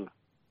conditioning.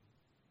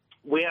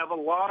 We have a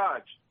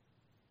lodge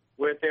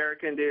with air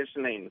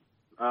conditioning.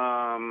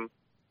 The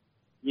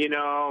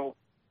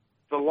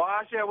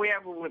lodge that we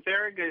have with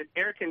air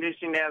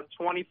conditioning has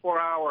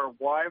 24-hour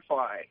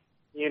Wi-Fi,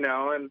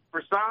 and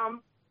for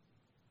some,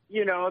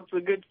 it's a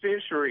good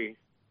fishery.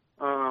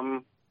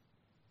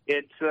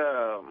 It's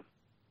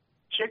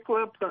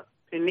Chicla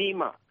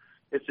penema.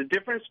 It's a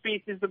different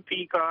species of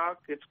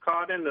peacock. It's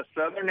caught in the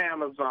southern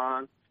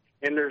Amazon,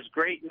 and there's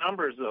great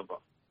numbers of them.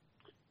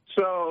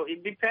 So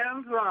it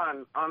depends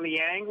on the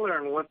angler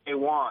and what they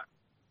want.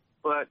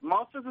 But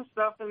most of the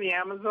stuff in the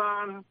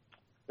Amazon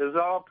is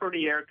all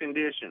pretty air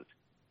conditioned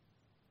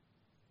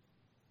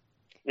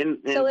in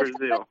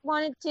Brazil.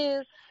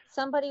 If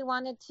somebody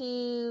wanted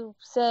to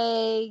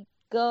say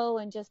go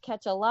and just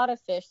catch a lot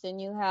of fish, then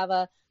you have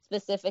a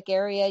specific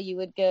area you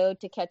would go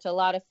to catch a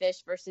lot of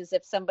fish, versus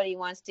if somebody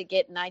wants to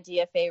get an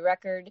IGFA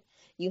record,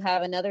 you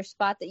have another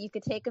spot that you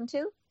could take them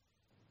to?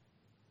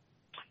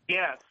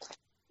 Yes.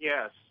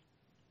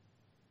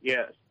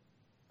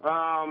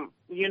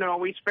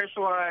 We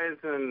specialize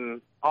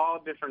in all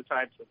different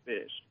types of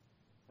fish.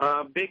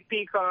 Big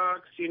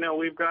peacocks,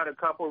 we've got a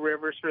couple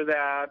rivers for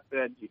that,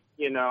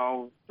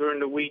 during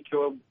the week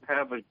you'll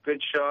have a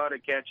good shot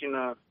at catching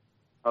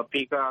a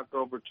peacock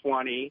over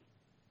 20.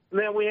 And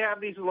then we have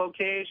these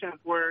locations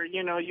where,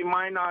 you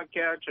might not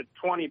catch a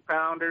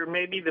 20-pounder.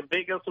 Maybe the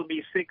biggest will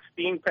be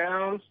 16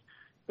 pounds,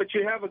 but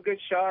you have a good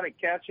shot at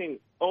catching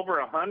over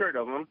 100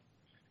 of them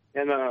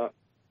in a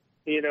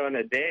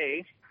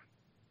day.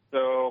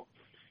 So,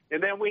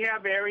 and then we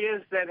have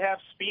areas that have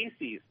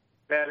species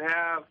that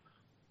have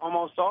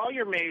almost all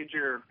your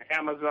major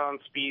Amazon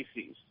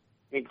species,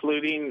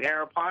 including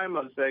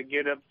arapaimas that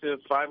get up to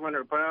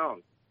 500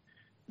 pounds,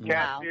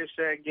 catfish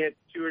that get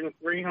 200 and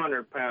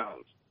 300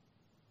 pounds.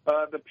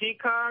 The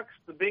peacocks,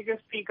 the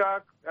biggest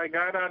peacock I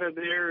got out of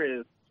there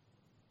is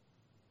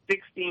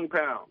 16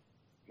 pounds,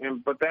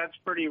 but that's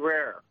pretty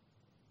rare.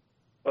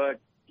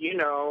 But,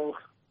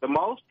 the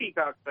most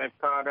peacocks I've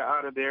caught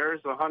out of there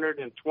is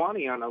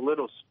 120 on a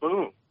little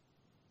spoon.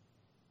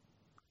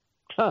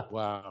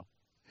 Wow.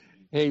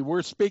 Hey,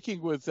 we're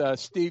speaking with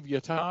Steve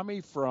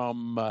Yatami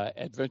from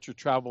Adventure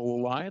Travel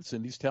Alliance,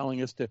 and he's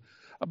telling us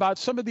about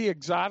some of the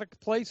exotic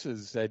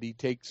places that he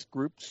takes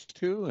groups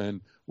to and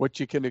what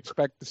you can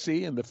expect to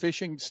see in the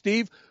fishing.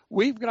 Steve,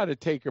 we've got to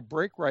take a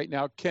break right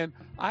now. Can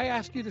I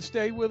ask you to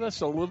stay with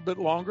us a little bit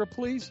longer,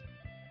 please?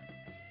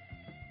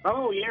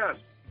 Oh, yes.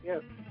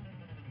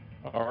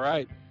 All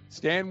right.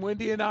 Stan,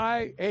 Wendy, and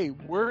I,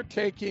 we're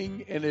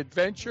taking an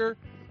adventure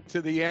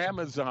to the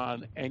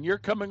Amazon, and you're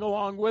coming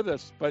along with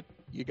us, but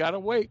you got to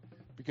wait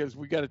because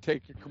we got to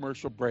take a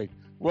commercial break.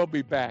 We'll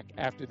be back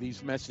after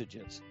these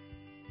messages.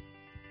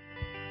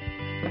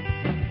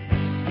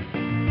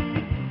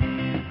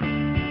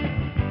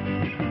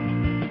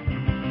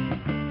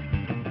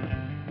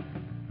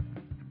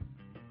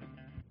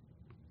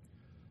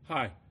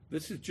 Hi,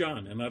 this is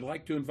John, and I'd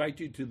like to invite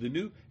you to the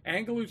new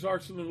Anglers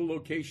Arsenal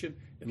location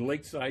in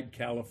Lakeside,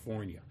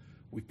 California.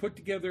 We've put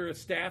together a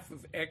staff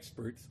of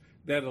experts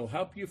that'll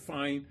help you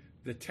find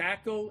the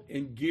tackle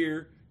and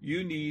gear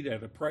you need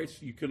at a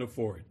price you can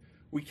afford.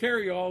 We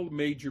carry all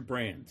major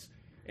brands,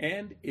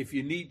 and if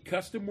you need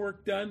custom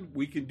work done,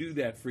 we can do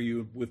that for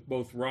you with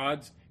both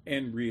rods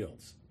and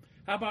reels.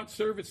 How about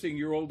servicing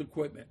your old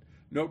equipment?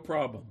 No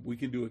problem. We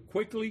can do it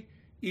quickly,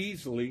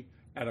 easily,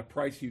 at a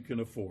price you can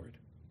afford.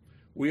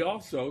 We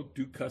also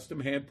do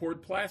custom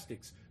hand-poured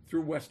plastics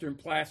through Western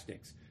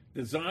Plastics.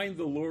 Design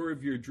the lure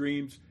of your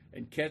dreams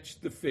and catch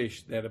the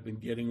fish that have been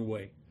getting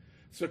away.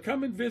 So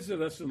come and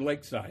visit us in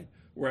Lakeside.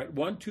 We're at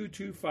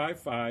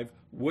 12255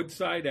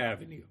 Woodside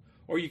Avenue,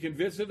 or you can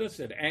visit us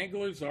at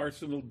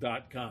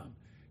anglersarsenal.com.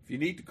 If you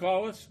need to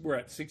call us, we're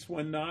at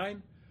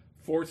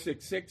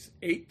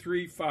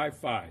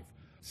 619-466-8355.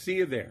 See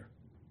you there.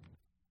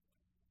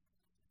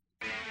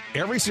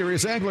 Every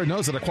serious angler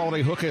knows that a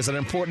quality hook is an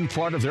important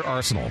part of their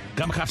arsenal.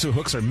 Gamakatsu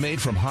hooks are made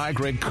from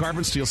high-grade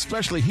carbon steel,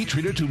 specially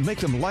heat-treated to make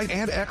them light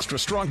and extra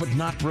strong but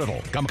not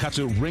brittle.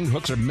 Gamakatsu ring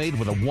hooks are made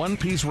with a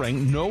one-piece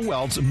ring, no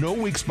welds, no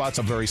weak spots,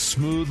 a very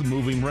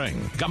smooth-moving ring.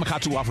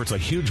 Gamakatsu offers a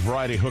huge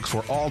variety of hooks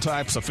for all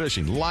types of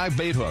fishing. Live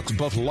bait hooks,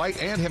 both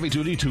light and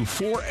heavy-duty to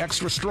 4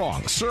 extra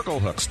strong, circle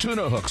hooks,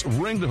 tuna hooks,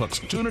 ringed hooks,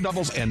 tuna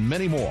doubles, and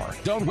many more.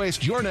 Don't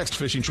waste your next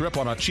fishing trip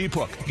on a cheap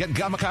hook. Get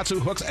Gamakatsu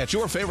hooks at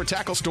your favorite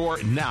tackle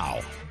store now.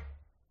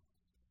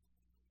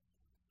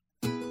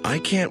 I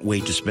can't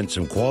wait to spend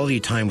some quality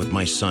time with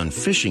my son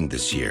fishing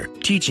this year,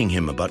 teaching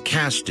him about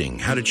casting,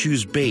 how to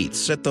choose baits,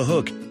 set the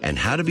hook, and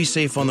how to be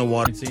safe on the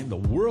water. The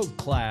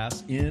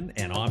world-class in-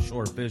 and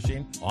offshore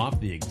fishing off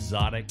the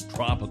exotic,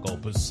 tropical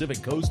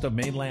Pacific coast of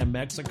mainland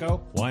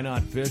Mexico. Why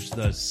not fish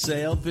the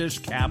sailfish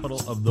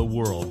capital of the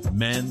world,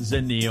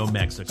 Manzanillo,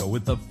 Mexico,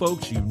 with the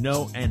folks you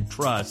know and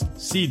trust,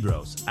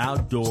 Cedros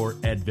Outdoor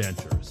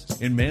Adventures.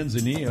 In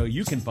Manzanillo,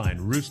 you can find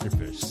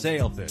roosterfish,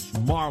 sailfish,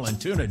 marlin,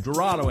 tuna,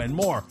 dorado, and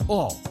more,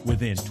 all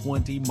within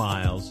 20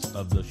 miles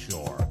of the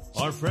shore.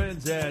 Our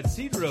friends at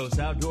Cedros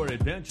Outdoor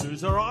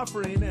Adventures are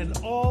offering an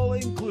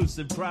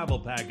all-inclusive travel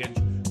package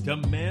to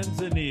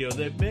Manzanillo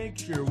that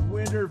makes your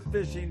winter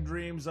fishing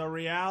dreams a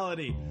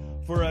reality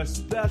for a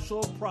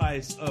special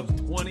price of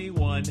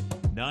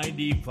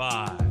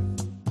 $21.95.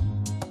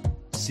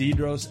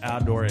 Cedros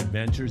Outdoor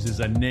Adventures is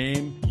a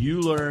name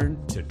you learn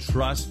to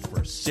trust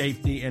for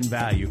safety and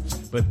value,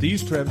 but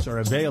these trips are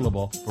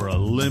available for a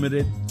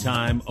limited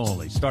time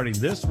only, starting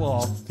this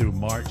fall through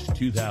March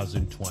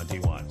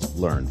 2021.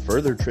 Learn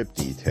further trip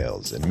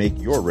details and make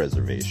your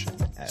reservation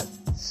at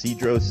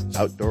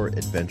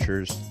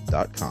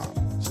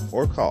cedrosoutdooradventures.com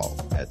or call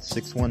at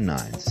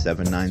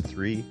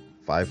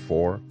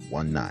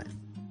 619-793-5419.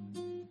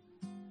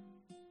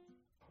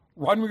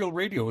 Run Real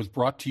Radio is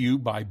brought to you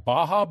by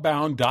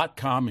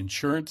BajaBound.com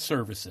Insurance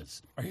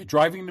Services. Are you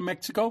driving to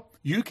Mexico?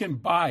 You can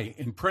buy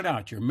and print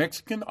out your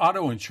Mexican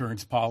auto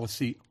insurance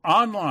policy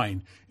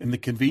online in the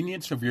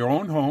convenience of your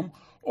own home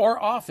or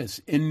office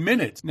in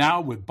minutes now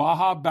with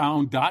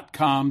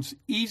BajaBound.com's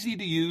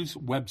easy-to-use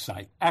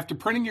website. After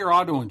printing your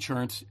auto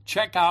insurance,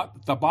 check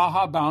out the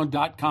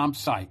BajaBound.com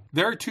site.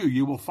 There, too,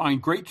 you will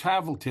find great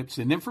travel tips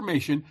and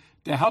information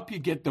to help you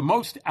get the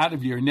most out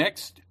of your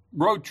next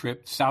road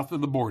trip south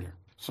of the border.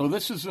 So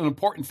this is an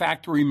important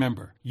fact to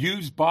remember.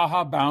 Use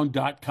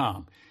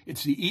BajaBound.com.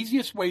 It's the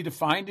easiest way to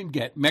find and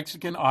get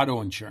Mexican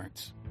auto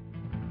insurance.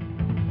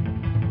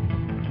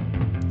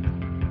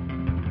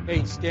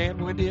 Hey, Stan,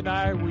 Wendy, and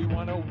I, we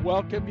want to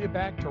welcome you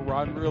back to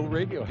Run Real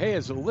Radio. Hey,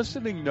 as a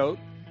listening note,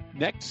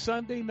 next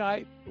Sunday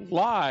night,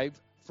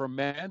 live from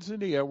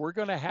Manzanilla, we're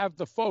going to have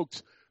the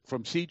folks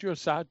from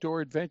Cedros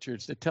Outdoor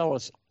Adventures to tell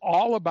us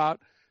all about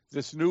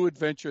this new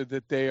adventure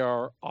that they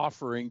are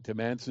offering to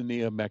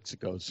Manzanilla,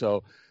 Mexico.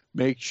 So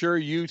make sure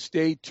you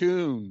stay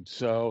tuned.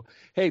 So,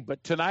 hey,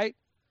 but tonight,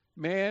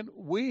 man,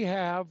 we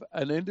have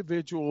an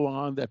individual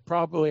on that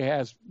probably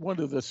has one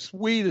of the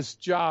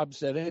sweetest jobs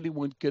that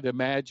anyone could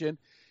imagine.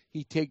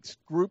 He takes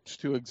groups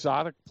to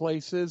exotic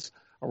places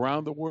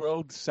around the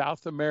world,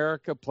 South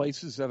America,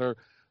 places that are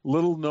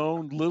little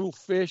known, little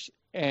fish,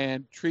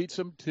 and treats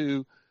them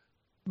to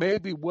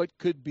maybe what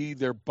could be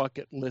their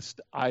bucket list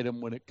item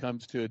when it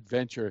comes to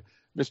adventure.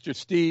 Mr.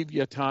 Steve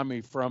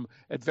Yatami from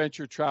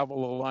Adventure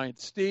Travel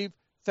Alliance. Steve,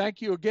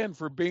 thank you again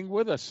for being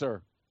with us,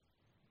 sir.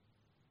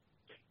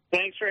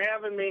 Thanks for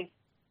having me.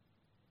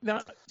 Now,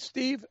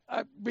 Steve,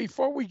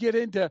 before we get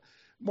into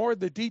more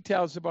of the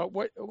details about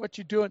what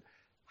you're doing,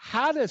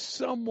 how does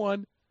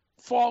someone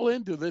fall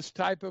into this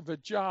type of a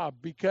job?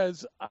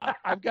 Because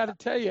I've got to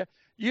tell you,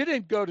 you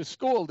didn't go to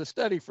school to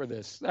study for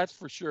this. That's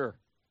for sure.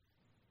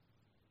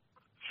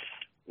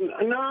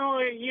 No,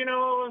 it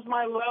was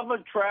my love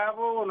of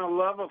travel and a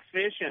love of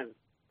fishing.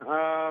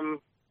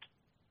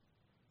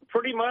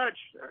 Pretty much,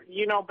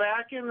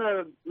 back in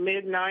the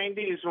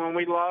mid-'90s when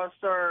we lost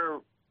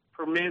our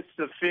permits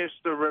to fish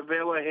the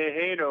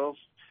Revilla-Jejeros,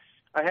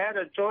 I had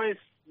a choice,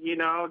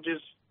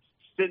 just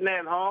sitting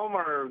at home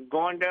or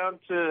going down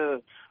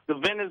to the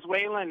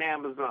Venezuelan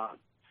Amazon.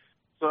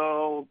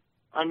 So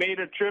I made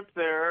a trip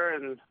there,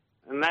 and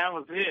that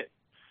was it.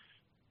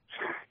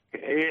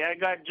 I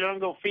got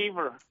jungle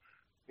fever,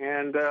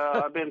 and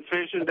I've been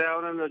fishing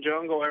down in the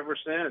jungle ever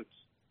since.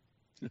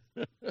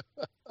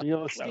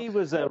 Steve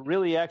was a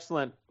really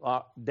excellent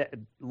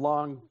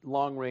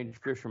long-range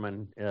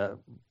fisherman,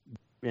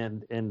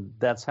 and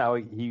that's how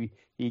he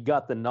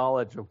got the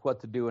knowledge of what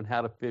to do and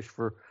how to fish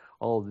for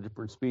all the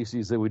different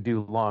species that we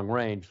do long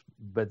range.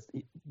 But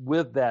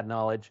with that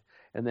knowledge,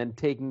 and then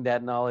taking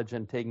that knowledge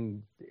and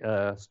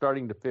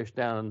starting to fish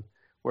down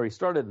where he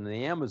started in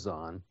the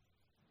Amazon,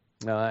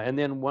 and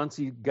then once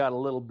he got a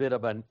little bit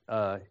of an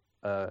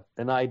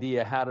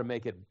idea how to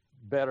make it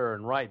better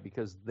and right,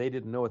 because they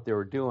didn't know what they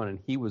were doing, and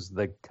he was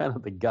the kind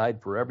of the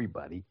guide for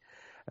everybody.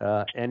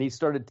 And he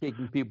started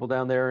taking people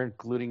down there,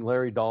 including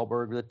Larry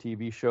Dahlberg, the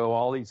TV show,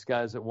 all these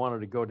guys that wanted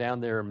to go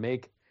down there and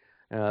make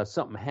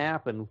something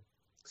happen.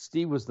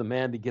 Steve was the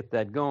man to get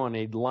that going.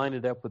 He'd line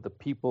it up with the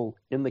people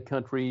in the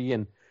country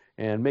and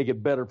make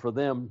it better for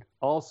them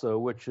also,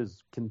 which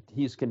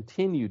he's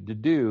continued to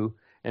do,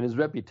 and his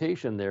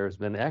reputation there has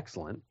been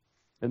excellent.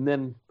 And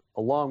then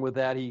along with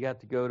that, he got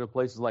to go to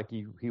places like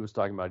he was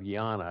talking about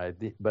Guyana,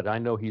 but I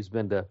know he's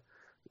been to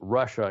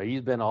Russia.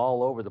 He's been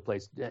all over the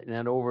place,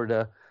 and over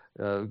to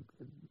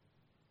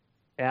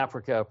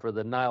Africa for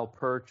the Nile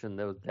perch and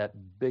that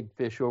big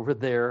fish over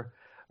there.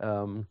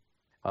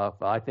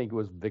 I think it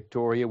was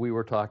Victoria we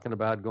were talking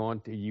about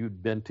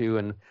you'd been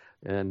to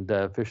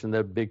and fishing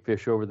the big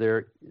fish over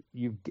there.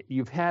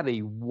 You've had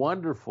a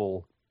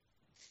wonderful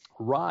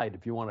ride,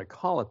 if you want to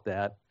call it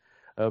that,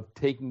 of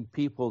taking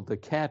people to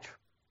catch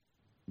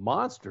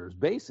monsters,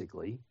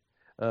 basically,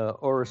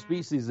 or a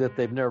species that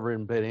they've never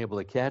been able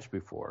to catch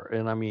before.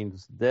 And I mean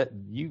that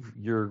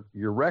your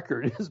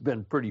record has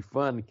been pretty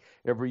fun.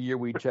 Every year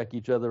we check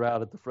each other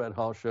out at the Fred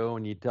Hall Show,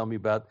 and you tell me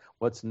about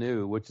what's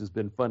new, which has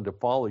been fun to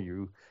follow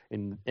you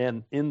in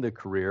the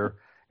career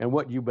and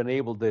what you've been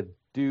able to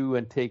do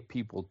and take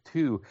people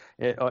to.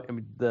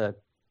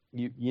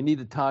 You need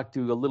to talk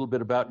to a little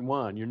bit about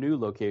your new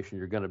location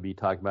you're going to be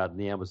talking about in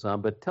the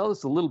Amazon, but tell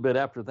us a little bit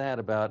after that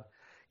about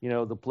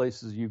the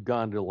places you've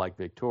gone to, like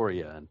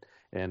Victoria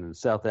and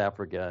South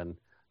Africa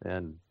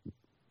and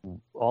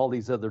all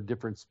these other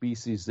different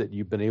species that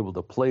you've been able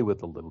to play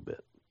with a little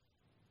bit.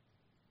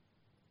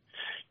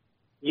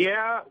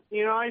 Yeah,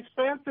 I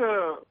spent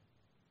a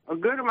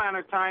good amount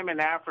of time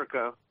in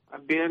Africa.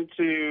 I've been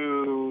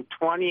to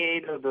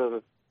 28 of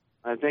the,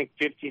 I think,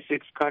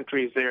 56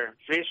 countries there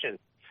fishing.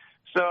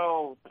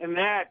 So, in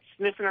that,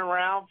 sniffing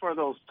around for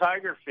those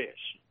tiger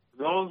fish.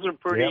 Those are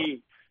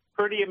pretty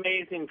pretty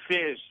amazing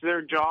fish.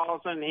 Their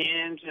jaws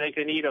unhinged. They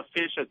can eat a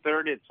fish a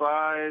third its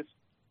size,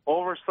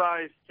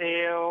 oversized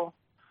tail,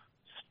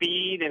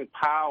 speed, and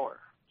power.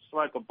 It's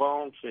like a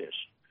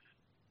bonefish.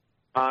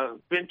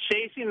 Been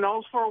chasing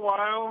those for a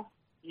while,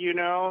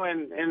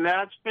 and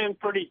that's been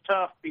pretty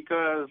tough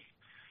because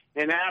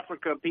in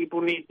Africa,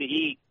 people need to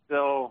eat.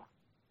 So,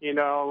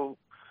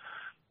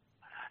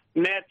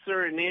 nets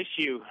are an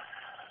issue.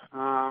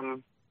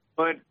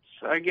 But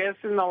I guess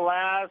in the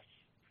last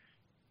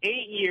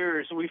 8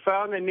 years, we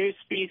found a new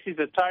species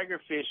of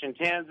tigerfish in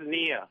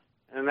Tanzania,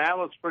 and that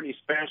was pretty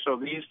special.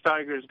 These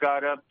tigers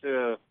got up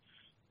to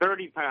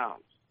 30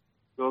 pounds,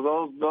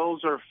 so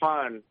those are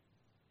fun.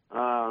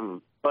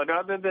 But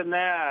other than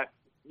that,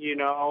 it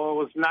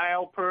was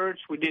Nile perch.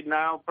 We did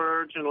Nile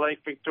perch in Lake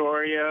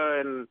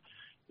Victoria and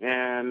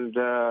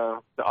the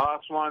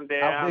Aswan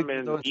Dam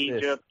in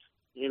Egypt.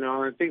 Fish?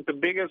 I think the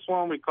biggest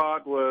one we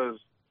caught was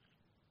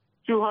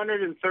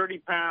 230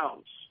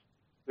 pounds.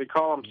 They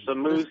call them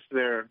samoose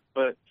there,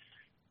 but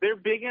they're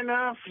big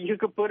enough you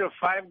could put a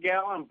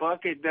 5-gallon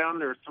bucket down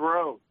their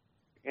throat,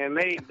 and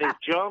they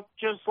jump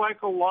just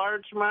like a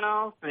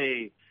largemouth.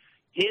 They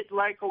hit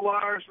like a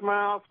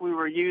largemouth. We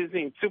were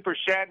using super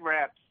shad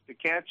wraps to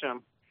catch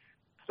them,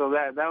 so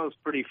that was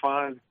pretty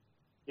fun.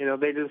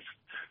 They just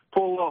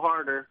pull a little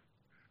harder.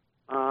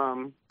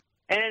 And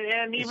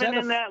even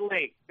in that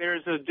lake,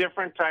 there's a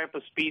different type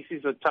of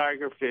species of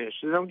tigerfish.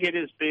 They don't get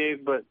as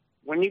big, but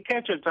when you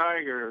catch a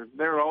tiger,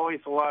 they're always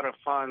a lot of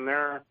fun.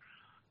 They're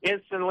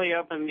instantly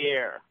up in the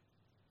air.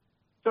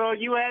 So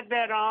you add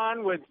that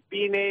on with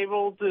being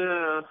able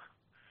to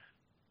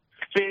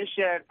fish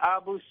at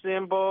Abu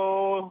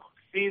Simbel,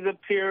 see the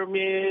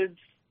pyramids.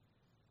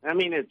 I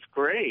mean, it's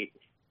great.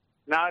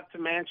 Not to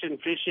mention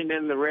fishing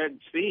in the Red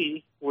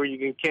Sea, where you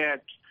can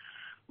catch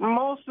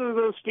most of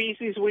the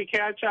species we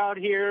catch out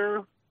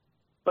here,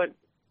 but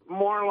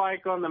more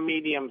like on the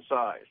medium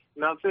size.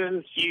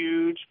 Nothing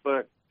huge,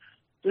 but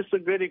just a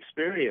good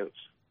experience.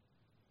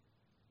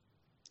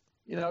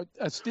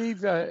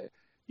 Steve,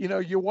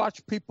 you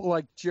watch people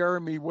like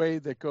Jeremy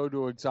Wade that go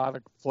to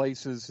exotic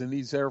places, and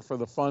he's there for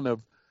the fun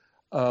of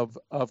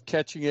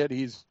catching it.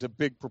 He's a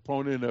big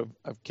proponent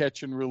of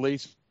catch and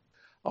release.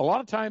 A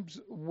lot of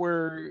times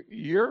where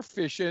you're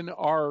fishing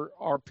are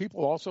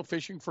people also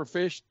fishing for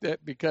fish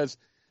because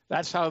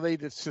that's how they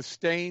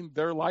sustain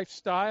their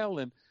lifestyle.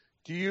 And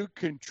do you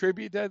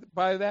contribute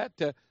by that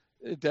to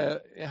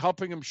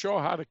helping them show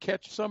how to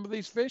catch some of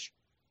these fish?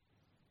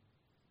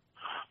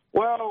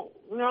 Well,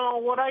 no,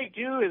 what I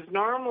do is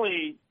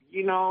normally,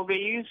 they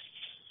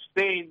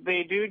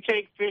do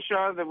take fish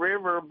out of the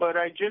river, but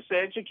I just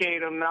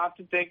educate them not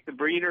to take the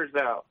breeders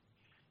out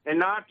and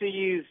not to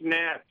use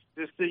nets,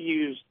 just to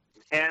use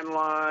hand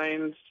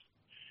lines,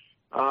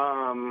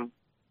 and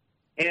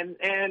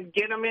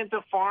get them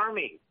into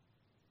farming,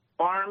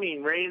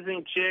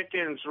 raising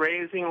chickens,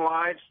 raising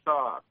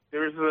livestock.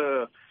 There's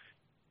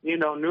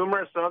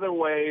numerous other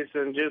ways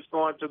than just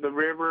going to the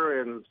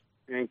river and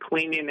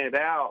cleaning it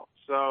out.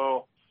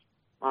 So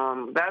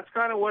that's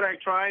kind of what I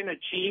try and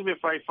achieve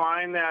if I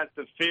find that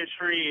the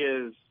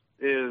fishery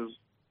is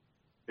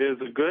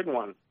a good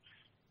one.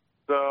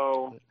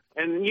 So,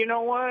 and you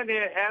know what?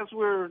 As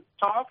we're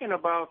talking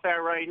about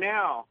that right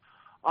now,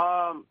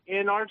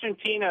 in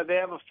Argentina they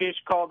have a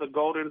fish called the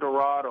golden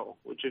dorado,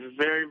 which is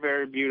very,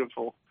 very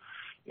beautiful,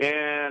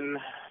 and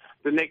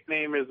the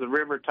nickname is the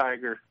river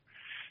tiger.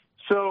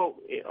 So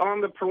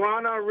on the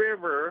Parana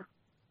River,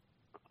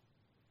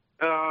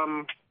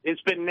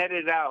 it's been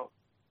netted out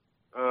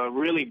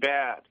really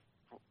bad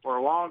for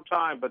a long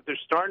time, but they're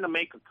starting to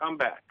make a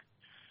comeback.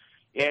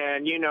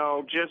 And,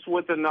 just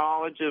with the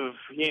knowledge of,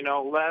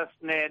 less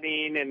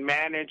netting and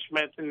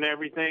management and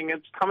everything,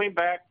 it's coming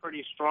back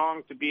pretty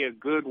strong to be a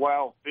good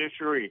wild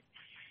fishery.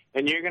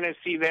 And you're going to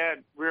see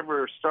that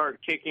river start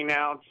kicking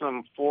out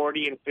some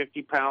 40 and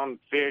 50-pound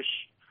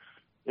fish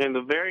in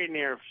the very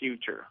near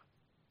future,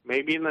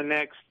 maybe in the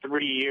next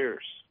 3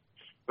 years.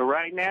 But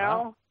right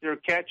now, they're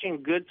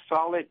catching good,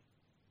 solid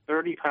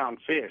 30-pound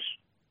fish,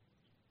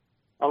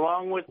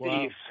 along with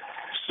these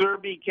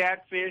Serbi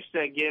catfish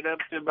that get up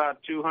to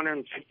about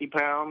 250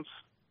 pounds.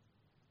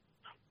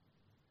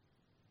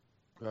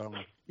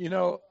 When we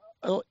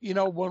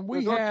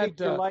don't had take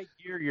your light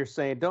gear, you're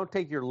saying don't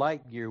take your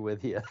light gear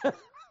with you.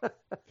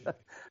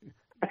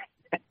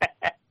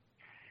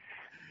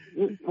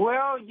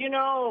 Well,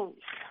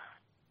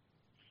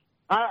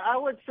 I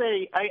would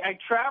say I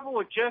travel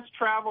with just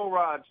travel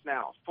rods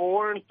now,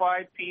 4- and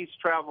 5-piece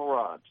travel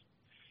rods.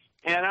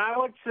 And I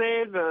would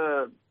say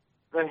the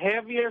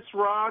heaviest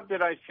rod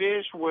that I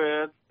fish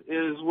with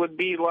would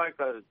be like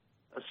a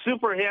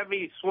super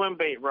heavy swim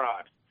bait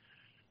rod.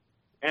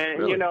 And,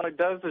 really? It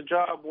does the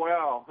job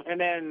well.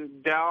 And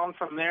then down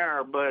from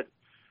there. But,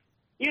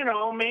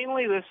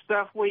 mainly the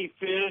stuff we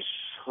fish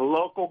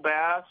local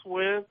bass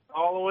with,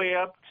 all the way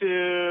up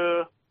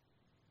to,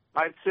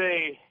 I'd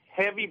say,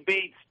 heavy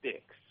bait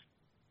sticks.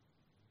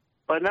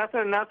 But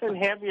nothing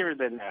heavier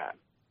than that.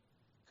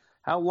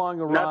 How long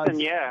a rod Nothing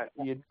yet.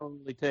 do you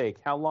normally take?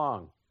 How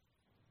long?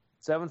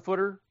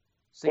 7-footer?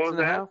 What was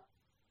 6.5?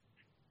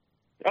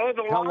 Oh,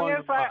 the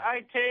longest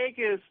I take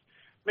is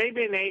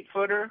maybe an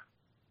 8-footer.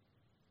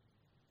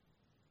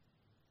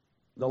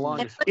 The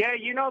longest. Yeah,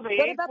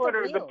 the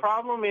 8-footer, the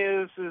problem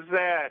is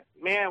that,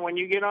 man, when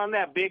you get on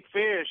that big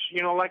fish,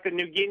 like a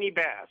New Guinea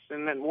bass,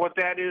 and then what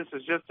that is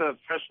just a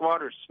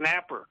freshwater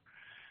snapper,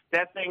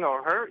 that thing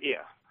will hurt you.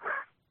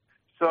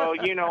 So,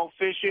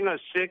 fishing a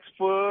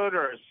 6-foot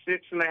or a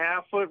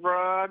 6.5-foot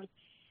rod,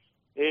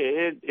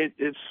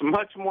 it's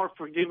much more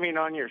forgiving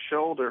on your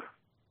shoulder.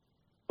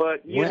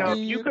 But,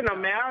 you can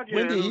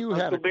imagine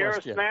a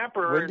Cabera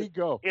snapper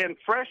in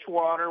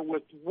freshwater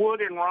with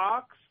wood and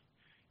rocks.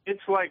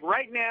 It's like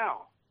right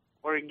now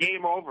or a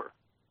game over.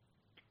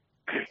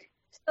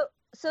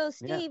 So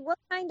Steve, what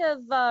kind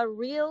of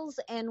reels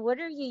and what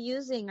are you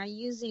using? Are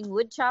you using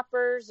wood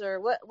choppers or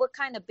what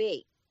kind of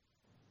bait?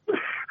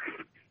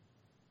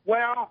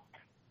 Well,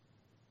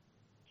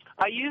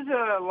 I use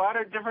a lot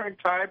of different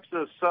types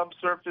of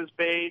subsurface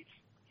baits,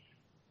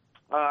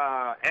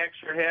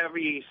 extra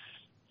heavy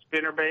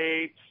spinner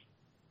baits,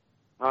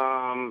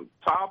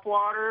 top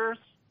waters.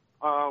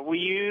 We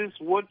use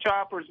wood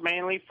choppers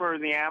mainly for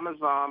the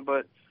Amazon,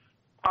 but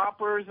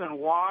poppers and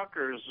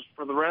walkers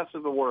for the rest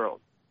of the world.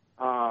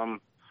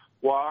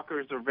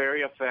 Walkers are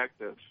very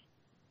effective.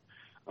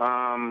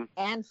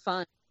 And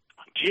fun.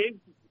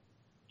 Jigs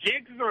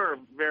are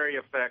very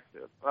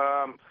effective.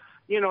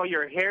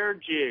 Your hair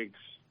jigs.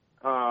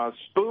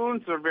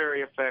 Spoons are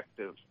very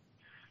effective.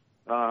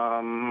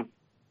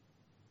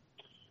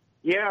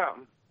 Yeah.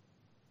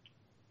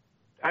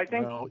 I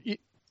think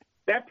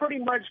that pretty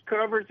much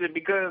covers it,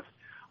 because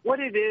what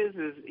it is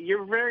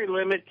you're very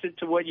limited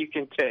to what you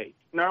can take.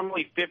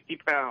 Normally 50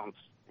 pounds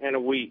in a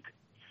week.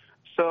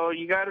 So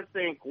you got to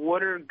think,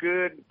 what are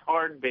good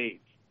hard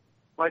baits?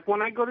 Like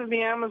when I go to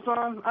the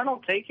Amazon, I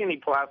don't take any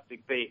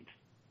plastic baits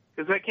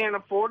because I can't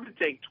afford to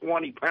take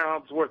 20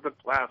 pounds worth of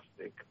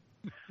plastic.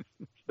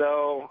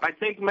 So I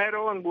take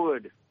metal and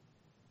wood.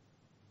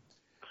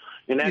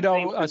 And that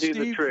seems to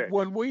do the trick.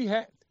 When we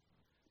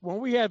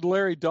had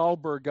Larry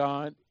Dahlberg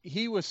on,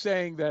 he was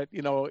saying that,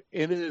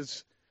 in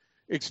his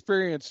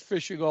experience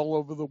fishing all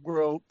over the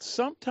world,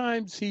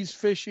 sometimes he's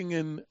fishing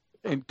in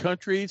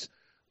countries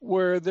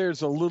where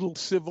there's a little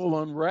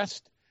civil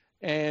unrest,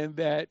 and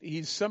that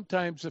he's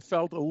sometimes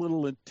felt a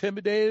little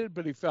intimidated,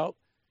 but he felt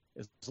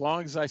as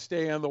long as I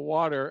stay on the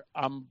water,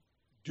 I'm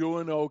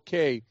doing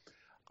okay.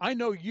 I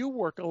know you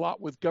work a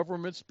lot with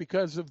governments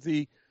because of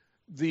the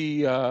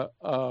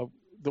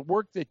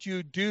work that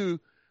you do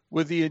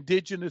with the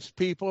indigenous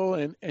people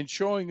and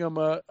showing them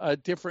a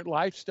different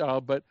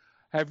lifestyle. But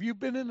have you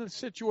been in a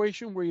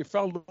situation where you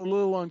felt a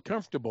little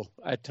uncomfortable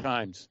at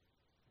times?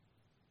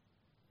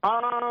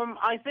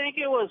 I think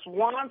it was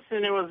once,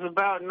 and it was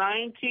about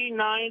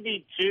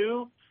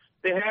 1992.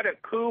 They had a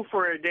coup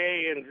for a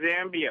day in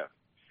Zambia.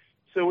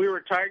 So we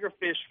were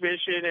tigerfish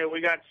fishing, and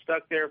we got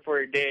stuck there for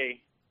a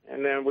day,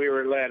 and then we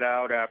were let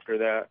out after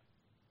that.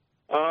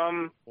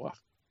 Wow.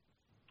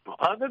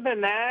 Other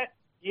than that,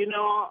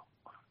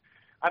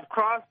 I've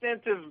crossed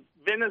into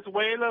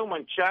Venezuela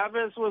when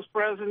Chavez was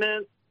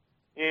president,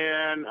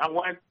 and I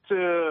went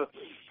to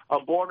a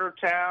border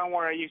town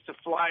where I used to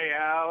fly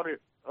out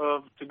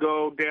to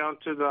go down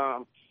to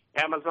the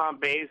Amazon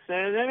basin,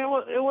 and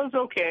it was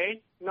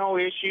okay, no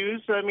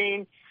issues. I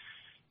mean,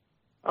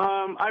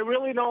 I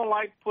really don't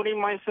like putting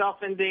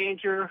myself in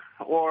danger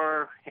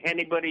or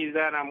anybody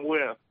that I'm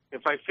with.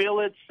 If I feel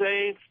it's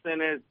safe,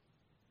 then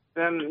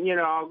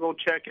I'll go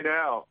check it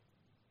out.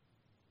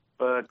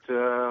 But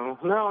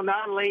no,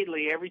 not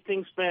lately.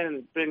 Everything's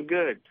been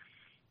good.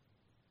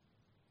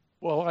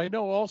 Well, I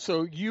know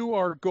also you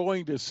are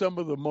going to some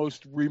of the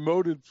most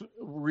remotest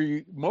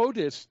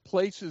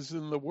places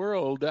in the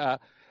world.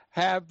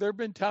 Have there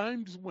been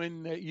times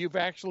when you've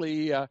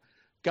actually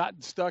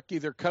gotten stuck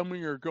either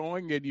coming or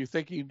going, and you're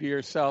thinking to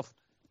yourself,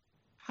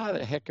 how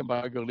the heck am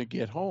I going to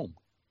get home?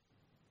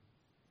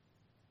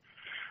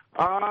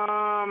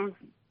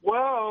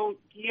 Well,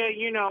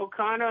 yeah,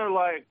 kind of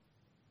like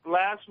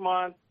last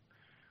month,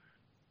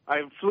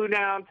 I flew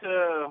down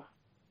to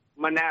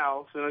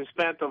Manaus, and I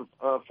spent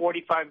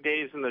 45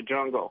 days in the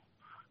jungle.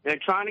 And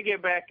trying to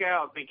get back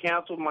out, they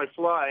canceled my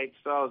flight,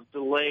 so I was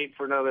delayed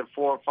for another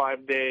 4 or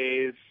 5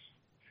 days.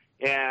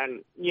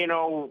 And,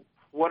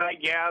 what I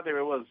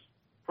gather was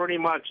pretty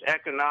much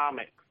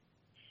economic.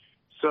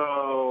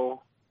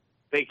 So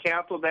they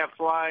canceled that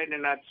flight,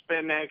 and I'd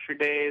spend the extra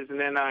days, and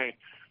then I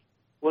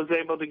was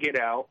able to get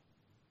out.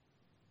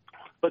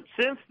 But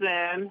since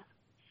then,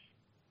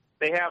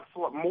 they have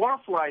more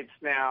flights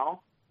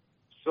now.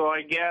 So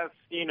I guess,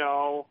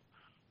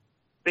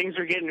 things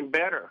are getting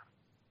better.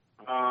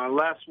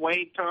 Less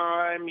wait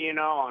time, an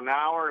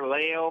hour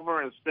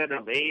layover instead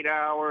of 8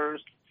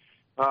 hours.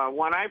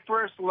 When I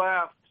first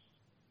left,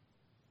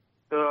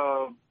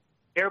 the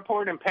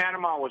airport in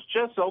Panama was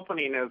just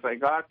opening as I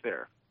got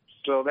there.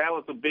 So that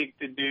was a big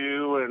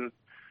to-do.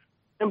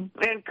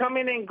 And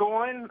coming and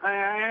going,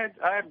 I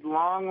had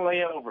long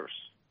layovers.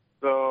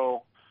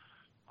 So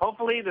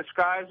hopefully the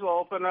skies will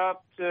open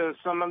up to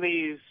some of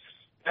these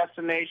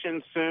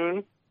destinations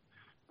soon,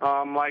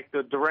 like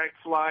the direct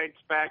flights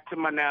back to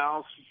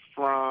Manaus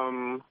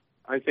from,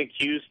 I think,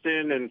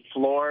 Houston and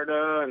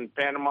Florida and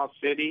Panama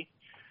City.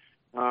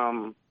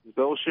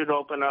 Those should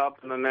open up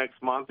in the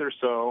next month or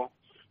so.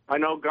 I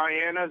know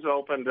Guyana's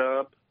opened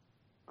up.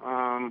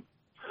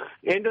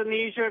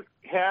 Indonesia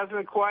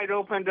hasn't quite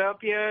opened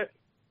up yet,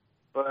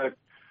 but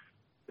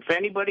if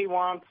anybody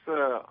wants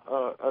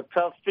a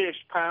tough fish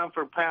pound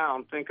for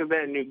pound, think of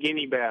that New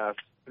Guinea bass.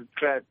 It's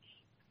that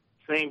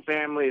same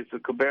family as the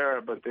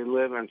Cabera, but they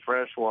live in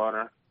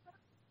freshwater.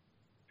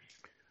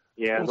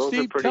 Yeah, those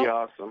Steve, are pretty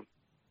awesome.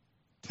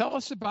 Tell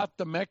us about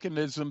the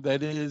mechanism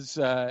that is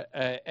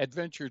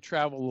Adventure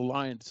Travel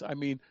Alliance. I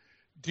mean,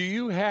 do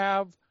you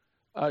have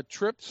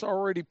trips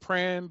already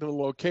planned, the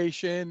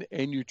location,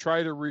 and you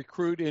try to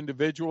recruit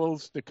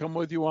individuals to come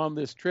with you on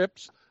these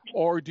trips?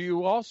 Or do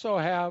you also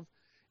have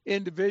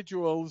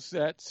individuals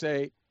that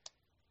say,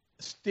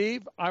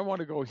 Steve, I want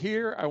to go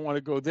here, I want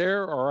to go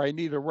there, or I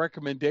need a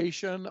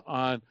recommendation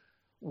on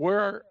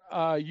where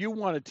you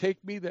want to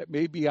take me that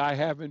maybe I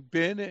haven't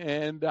been,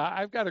 and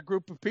I've got a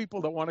group of people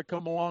that want to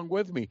come along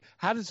with me.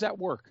 How does that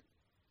work?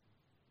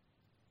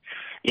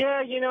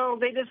 Yeah,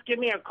 they just give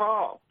me a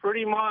call.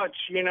 Pretty much,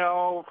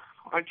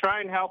 I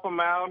try and help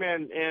them out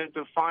and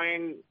to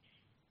find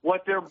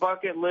what their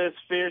bucket list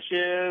fish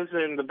is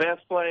and the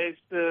best place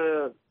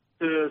to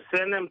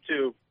send them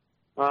to.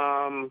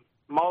 A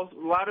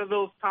lot of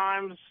those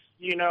times,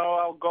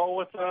 I'll go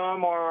with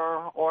them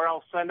or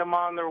I'll send them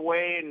on their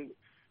way and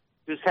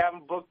just have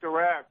them book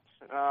direct.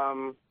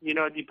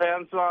 It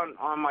depends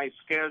on my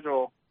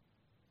schedule.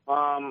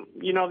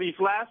 These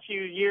last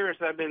few years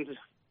I've been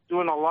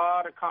doing a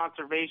lot of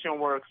conservation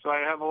work, so I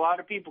have a lot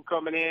of people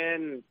coming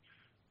in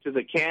to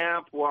the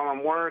camp while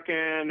I'm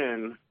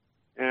working,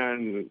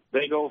 and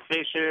they go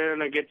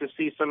fishing. I get to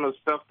see some of the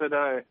stuff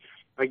that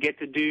I get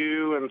to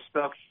do and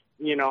stuff,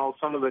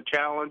 some of the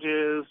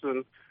challenges,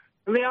 and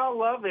they all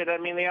love it. I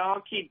mean, they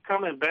all keep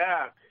coming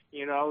back.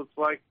 It's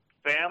like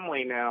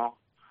family now.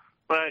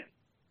 But,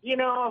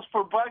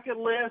 for bucket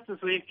lists,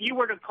 if you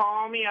were to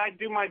call me, I'd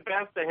do my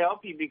best to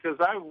help you because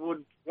I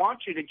would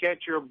want you to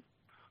catch your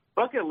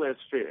bucket list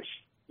fish.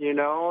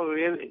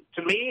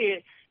 To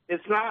me,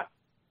 it's not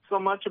so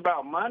much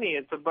about money.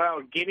 It's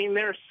about getting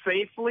there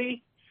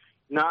safely,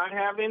 not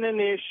having an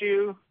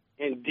issue,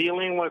 and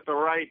dealing with the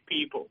right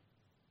people.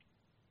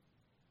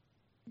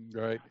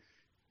 Right.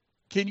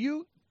 Can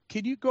you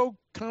go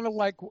kind of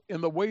like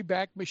in the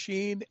Wayback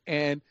Machine,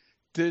 and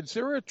is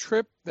there a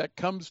trip that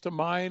comes to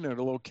mind or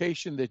a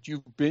location that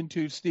you've been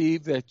to,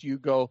 Steve, that you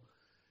go,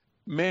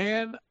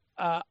 man,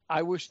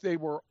 I wish they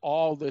were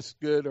all this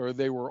good or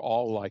they were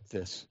all like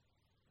this?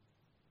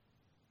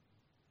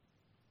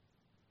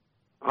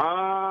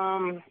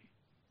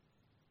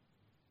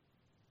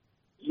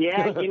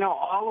 Yeah,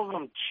 all of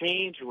them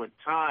change with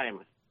time.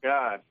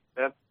 God,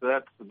 that's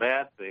the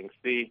bad thing.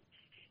 See,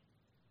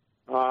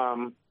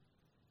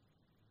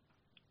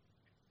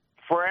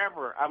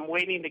 forever, I'm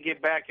waiting to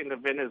get back into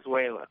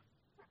Venezuela.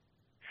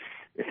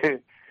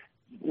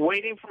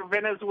 Waiting for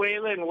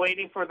Venezuela and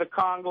waiting for the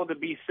Congo to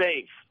be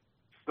safe.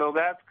 So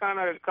that's kind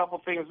of a couple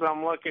things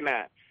I'm looking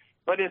at.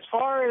 But as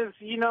far as,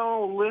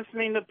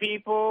 listening to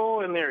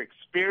people and their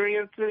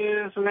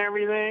experiences and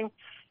everything,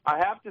 I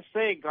have to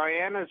say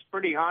Guyana is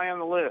pretty high on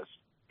the list.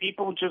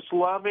 People just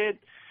love it.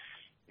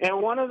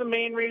 And one of the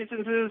main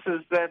reasons is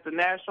that the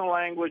national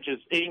language is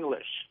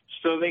English.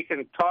 So they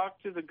can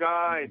talk to the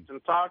guides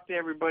and talk to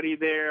everybody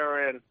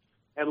there and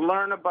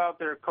learn about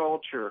their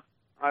culture.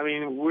 I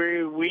mean,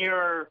 we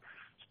are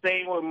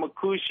staying with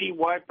Makushi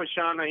White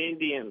Pashana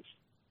Indians.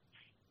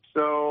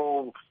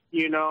 So,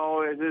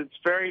 it's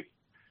very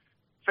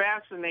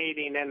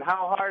fascinating and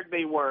how hard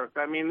they work.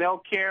 I mean,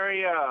 they'll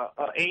carry a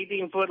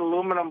 18-foot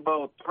aluminum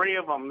boat, 3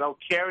 of them. They'll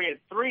carry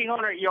it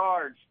 300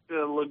 yards to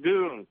the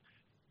lagoon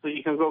so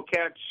you can go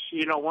catch,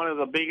 one of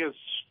the biggest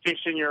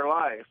fish in your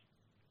life.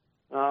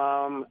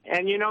 And,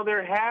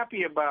 they're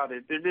happy about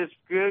it. They're just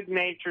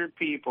good-natured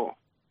people.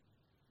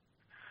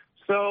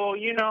 So,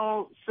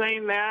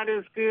 saying that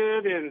is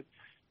good and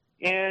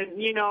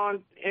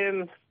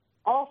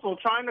also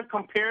trying to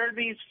compare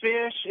these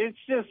fish, it's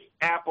just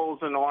apples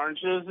and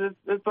oranges.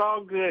 It's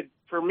all good.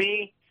 For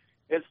me,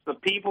 it's the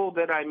people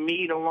that I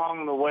meet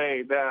along the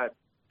way that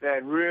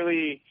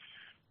really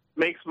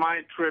makes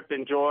my trip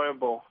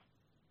enjoyable.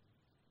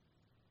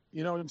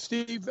 And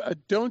Steve,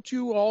 don't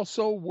you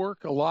also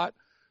work a lot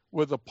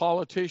with the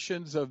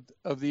politicians of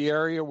the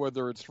area,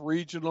 whether it's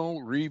regional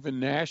or even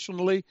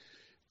nationally,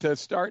 to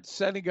start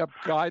setting up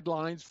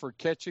guidelines for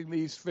catching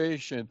these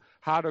fish and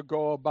how to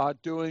go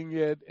about doing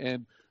it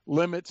and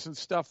limits and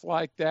stuff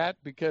like that?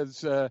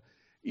 Because,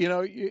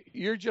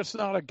 you're just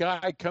not a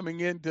guy coming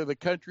into the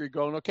country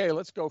going, okay,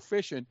 let's go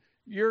fishing.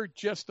 You're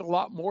just a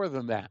lot more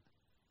than that.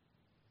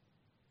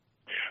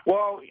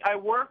 Well, I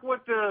work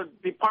with the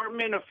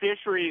Department of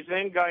Fisheries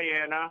in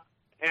Guyana,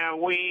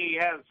 and we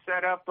have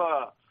set up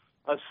a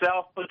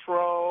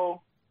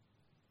self-patrol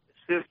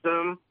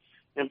system,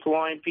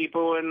 employing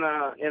people in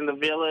the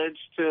village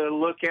to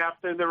look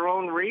after their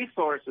own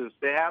resources,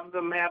 to have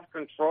them have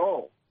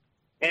control,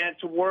 and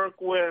to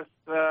work with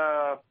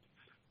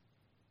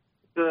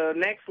the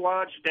next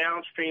lodge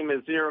downstream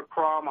is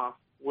Zirakrama,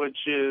 which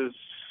is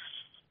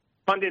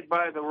funded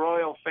by the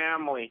royal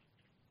family.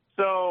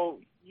 So,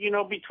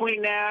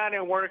 between that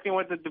and working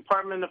with the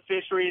Department of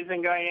Fisheries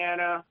in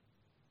Guyana,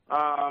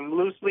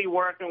 loosely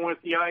working with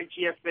the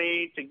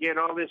IGFA to get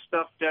all this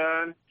stuff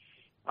done.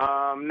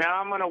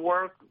 Now I'm going to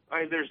work.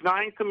 There's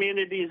 9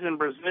 communities in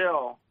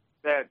Brazil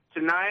that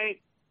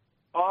tonight,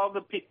 all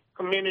the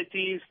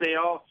communities, they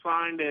all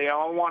signed, they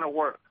all want to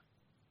work.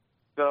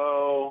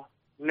 So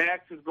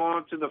next is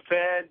going to the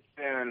feds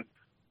and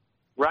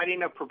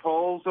writing a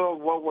proposal of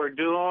what we're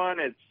doing.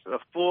 It's a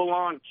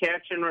full-on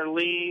catch and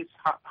release,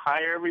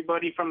 hire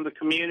everybody from the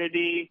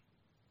community,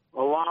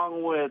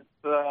 along with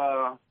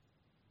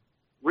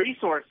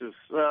resources,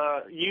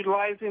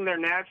 utilizing their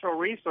natural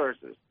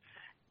resources.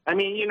 I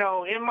mean,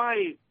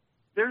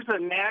 there's a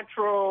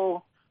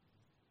natural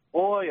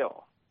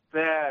oil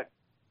that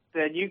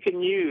you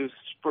can use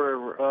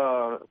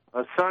for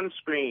a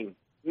sunscreen.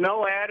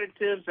 No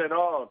additives at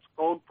all. It's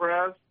cold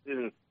pressed,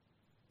 and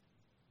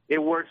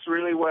it works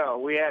really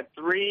well. We had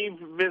 3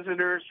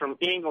 visitors from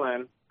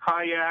England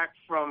kayak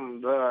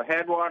from the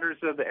headwaters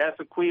of the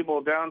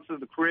Essequibo down to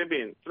the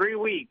Caribbean. 3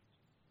 weeks.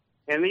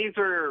 And these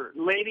are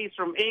ladies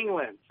from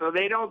England, so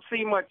they don't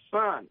see much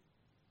sun,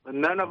 but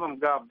none of them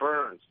got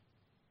burns.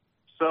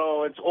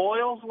 So it's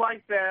oils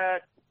like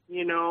that,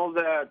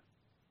 that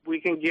we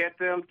can get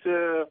them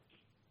to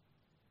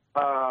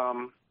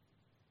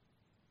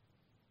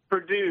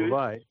produce.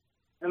 Right.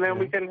 And then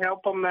we can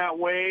help them that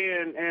way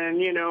and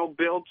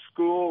build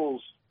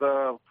schools,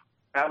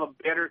 have a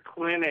better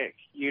clinic,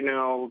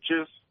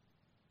 just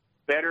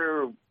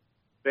better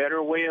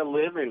way of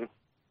living.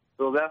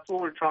 So that's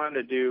what we're trying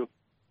to do.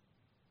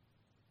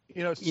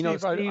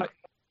 Steve,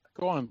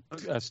 go on,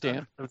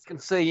 Stan. I was going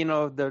to say,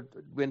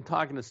 been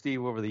talking to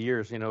Steve over the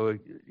years,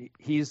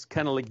 he's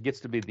kind of gets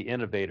to be the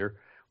innovator.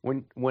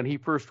 When he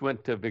first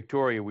went to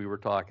Victoria, we were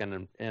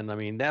talking, and I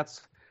mean,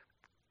 that's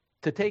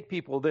to take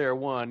people there.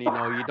 One,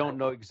 you don't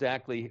know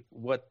exactly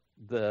what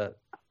the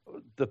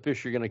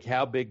fish you're going to,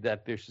 how big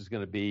that fish is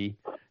going to be,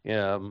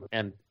 and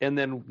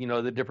then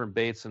the different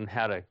baits and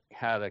how to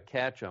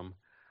catch them,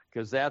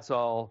 because that's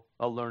all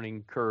a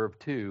learning curve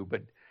too.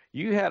 But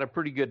you had a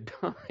pretty good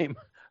time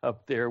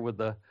up there with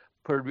a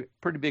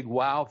pretty big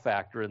wow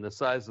factor in the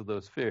size of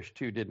those fish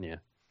too, didn't you?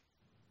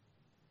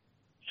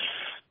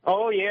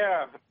 Oh,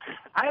 yeah.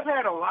 I've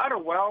had a lot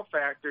of wow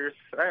factors.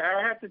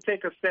 I have to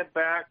take a step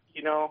back.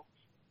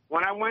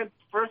 When I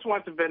first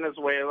went to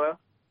Venezuela,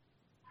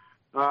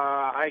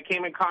 I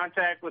came in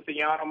contact with the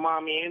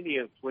Yanomami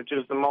Indians, which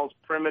is the most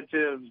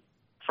primitive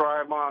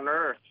tribe on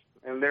Earth.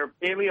 And they're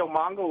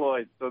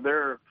Paleo-Mongoloid, so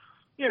they're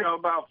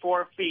about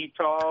 4 feet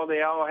tall.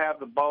 They all have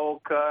the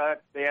bowl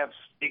cut. They have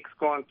sticks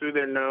going through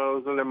their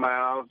nose and their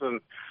mouths.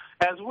 And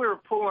as we were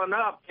pulling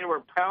up, they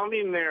were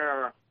pounding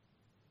their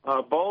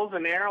bows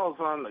and arrows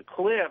on the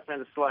cliff.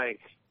 And it's like,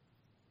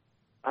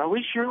 are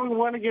we sure we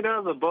want to get out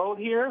of the boat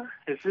here?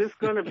 Is this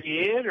going to be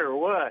it or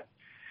what?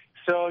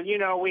 So,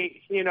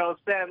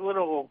 it's that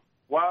little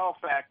wow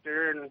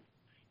factor.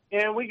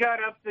 And we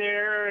got up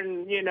there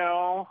and,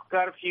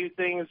 got a few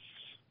things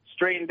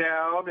straightened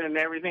out and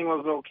everything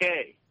was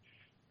okay.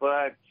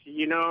 But,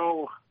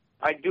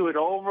 I do it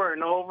over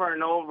and over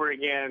and over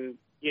again,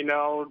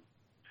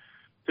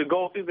 to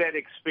go through that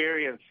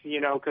experience,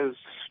 because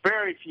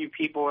very few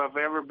people have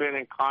ever been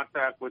in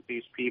contact with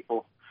these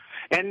people.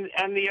 And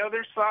the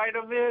other side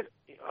of it,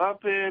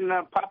 up in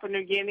Papua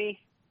New Guinea,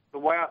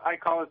 I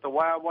call it the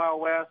Wild Wild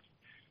West,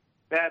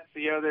 that's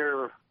the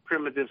other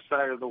primitive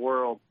side of the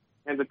world.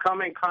 And to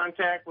come in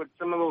contact with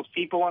some of those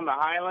people on the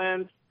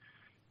highlands,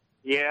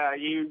 yeah,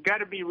 you got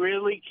to be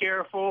really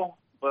careful.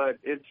 But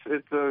it's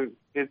a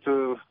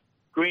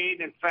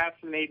great and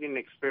fascinating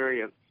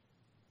experience.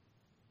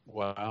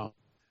 Wow,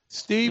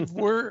 Steve,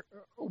 we're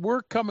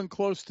coming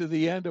close to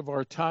the end of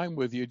our time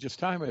with you. Just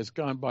time has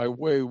gone by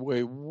way,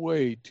 way,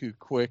 way too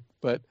quick.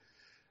 But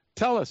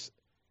tell us,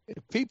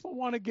 if people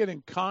want to get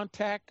in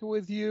contact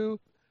with you,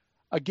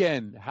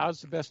 again,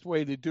 how's the best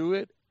way to do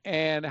it,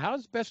 and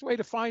how's the best way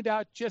to find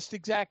out just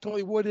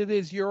exactly what it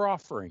is you're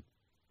offering?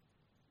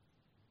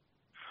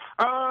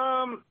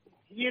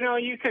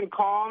 You can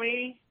call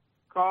me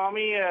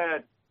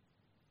at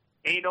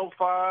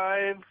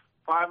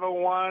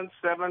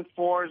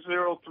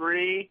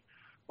 805-501-7403,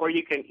 or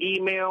you can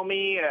email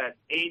me at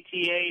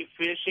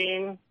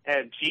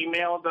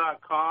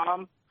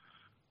atafishing@gmail.com.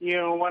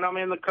 When I'm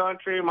in the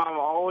country, I'm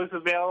always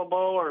available,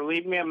 or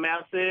leave me a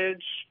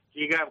message.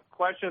 You got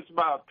questions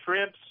about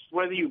trips,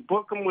 whether you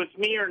book them with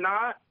me or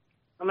not,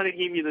 I'm going to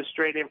give you the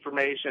straight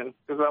information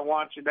because I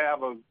want you to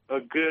have a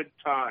good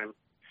time.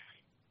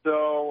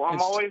 So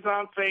I'm always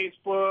on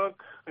Facebook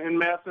and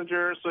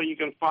Messenger, so you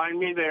can find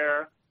me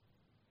there.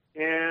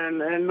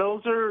 And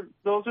those are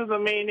the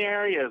main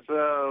areas.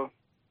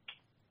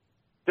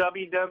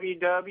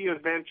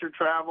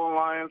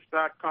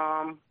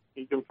 www.adventuretravelalliance.com.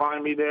 You can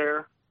find me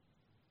there.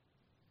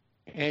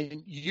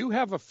 And you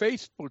have a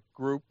Facebook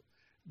group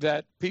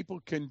that people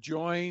can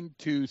join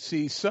to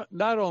see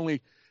not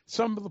only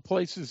some of the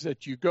places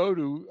that you go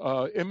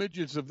to,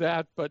 images of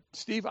that. But,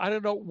 Steve, I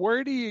don't know,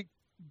 where do you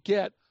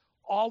get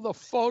all the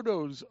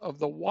photos of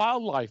the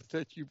wildlife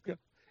that you've got?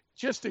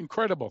 Just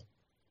incredible.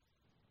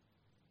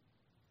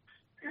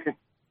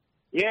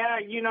 Yeah,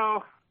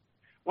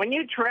 when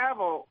you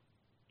travel,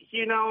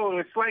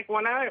 it's like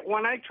when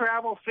I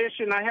travel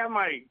fishing, I have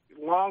my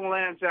long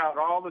lens out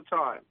all the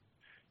time.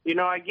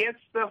 I get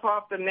stuff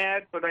off the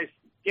net, but I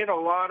get a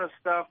lot of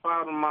stuff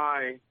out of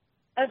I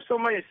have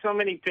so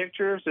many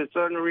pictures, it's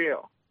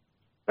unreal.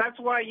 That's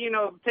why,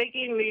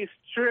 taking these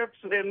trips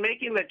and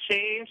making the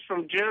change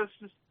from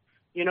just,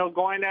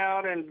 going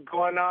out and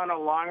going on a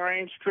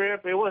long-range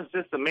trip, it was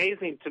just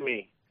amazing to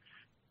me.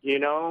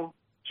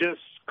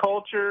 Just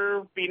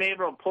culture, being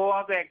able to pull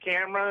out that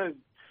camera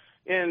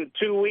in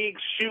 2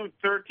 weeks, shoot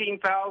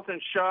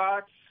 13,000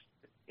 shots,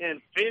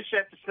 and fish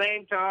at the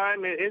same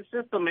time. It's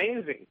just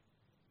amazing.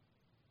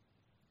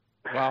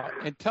 Wow.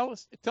 And tell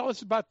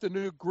us about the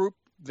new group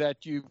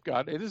that you've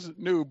got. It isn't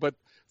new, but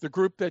the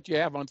group that you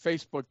have on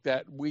Facebook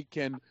that we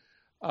can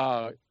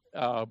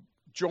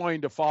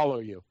join to follow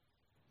you.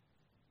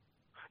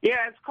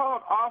 Yeah, it's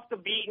called Off the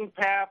Beaten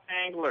Path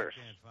Anglers.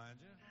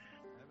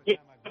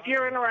 If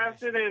you're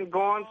interested in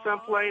going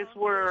someplace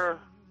where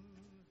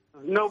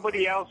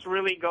nobody else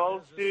really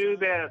goes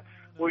to,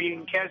 where you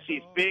can catch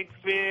these big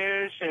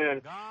fish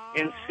and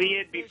see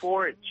it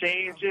before it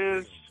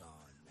changes,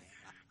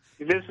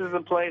 this is a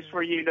place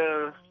for you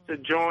to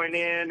join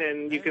in,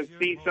 and you can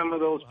see some of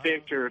those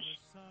pictures.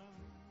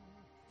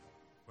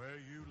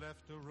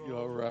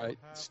 All right.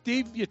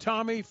 Steve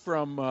Utami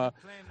from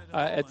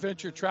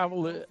Adventure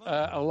Travel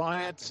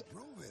Alliance.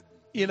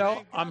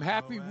 I'm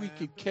happy we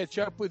could catch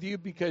up with you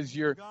because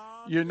you're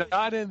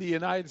not in the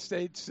United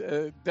States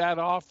that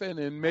often,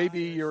 and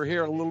maybe you're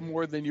here a little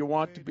more than you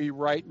want to be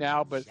right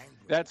now, but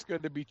that's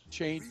going to be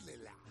changed.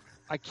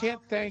 I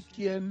can't thank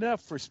you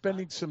enough for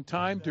spending some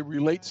time to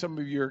relate some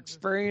of your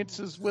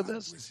experiences with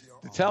us,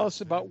 to tell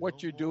us about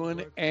what you're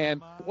doing,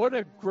 and what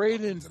a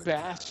great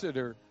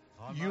ambassador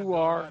you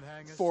are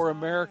for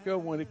America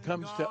when it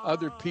comes to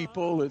other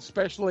people,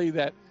 especially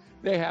that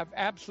they have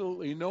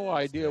absolutely no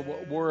idea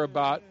what we're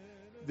about,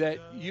 that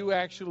you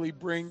actually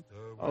bring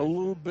a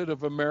little bit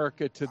of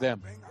America to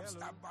them.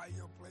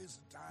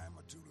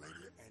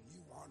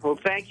 Well,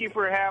 thank you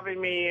for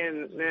having me,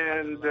 and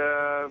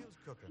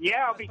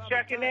I'll be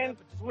checking in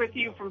with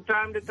you from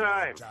time to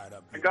time.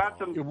 I got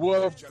some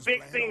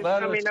big things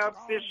coming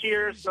up this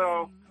year,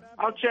 so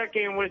I'll check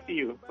in with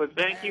you. But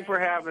thank you for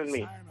having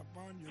me.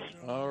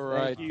 All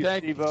right.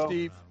 Thank you,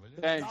 Steve.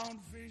 Thanks.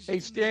 Hey,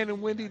 Stan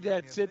and Wendy,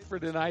 that's it for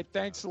tonight.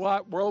 Thanks a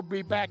lot. We'll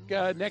be back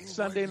next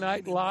Sunday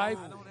night live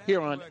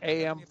here on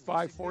AM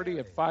 540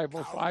 at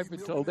 5:05.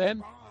 Until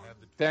then,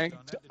 thanks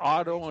to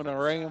Otto and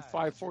our AM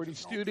 540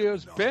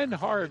 studios, Ben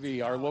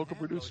Harvey, our local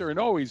producer, and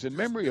always in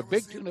memory of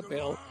Big Tuna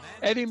Bill,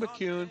 Eddie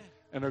McCune,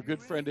 and our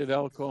good friend at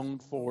Elkhorn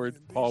Ford,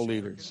 Paul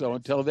Leader. So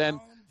until then,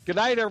 good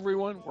night,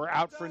 everyone. We're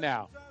out for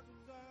now.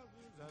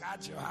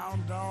 Got your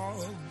hound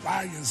dog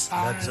by your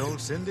side. That's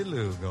old Cindy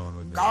Lou going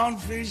with me. Gone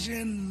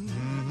fishing.